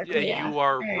 Yeah, exactly. Yeah. you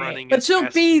are Alright. running. But as she'll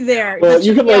fast be as there. can. Well,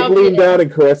 you can Yeah, like I'll be lean there. down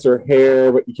and caress her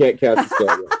hair, but you can't cast a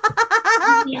spell.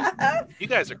 yet. You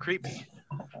guys are creepy.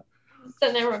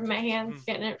 Sitting there with my hands,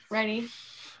 getting it ready.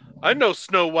 I know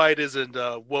Snow White isn't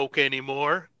woke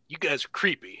anymore. You guys are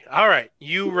creepy. All right,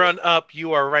 you run up.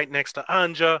 You are right next to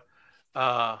Anja.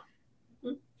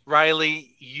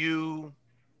 Riley, you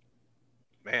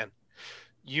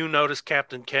notice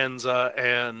Captain Kenza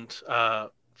and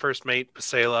First Mate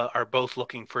Pasela are both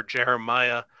looking for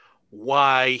Jeremiah.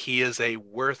 Why he is a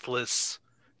worthless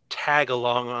tag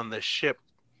along on this ship.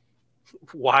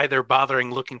 Why they're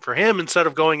bothering looking for him instead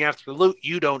of going after the loot,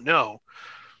 you don't know.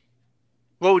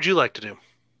 What would you like to do?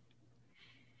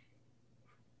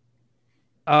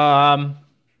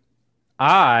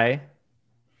 I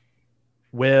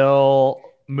will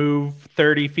move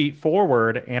 30 feet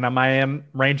forward, and am I in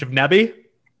range of Nebby?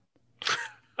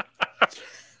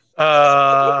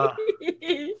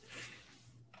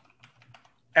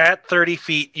 At 30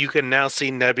 feet, you can now see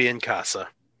Nebby and Casa.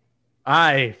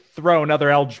 I throw another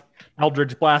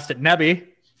Eldritch Blast at Nebby.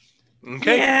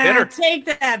 Okay, hit Yeah, her. take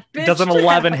that, bitch. Does an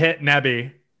 11 hit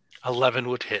Nebby? 11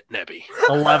 would hit Nebby.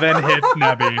 11 hits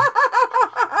Nebby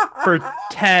for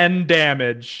 10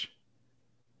 damage.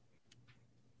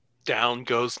 Down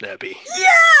goes Nebby.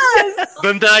 Yes!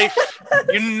 The knife,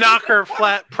 you knock her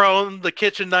flat prone. The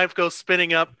kitchen knife goes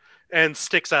spinning up and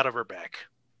sticks out of her back.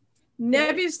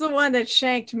 Nebby's the one that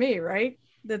shanked me, right?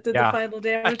 That did Yeah. the final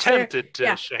damage. there. Attempted to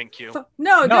Yeah. shank you.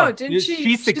 No, didn't she?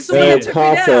 she She's the one that succeeded. took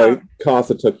me down.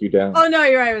 Casa took you down. Oh no,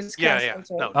 you're right. It was Yeah, Cass, yeah.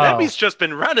 that's right. No, Oh. Nebby's just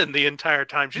been running the entire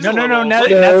time. She's No, a no, little no, old Nebby-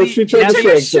 lady. No, Nebby- she tried She to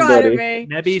took a shake shot at somebody. me.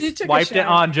 Nebby She took a swiped at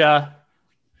shot. Anja.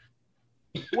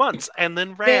 Once and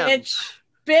then ran.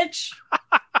 Bitch.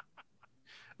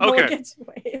 No one Okay. gets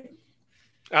away.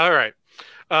 All right.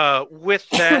 With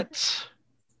that,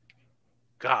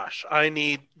 gosh, I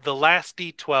need the last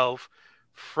D12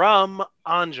 from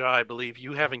Anja, I believe.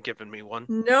 You haven't given me one.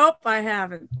 Nope, I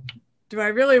haven't. Do I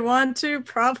really want to?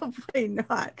 Probably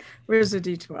not. Where's the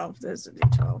D12? There's the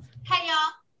D12. Hey, y'all.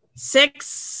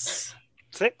 6.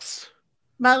 6.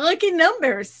 My lucky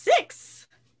number, 6.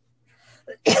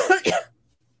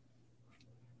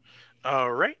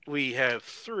 All right. We have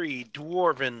 3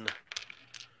 dwarven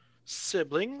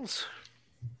siblings.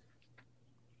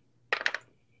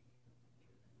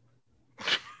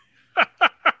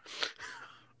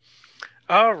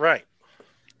 All right.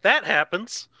 That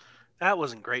happens. That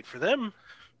wasn't great for them.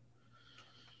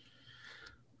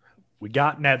 We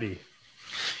got Nebby.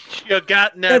 You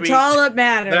got Nebby. That's all that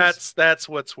matters. That's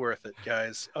what's worth it,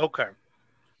 guys. Okay.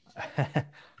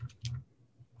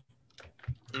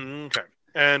 Okay.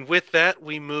 And with that,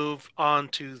 we move on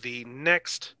to the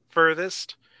next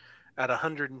furthest at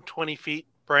 120 feet.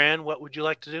 Bran, what would you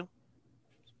like to do?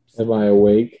 Am I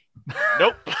awake?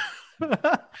 Nope.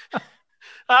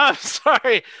 I'm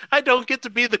sorry. I don't get to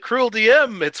be the cruel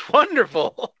DM. It's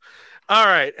wonderful. All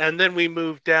right. And then we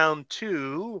move down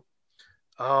to,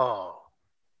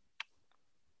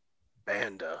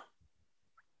 Banda.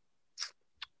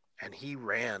 And he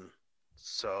ran.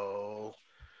 So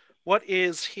what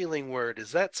is healing word?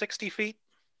 Is that 60 feet?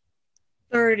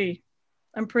 30.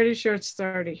 I'm pretty sure it's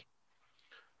 30.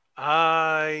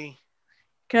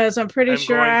 Because I'm pretty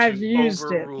sure I've used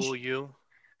it. Overrule you.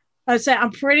 I said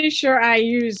I'm pretty sure I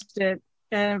used it,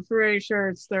 and I'm pretty sure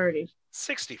it's 30.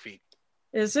 60 feet.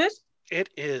 Is it? It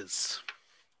is.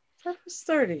 That was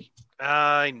 30.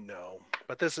 I know,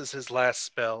 but this is his last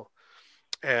spell,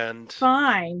 and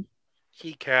Fine.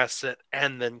 he casts it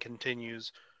and then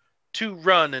continues to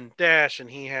run and dash, and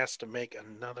he has to make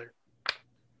another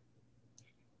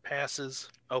passes.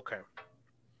 Okay.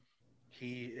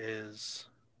 He is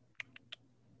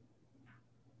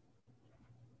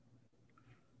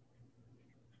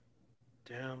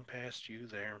down past you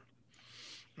there.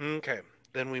 Okay.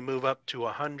 Then we move up to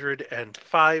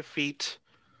 105 feet.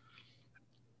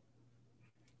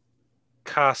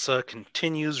 Casa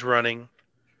continues running,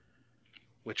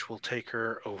 which will take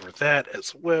her over that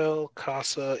as well.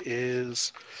 Casa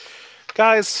is...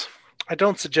 Guys, I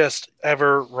don't suggest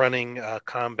ever running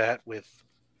combat with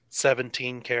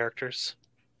 17 characters.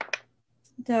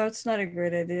 No, it's not a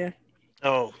great idea.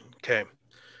 Oh, okay.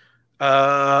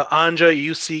 Anja,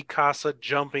 you see Casa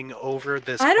jumping over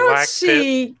this I don't black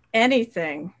see pit.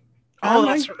 anything. Oh, I'm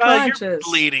that's you're unconscious.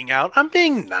 bleeding out. I'm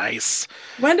being nice.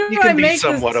 When do You I can be make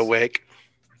somewhat this? awake.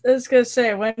 I was gonna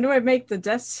say, when do I make the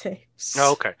death saves?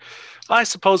 Okay. I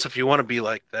suppose if you want to be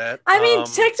like that. I mean,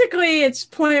 technically, it's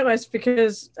pointless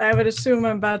because I would assume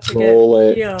I'm about to Roll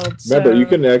get it. healed. Remember, so- you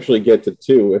can actually get to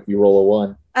 2 if you roll a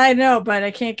 1. I know, but I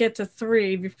can't get to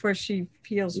 3 before she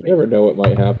heals You me. never know what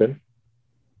might happen.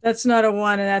 That's not a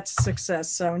 1, and that's a success.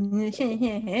 So,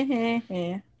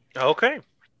 Okay.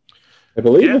 I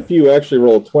believe Yeah. if you actually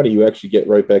roll 20, you actually get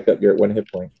right back up. You're at 1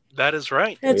 hit point. That is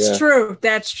right. it's yeah. true.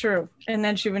 That's true. And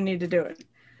then she would need to do it.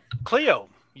 Cleo,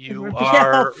 you would be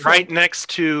are helpful. right next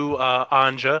to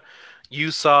Anja.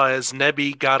 You saw as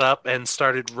Nebby got up and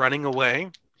started running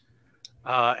away,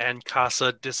 and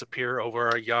Casa disappear over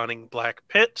a yawning black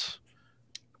pit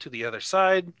to the other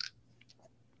side.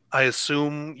 I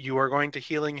assume you are going to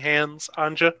healing hands,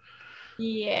 Anja.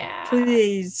 Yeah.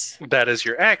 Please. That is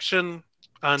your action.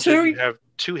 Anja, 2 you have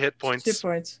 2 hit points. 2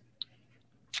 points.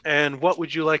 And what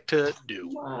would you like to do?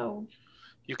 Wow.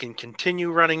 You can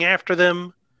continue running after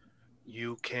them.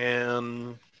 You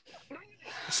can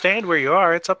stand where you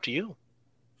are. It's up to you.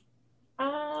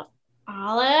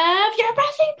 Olive, you're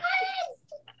pressing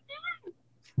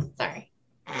buttons. Sorry.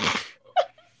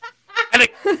 And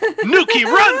Nuki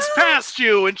runs past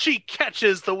you, and she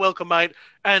catches the Welcomite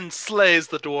and slays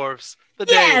the dwarves. The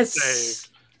day is saved. Yes.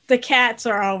 The cats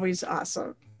are always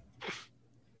awesome.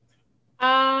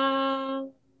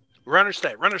 Runner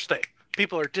stay, runner stay.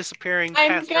 People are disappearing I'm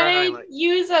past our gonna highlight.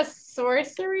 use a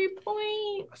sorcery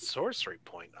point, A sorcery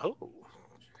point. Oh.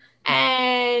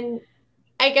 and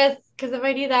I guess because if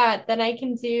I do that, then I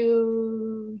can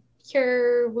do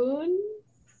cure wounds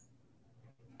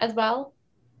as well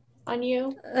on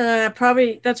you.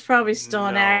 Probably that's probably still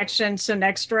an No. action. So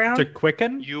next round. To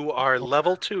quicken? You are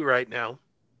level 2 right now.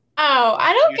 Oh,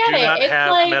 I don't You get do it. not It's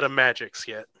have like meta magics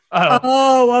yet. Oh,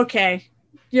 Oh, okay.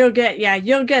 You'll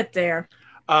get there.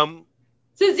 Um,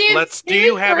 so do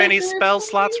you have any spell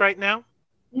slots right now?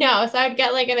 No, so I'd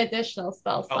get like an additional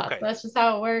spell slot. Okay. So that's just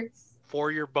how it works. For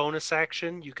your bonus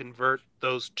action, you convert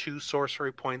those 2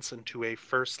 sorcery points into a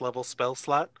first level spell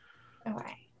slot.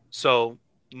 Okay. So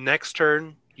next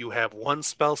turn, you have 1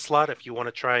 spell slot if you want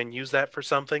to try and use that for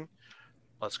something.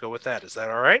 Let's go with that. Is that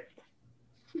all right?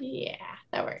 Yeah,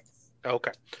 that works.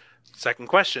 Okay. Second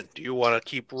question. Do you want to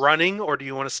keep running or do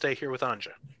you want to stay here with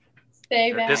Anja? Stay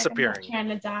You're back. disappearing. I'm not trying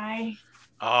to die.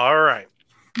 All right.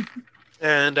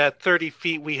 And at 30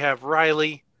 feet, we have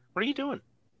Riley. What are you doing?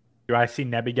 Do I see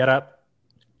Nebby get up?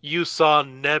 You saw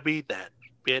Nebby, that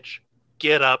bitch,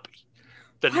 get up.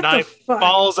 The What the knife fuck?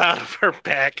 falls out of her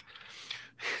back.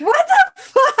 What the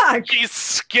fuck? She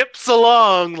skips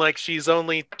along like she's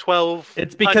only 12.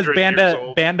 It's because years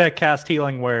old. Banda cast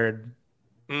healing word.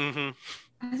 Mm-hmm.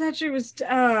 I thought she was.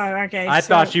 Oh, okay. I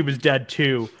thought she was dead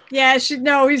too. Yeah, she.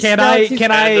 No, he's. Can no, I? he's,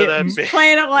 Can he's I?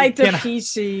 playing it like the Can I-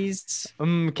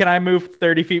 PCs. Can I move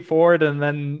 30 feet forward and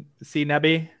then see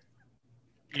Nebby?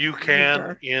 You can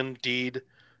Sure. indeed.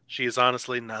 She is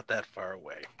honestly not that far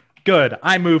away. Good.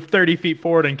 I move 30 feet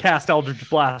forward and cast Eldritch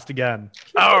Blast again.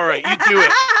 All right, you do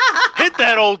it. Hit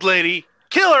that old lady.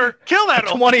 Kill her. Kill that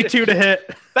old 22 to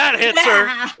hit. That hits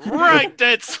her right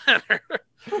dead center.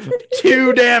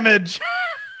 2 damage.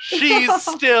 She's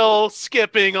still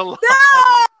skipping along.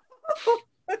 No!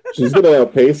 She's gonna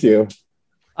outpace you.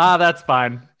 That's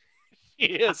fine. She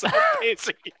is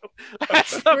outpacing you.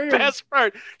 That's the best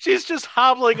part. She's just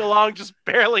hobbling along, just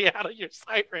barely out of your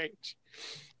sight range.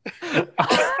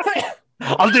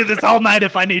 I'll do this all night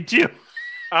if I need to.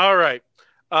 All right.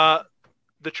 The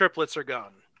triplets are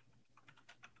gone.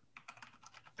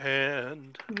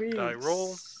 And die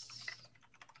roll.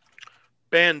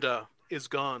 Banda is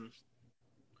gone.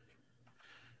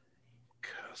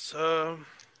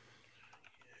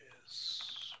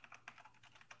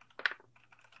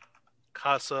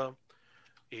 Casa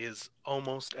is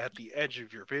almost at the edge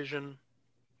of your vision.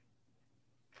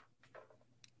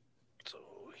 So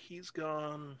he's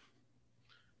gone.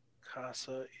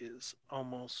 Casa is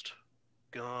almost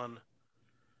gone.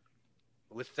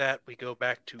 With that, we go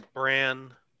back to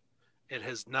Bran. It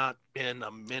has not been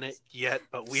a minute yet,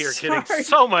 but we are getting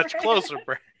so much closer,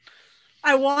 Bran.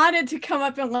 I wanted to come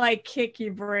up and like kick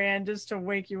you, Bran, just to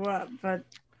wake you up, but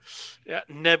yeah,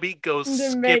 Nebby goes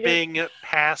Didn't make skipping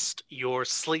past your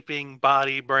sleeping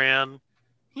body, Bran.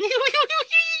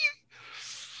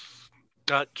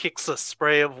 Kicks a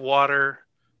spray of water,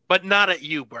 but not at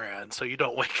you, Bran, so you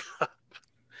don't wake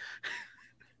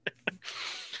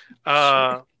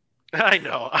up. I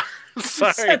know. I'm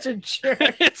sorry. Such a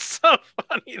jerk. It's so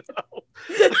funny though.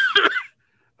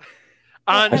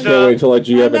 I can't Anja, wait till I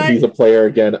GM and he's a player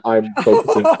again. I'm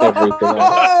focusing everything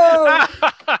on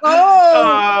it.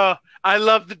 Oh! I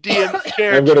love the DM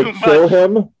chair. I'm gonna kill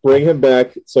him, bring him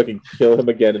back, so I can kill him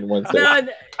again in one second.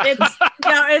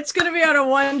 No, it's gonna be on a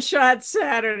one-shot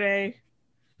Saturday.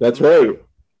 That's right.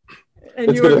 And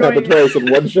It's you were gonna happen twice in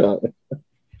one shot.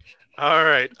 All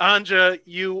right, Anja,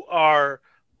 you are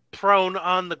prone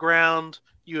on the ground.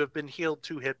 You have been healed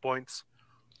 2 hit points.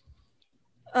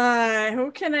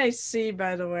 Who can I see,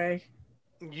 by the way?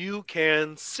 You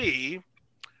can see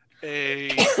a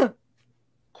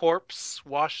corpse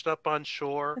washed up on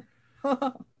shore,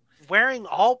 wearing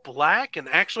all black, and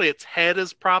actually its head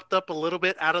is propped up a little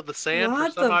bit out of the sand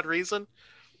for some odd reason.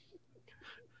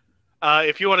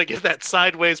 If you want to give that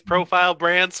sideways profile,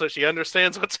 Brand, so she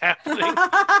understands what's happening.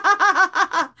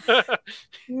 I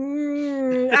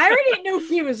already knew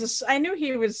he was. I knew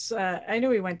he was. I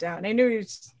knew he went down. I knew he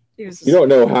was. You don't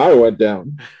know how it went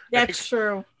down. That's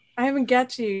true. I haven't got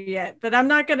to you yet, but I'm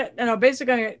not gonna. No,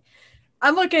 basically,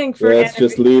 I'm looking for. Yes,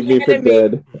 just leave me for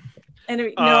dead.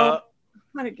 Enemy. No,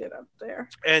 I'm gonna get up there.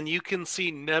 And you can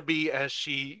see Nebby as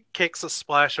she kicks a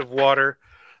splash of water.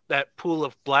 That pool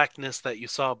of blackness that you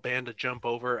saw Banda jump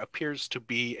over appears to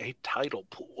be a tidal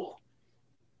pool.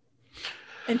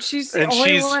 And she's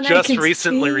just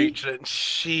recently reached it.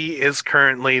 She is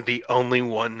currently the only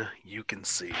one you can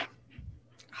see.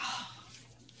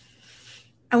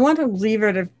 I want to leave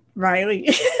her to Riley.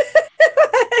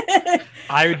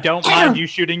 I don't mind you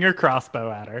shooting your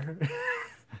crossbow at her.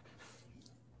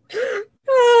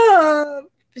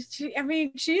 She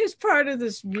is part of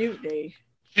this mutiny.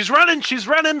 She's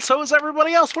running, so is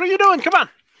everybody else. What are you doing? Come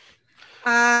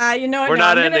on. You know what? We're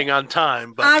not ending on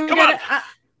time, but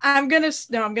I'm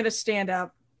gonna stand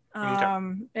up.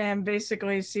 Okay. And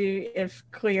basically see if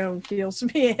Cleo heals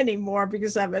me anymore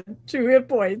because I'm at 2 hit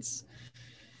points.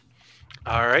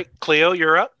 All right, Cleo,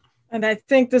 you're up. And I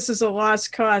think this is a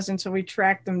lost cause until we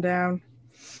track them down.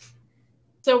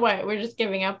 So what? We're just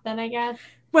giving up then, I guess?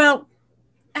 Well,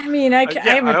 I mean, I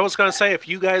was going to say, if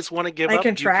you guys want to give up, I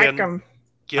can track them.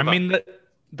 I mean,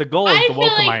 the goal is the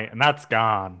Wilcomite, and that's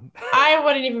gone. I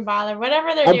wouldn't even bother.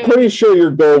 Whatever they're doing. I'm pretty sure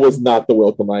your goal was not the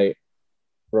Wilcomite,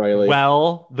 Riley.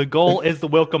 Well, the goal is the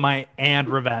Wilcomite and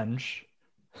revenge.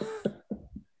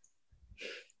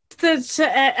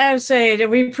 I would say that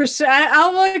we pursue.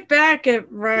 I'll look back at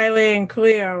Riley and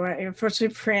Cleo.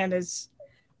 Unfortunately, Fran is.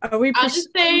 I'll just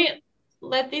say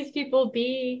let these people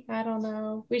be. I don't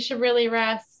know. We should really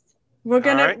rest. We're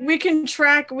gonna. right. We can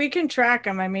track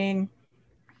them. I mean,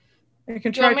 we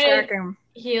can Do you try want me to track them.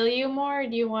 heal you more? Or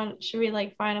do you want? Should we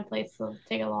like find a place to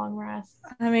take a long rest?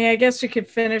 I mean, I guess we could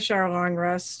finish our long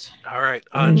rest. All right,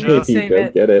 And Anja. save Don't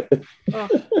it. get it. Oh.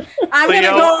 I'm Cleo,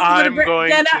 gonna go over I'm to going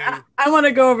Bran. to- I want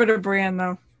to go over to Bran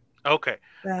though. Okay.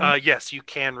 Then. Yes, you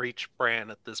can reach Bran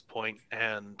at this point,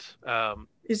 and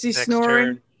Is he next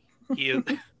snoring? turn, he is.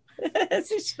 Is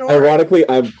he snoring? Ironically,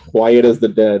 I'm quiet as the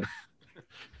dead.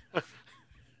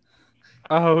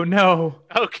 Oh no.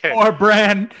 Okay. Poor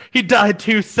Bran. He died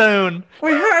too soon.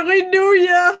 We hardly knew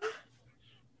ya.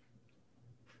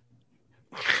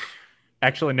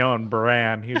 Actually, knowing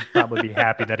Bran, he'd probably be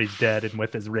happy that he's dead and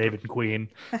with his Raven Queen.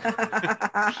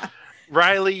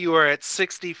 Riley, you are at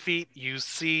 60 feet. You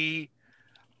see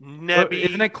Nebby.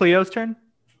 Isn't it Cleo's turn?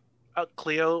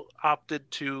 Cleo opted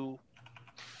to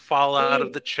fall out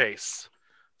of the chase.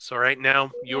 So right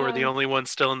now, you're the only one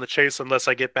still in the chase unless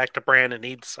I get back to Bran and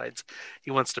he decides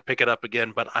he wants to pick it up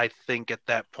again. But I think at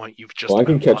that point, you've just... Well, I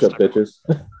can catch up, everyone.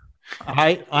 bitches.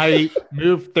 I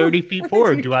moved 30 feet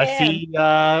forward. You Do I can. see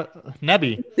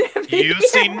Nebby? You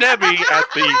see Nebby at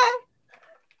the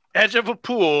edge of a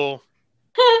pool.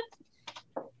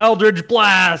 Eldritch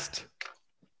Blast.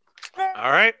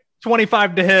 All right.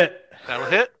 25 to hit. That'll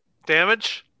hit.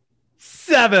 Damage.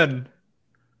 7.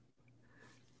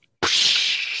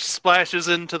 Splashes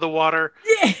into the water,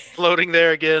 Yeah. floating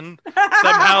there again.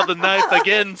 Somehow the knife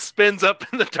again spins up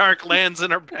in the dark, lands in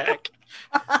her back.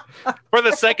 For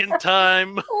the second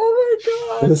time. Oh my I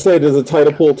god. was gonna say, does the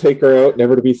tidal pool take her out,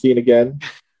 never to be seen again?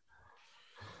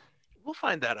 We'll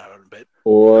find that out in a bit.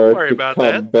 Or Don't worry to about come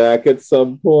that. back at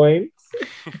some point?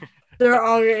 They're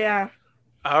all yeah.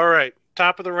 All right.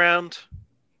 Top of the round.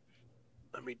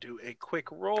 Let me do a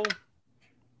quick roll.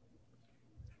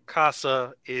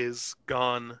 Casa is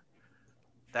gone.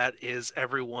 That is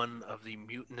everyone of the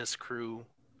mutinous crew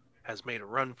has made a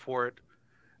run for it.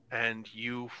 And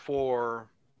you 4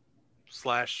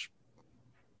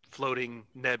 / floating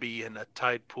Nebby in a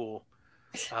tide pool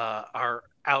are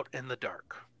out in the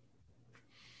dark.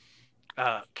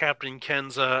 Captain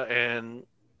Kenza and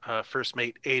First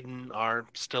Mate Aiden are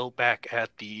still back at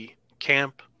the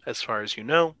camp, as far as you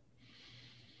know.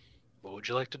 What would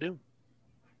you like to do?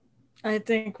 I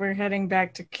think we're heading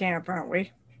back to camp, aren't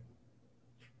we?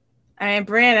 I mean,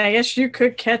 Bran, I guess you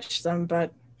could catch them,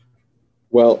 but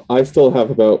Well, I still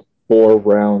have about 4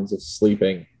 rounds of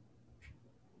sleeping.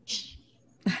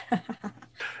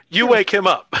 You wake him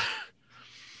up.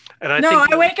 And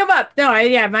I wake him up. No,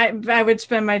 I would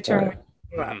spend my turn. Alright.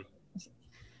 Waking you up.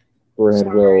 Bran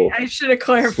Sorry, will I should have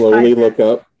clarified. slowly look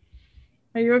up,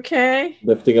 Are you okay?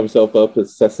 lifting himself up,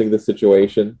 assessing the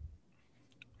situation.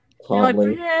 You're like,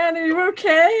 Calmly. Bran, are you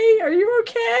okay? Are you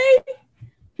okay?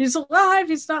 He's alive.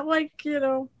 He's not like,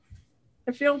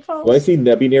 I feel pulse. Do I see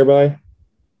Nebby nearby?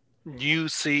 You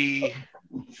see,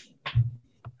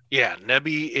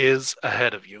 Nebby is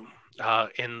ahead of you,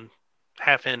 in,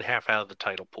 half out of the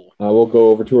tidal pool. I will go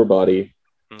over to her body,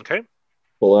 Okay.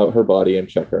 pull out her body, and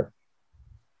check her.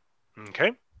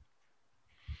 Okay.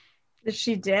 Is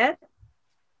she dead?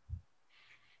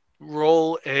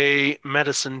 Roll a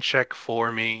medicine check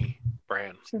for me,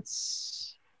 Bran.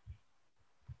 It's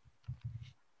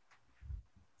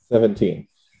 17.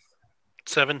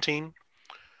 17.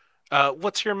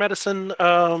 What's your medicine?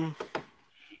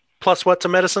 Plus what to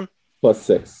medicine? Plus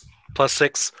 6. Plus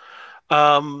 6.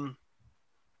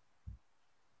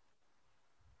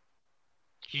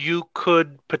 You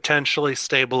could potentially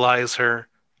stabilize her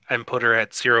and put her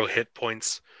at 0 hit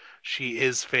points. She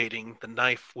is fading. The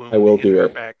knife wound I will in do her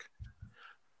it. back.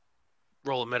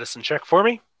 Roll a medicine check for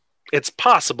me. It's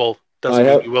possible. Doesn't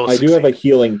mean you will I do have a succeed.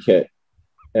 healing kit,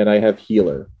 and I have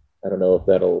healer. I don't know if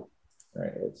that'll... All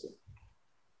right, let's see.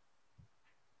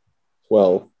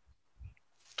 12.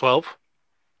 12.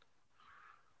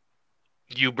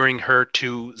 You bring her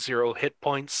to 0 hit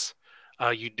points.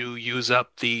 You do use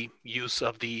up the use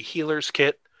of the healer's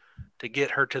kit to get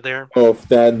her to there. Oh, if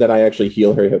then I actually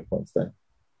heal her hit points then.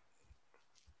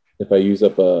 If I use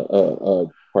up a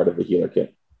part of the healer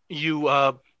kit. You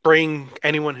bring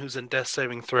anyone who's in death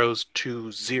saving throws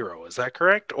to 0. Is that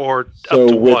correct? Or So up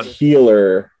to with 1?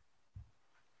 healer...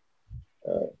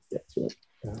 That's it.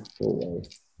 Go away.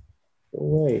 Go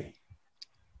away.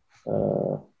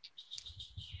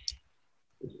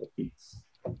 Beats.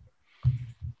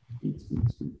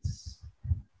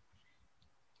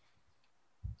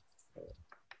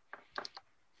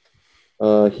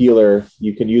 Healer.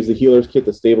 You can use the healer's kit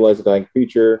to stabilize a dying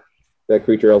creature. That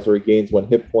creature also regains 1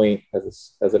 hit point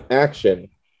as an action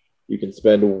You can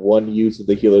spend 1 use of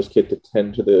the healer's kit to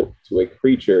tend to a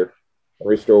creature and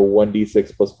restore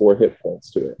 1d6 plus 4 hit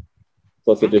points to it,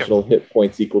 plus additional hit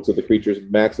points equal to the creature's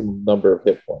maximum number of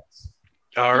hit points.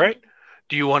 All right.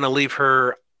 Do you want to leave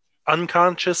her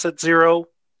unconscious at 0,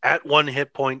 at 1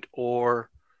 hit point, or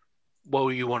what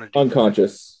do you want to do?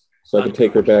 Unconscious, so I can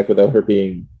take her back without her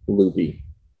being loopy.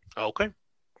 Okay.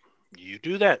 You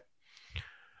do that.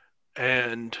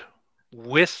 And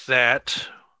with that,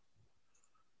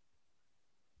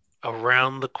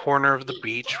 around the corner of the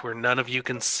beach where none of you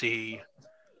can see,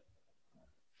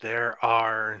 there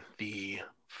are the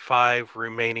 5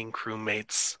 remaining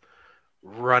crewmates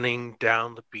running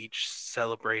down the beach,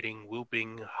 celebrating,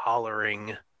 whooping,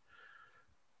 hollering,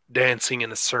 dancing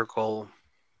in a circle.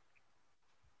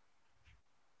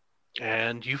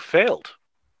 And you failed.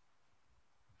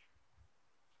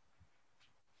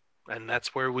 And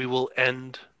that's where we will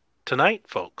end tonight,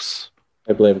 folks.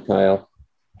 I blame Kyle.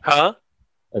 Huh?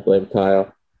 I blame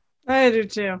Kyle. I do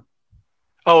too.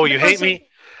 Oh, you hate me?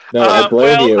 No, I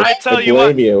blame you. I tell I you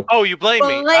blame what. you. Oh, you blame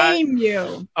me. Blame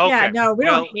you. Okay. Yeah, no, we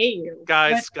Well, don't hate you.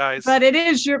 Guys. But it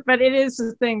is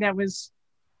the thing that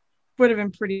would have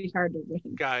been pretty hard to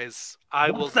win. Guys,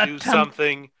 I will do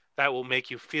something that will make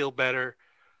you feel better.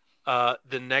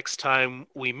 The next time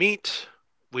we meet,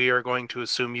 we are going to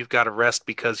assume you've got to rest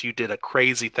because you did a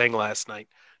crazy thing last night.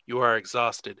 You are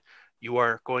exhausted. You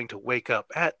are going to wake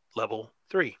up at level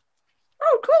 3.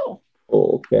 Oh, cool.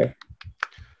 Oh, okay.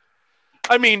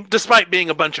 I mean, despite being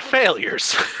a bunch of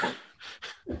failures.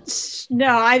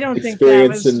 No, I don't think that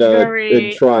was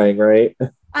in trying, right?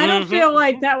 I don't feel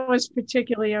like that was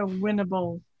particularly a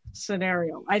winnable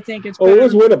scenario. I think it's. Oh, it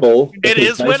was winnable. It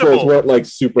is dice winnable. rolls weren't like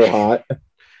super hot.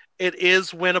 It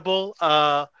is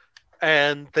winnable.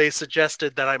 And they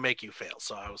suggested that I make you fail,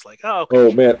 so I was like, "Oh, okay."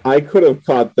 Oh man, I could have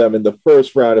caught them in the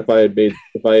first round if I had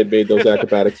made those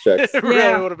acrobatics checks. It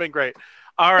really would have been great.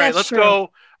 All right, let's true.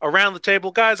 go around the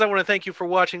table, guys. I want to thank you for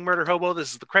watching Murder Hobo.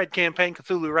 This is the CRED campaign.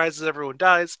 Cthulhu Rises, Everyone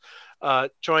Dies.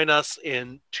 Join us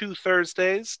in 2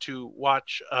 Thursdays to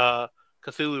watch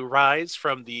Cthulhu Rise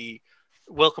from the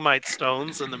Welcomite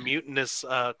Stones and the mutinous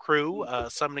crew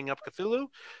summoning up Cthulhu.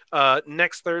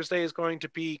 Next Thursday is going to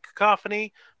be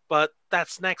Cacophony. But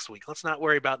that's next week. Let's not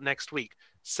worry about next week.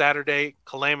 Saturday,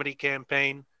 Calamity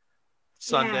Campaign.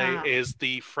 Sunday is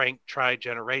the Frank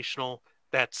Tri-Generational.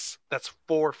 That's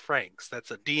 4 Franks. That's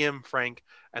a DM Frank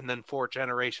and then 4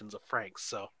 generations of Franks.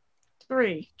 So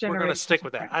 3 generations. We're going to stick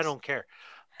with that. I don't care.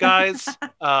 Guys,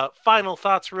 final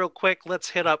thoughts real quick. Let's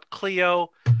hit up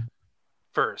Cleo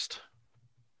first.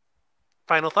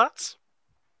 Final thoughts?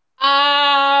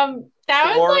 That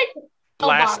was like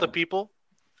blast the people.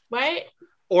 What?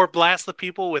 Or blast the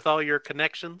people with all your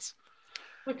connections.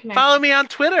 What connection? Follow me on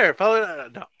Twitter.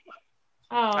 No.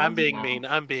 Oh, I'm being mean.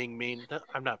 I'm being mean. No,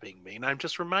 I'm not being mean. I'm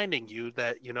just reminding you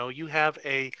that, you have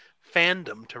a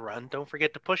fandom to run. Don't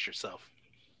forget to push yourself.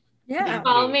 Yeah.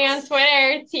 Follow me on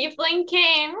Twitter, Tiefling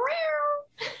King.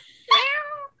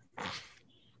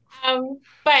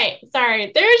 But sorry,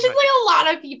 there's just like a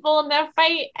lot of people in that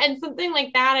fight, and something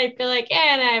like that, I feel like,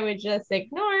 and I would just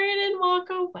ignore it and walk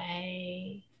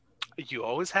away. You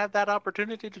always have that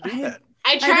opportunity to do that.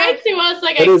 I tried to. I was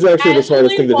like, That is actually the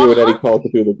smartest thing to do in any Call of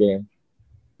Cthulhu game.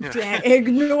 Yeah,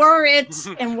 ignore it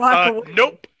and walk away.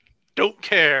 Nope. Don't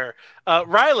care.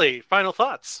 Riley, final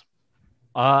thoughts.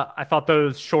 I thought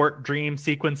those short dream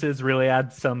sequences really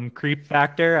add some creep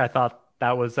factor. I thought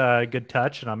that was a good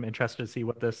touch, and I'm interested to see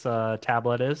what this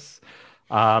tablet is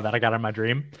that I got in my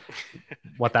dream,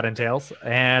 what that entails.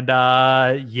 And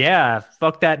yeah,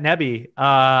 fuck that Nebby.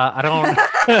 I don't,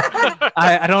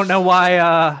 I don't know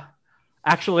why.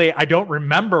 Actually, I don't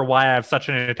remember why I have such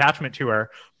an attachment to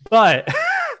her, but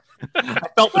I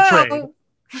felt betrayed.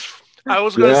 I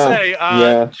was going to say,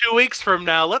 2 weeks from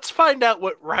now, let's find out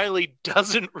what Riley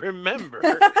doesn't remember.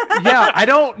 Yeah, I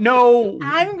don't know what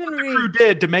gonna the crew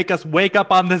did to make us wake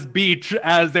up on this beach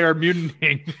as they're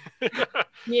mutinying.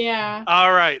 Yeah.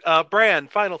 All right. Bran,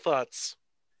 final thoughts.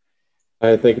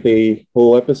 I think the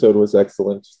whole episode was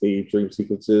excellent. The dream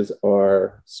sequences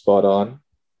are spot on,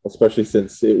 especially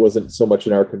since it wasn't so much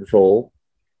in our control,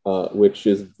 which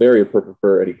is very appropriate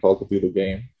for any Call of Cthulhu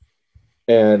game.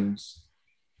 And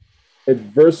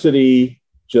adversity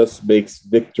just makes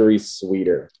victory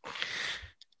sweeter. It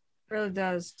really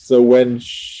does. So when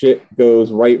shit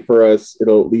goes right for us,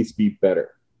 it'll at least be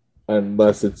better.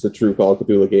 Unless it's a true Call of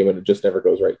Cthulhu game and it just never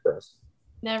goes right for us.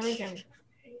 Never gonna.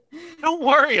 Don't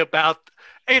worry about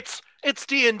it's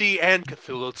D&D and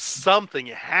Cthulhu. Something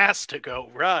has to go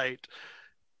right.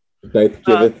 The dice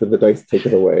giveth and the dice take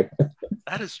it away.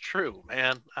 That is true,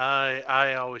 man.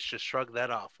 I always just shrug that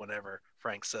off whenever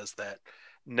Frank says that.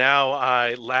 Now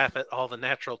I laugh at all the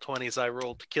natural 20s I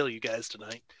rolled to kill you guys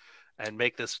tonight and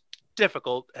make this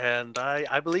difficult, and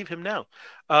I believe him now.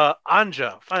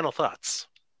 Anja, final thoughts.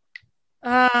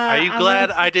 Are you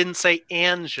glad I didn't say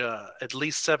Anja at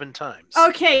least 7 times?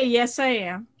 Okay, yes, I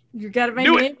am. You got my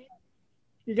name.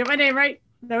 You got my name right.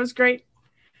 That was great.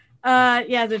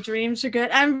 Yeah, the dreams are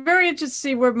good. I'm very interested to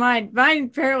see where mine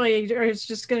apparently is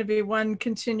just going to be one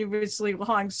continuously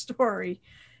long story,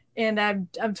 and I'm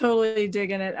totally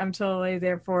digging it. I'm totally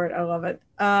there for it. I love it.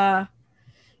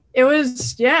 It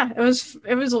was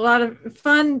a lot of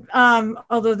fun.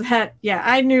 Although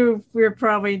I knew we were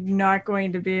probably not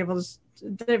going to be able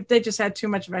to. They just had too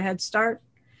much of a head start,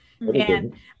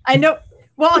 and I know.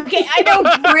 Well, okay, I know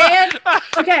Bran.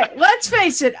 Okay, let's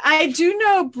face it. I do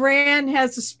know Bran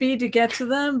has the speed to get to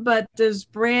them, but does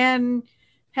Bran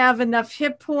have enough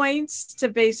hit points to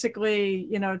basically,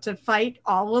 to fight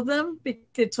all of them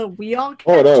until we all catch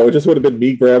Oh, no, it just would have been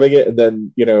me grabbing it and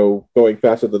then, going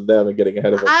faster than them and getting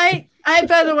ahead of them.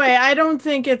 By the way, I don't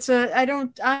think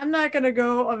I'm not going to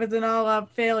go with an all-out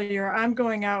failure. I'm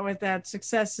going out with that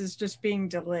success is just being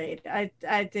delayed.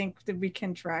 I think that we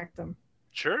can track them.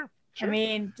 Sure. I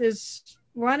mean,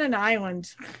 we're on an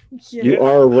island. You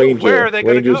are a ranger. Where are they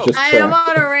going to go? I am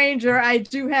on a ranger. I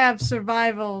do have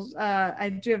survival.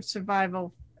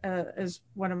 As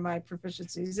one of my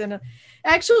proficiencies, and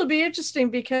actually, it'll be interesting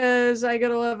because I go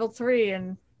to level 3,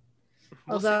 and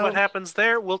we'll see what happens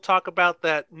there. We'll talk about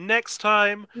that next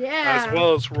time. Yeah. As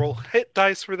well as roll hit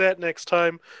dice for that next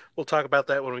time. We'll talk about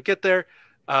that when we get there.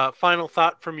 Final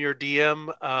thought from your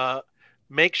DM.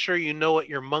 Make sure you know what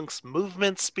your monk's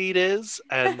movement speed is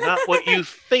and not what you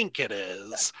think it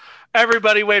is.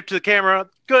 Everybody wave to the camera.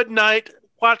 Good night.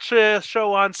 Watch the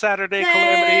show on Saturday,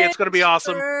 Calamity. It's going to be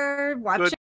awesome.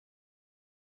 Watch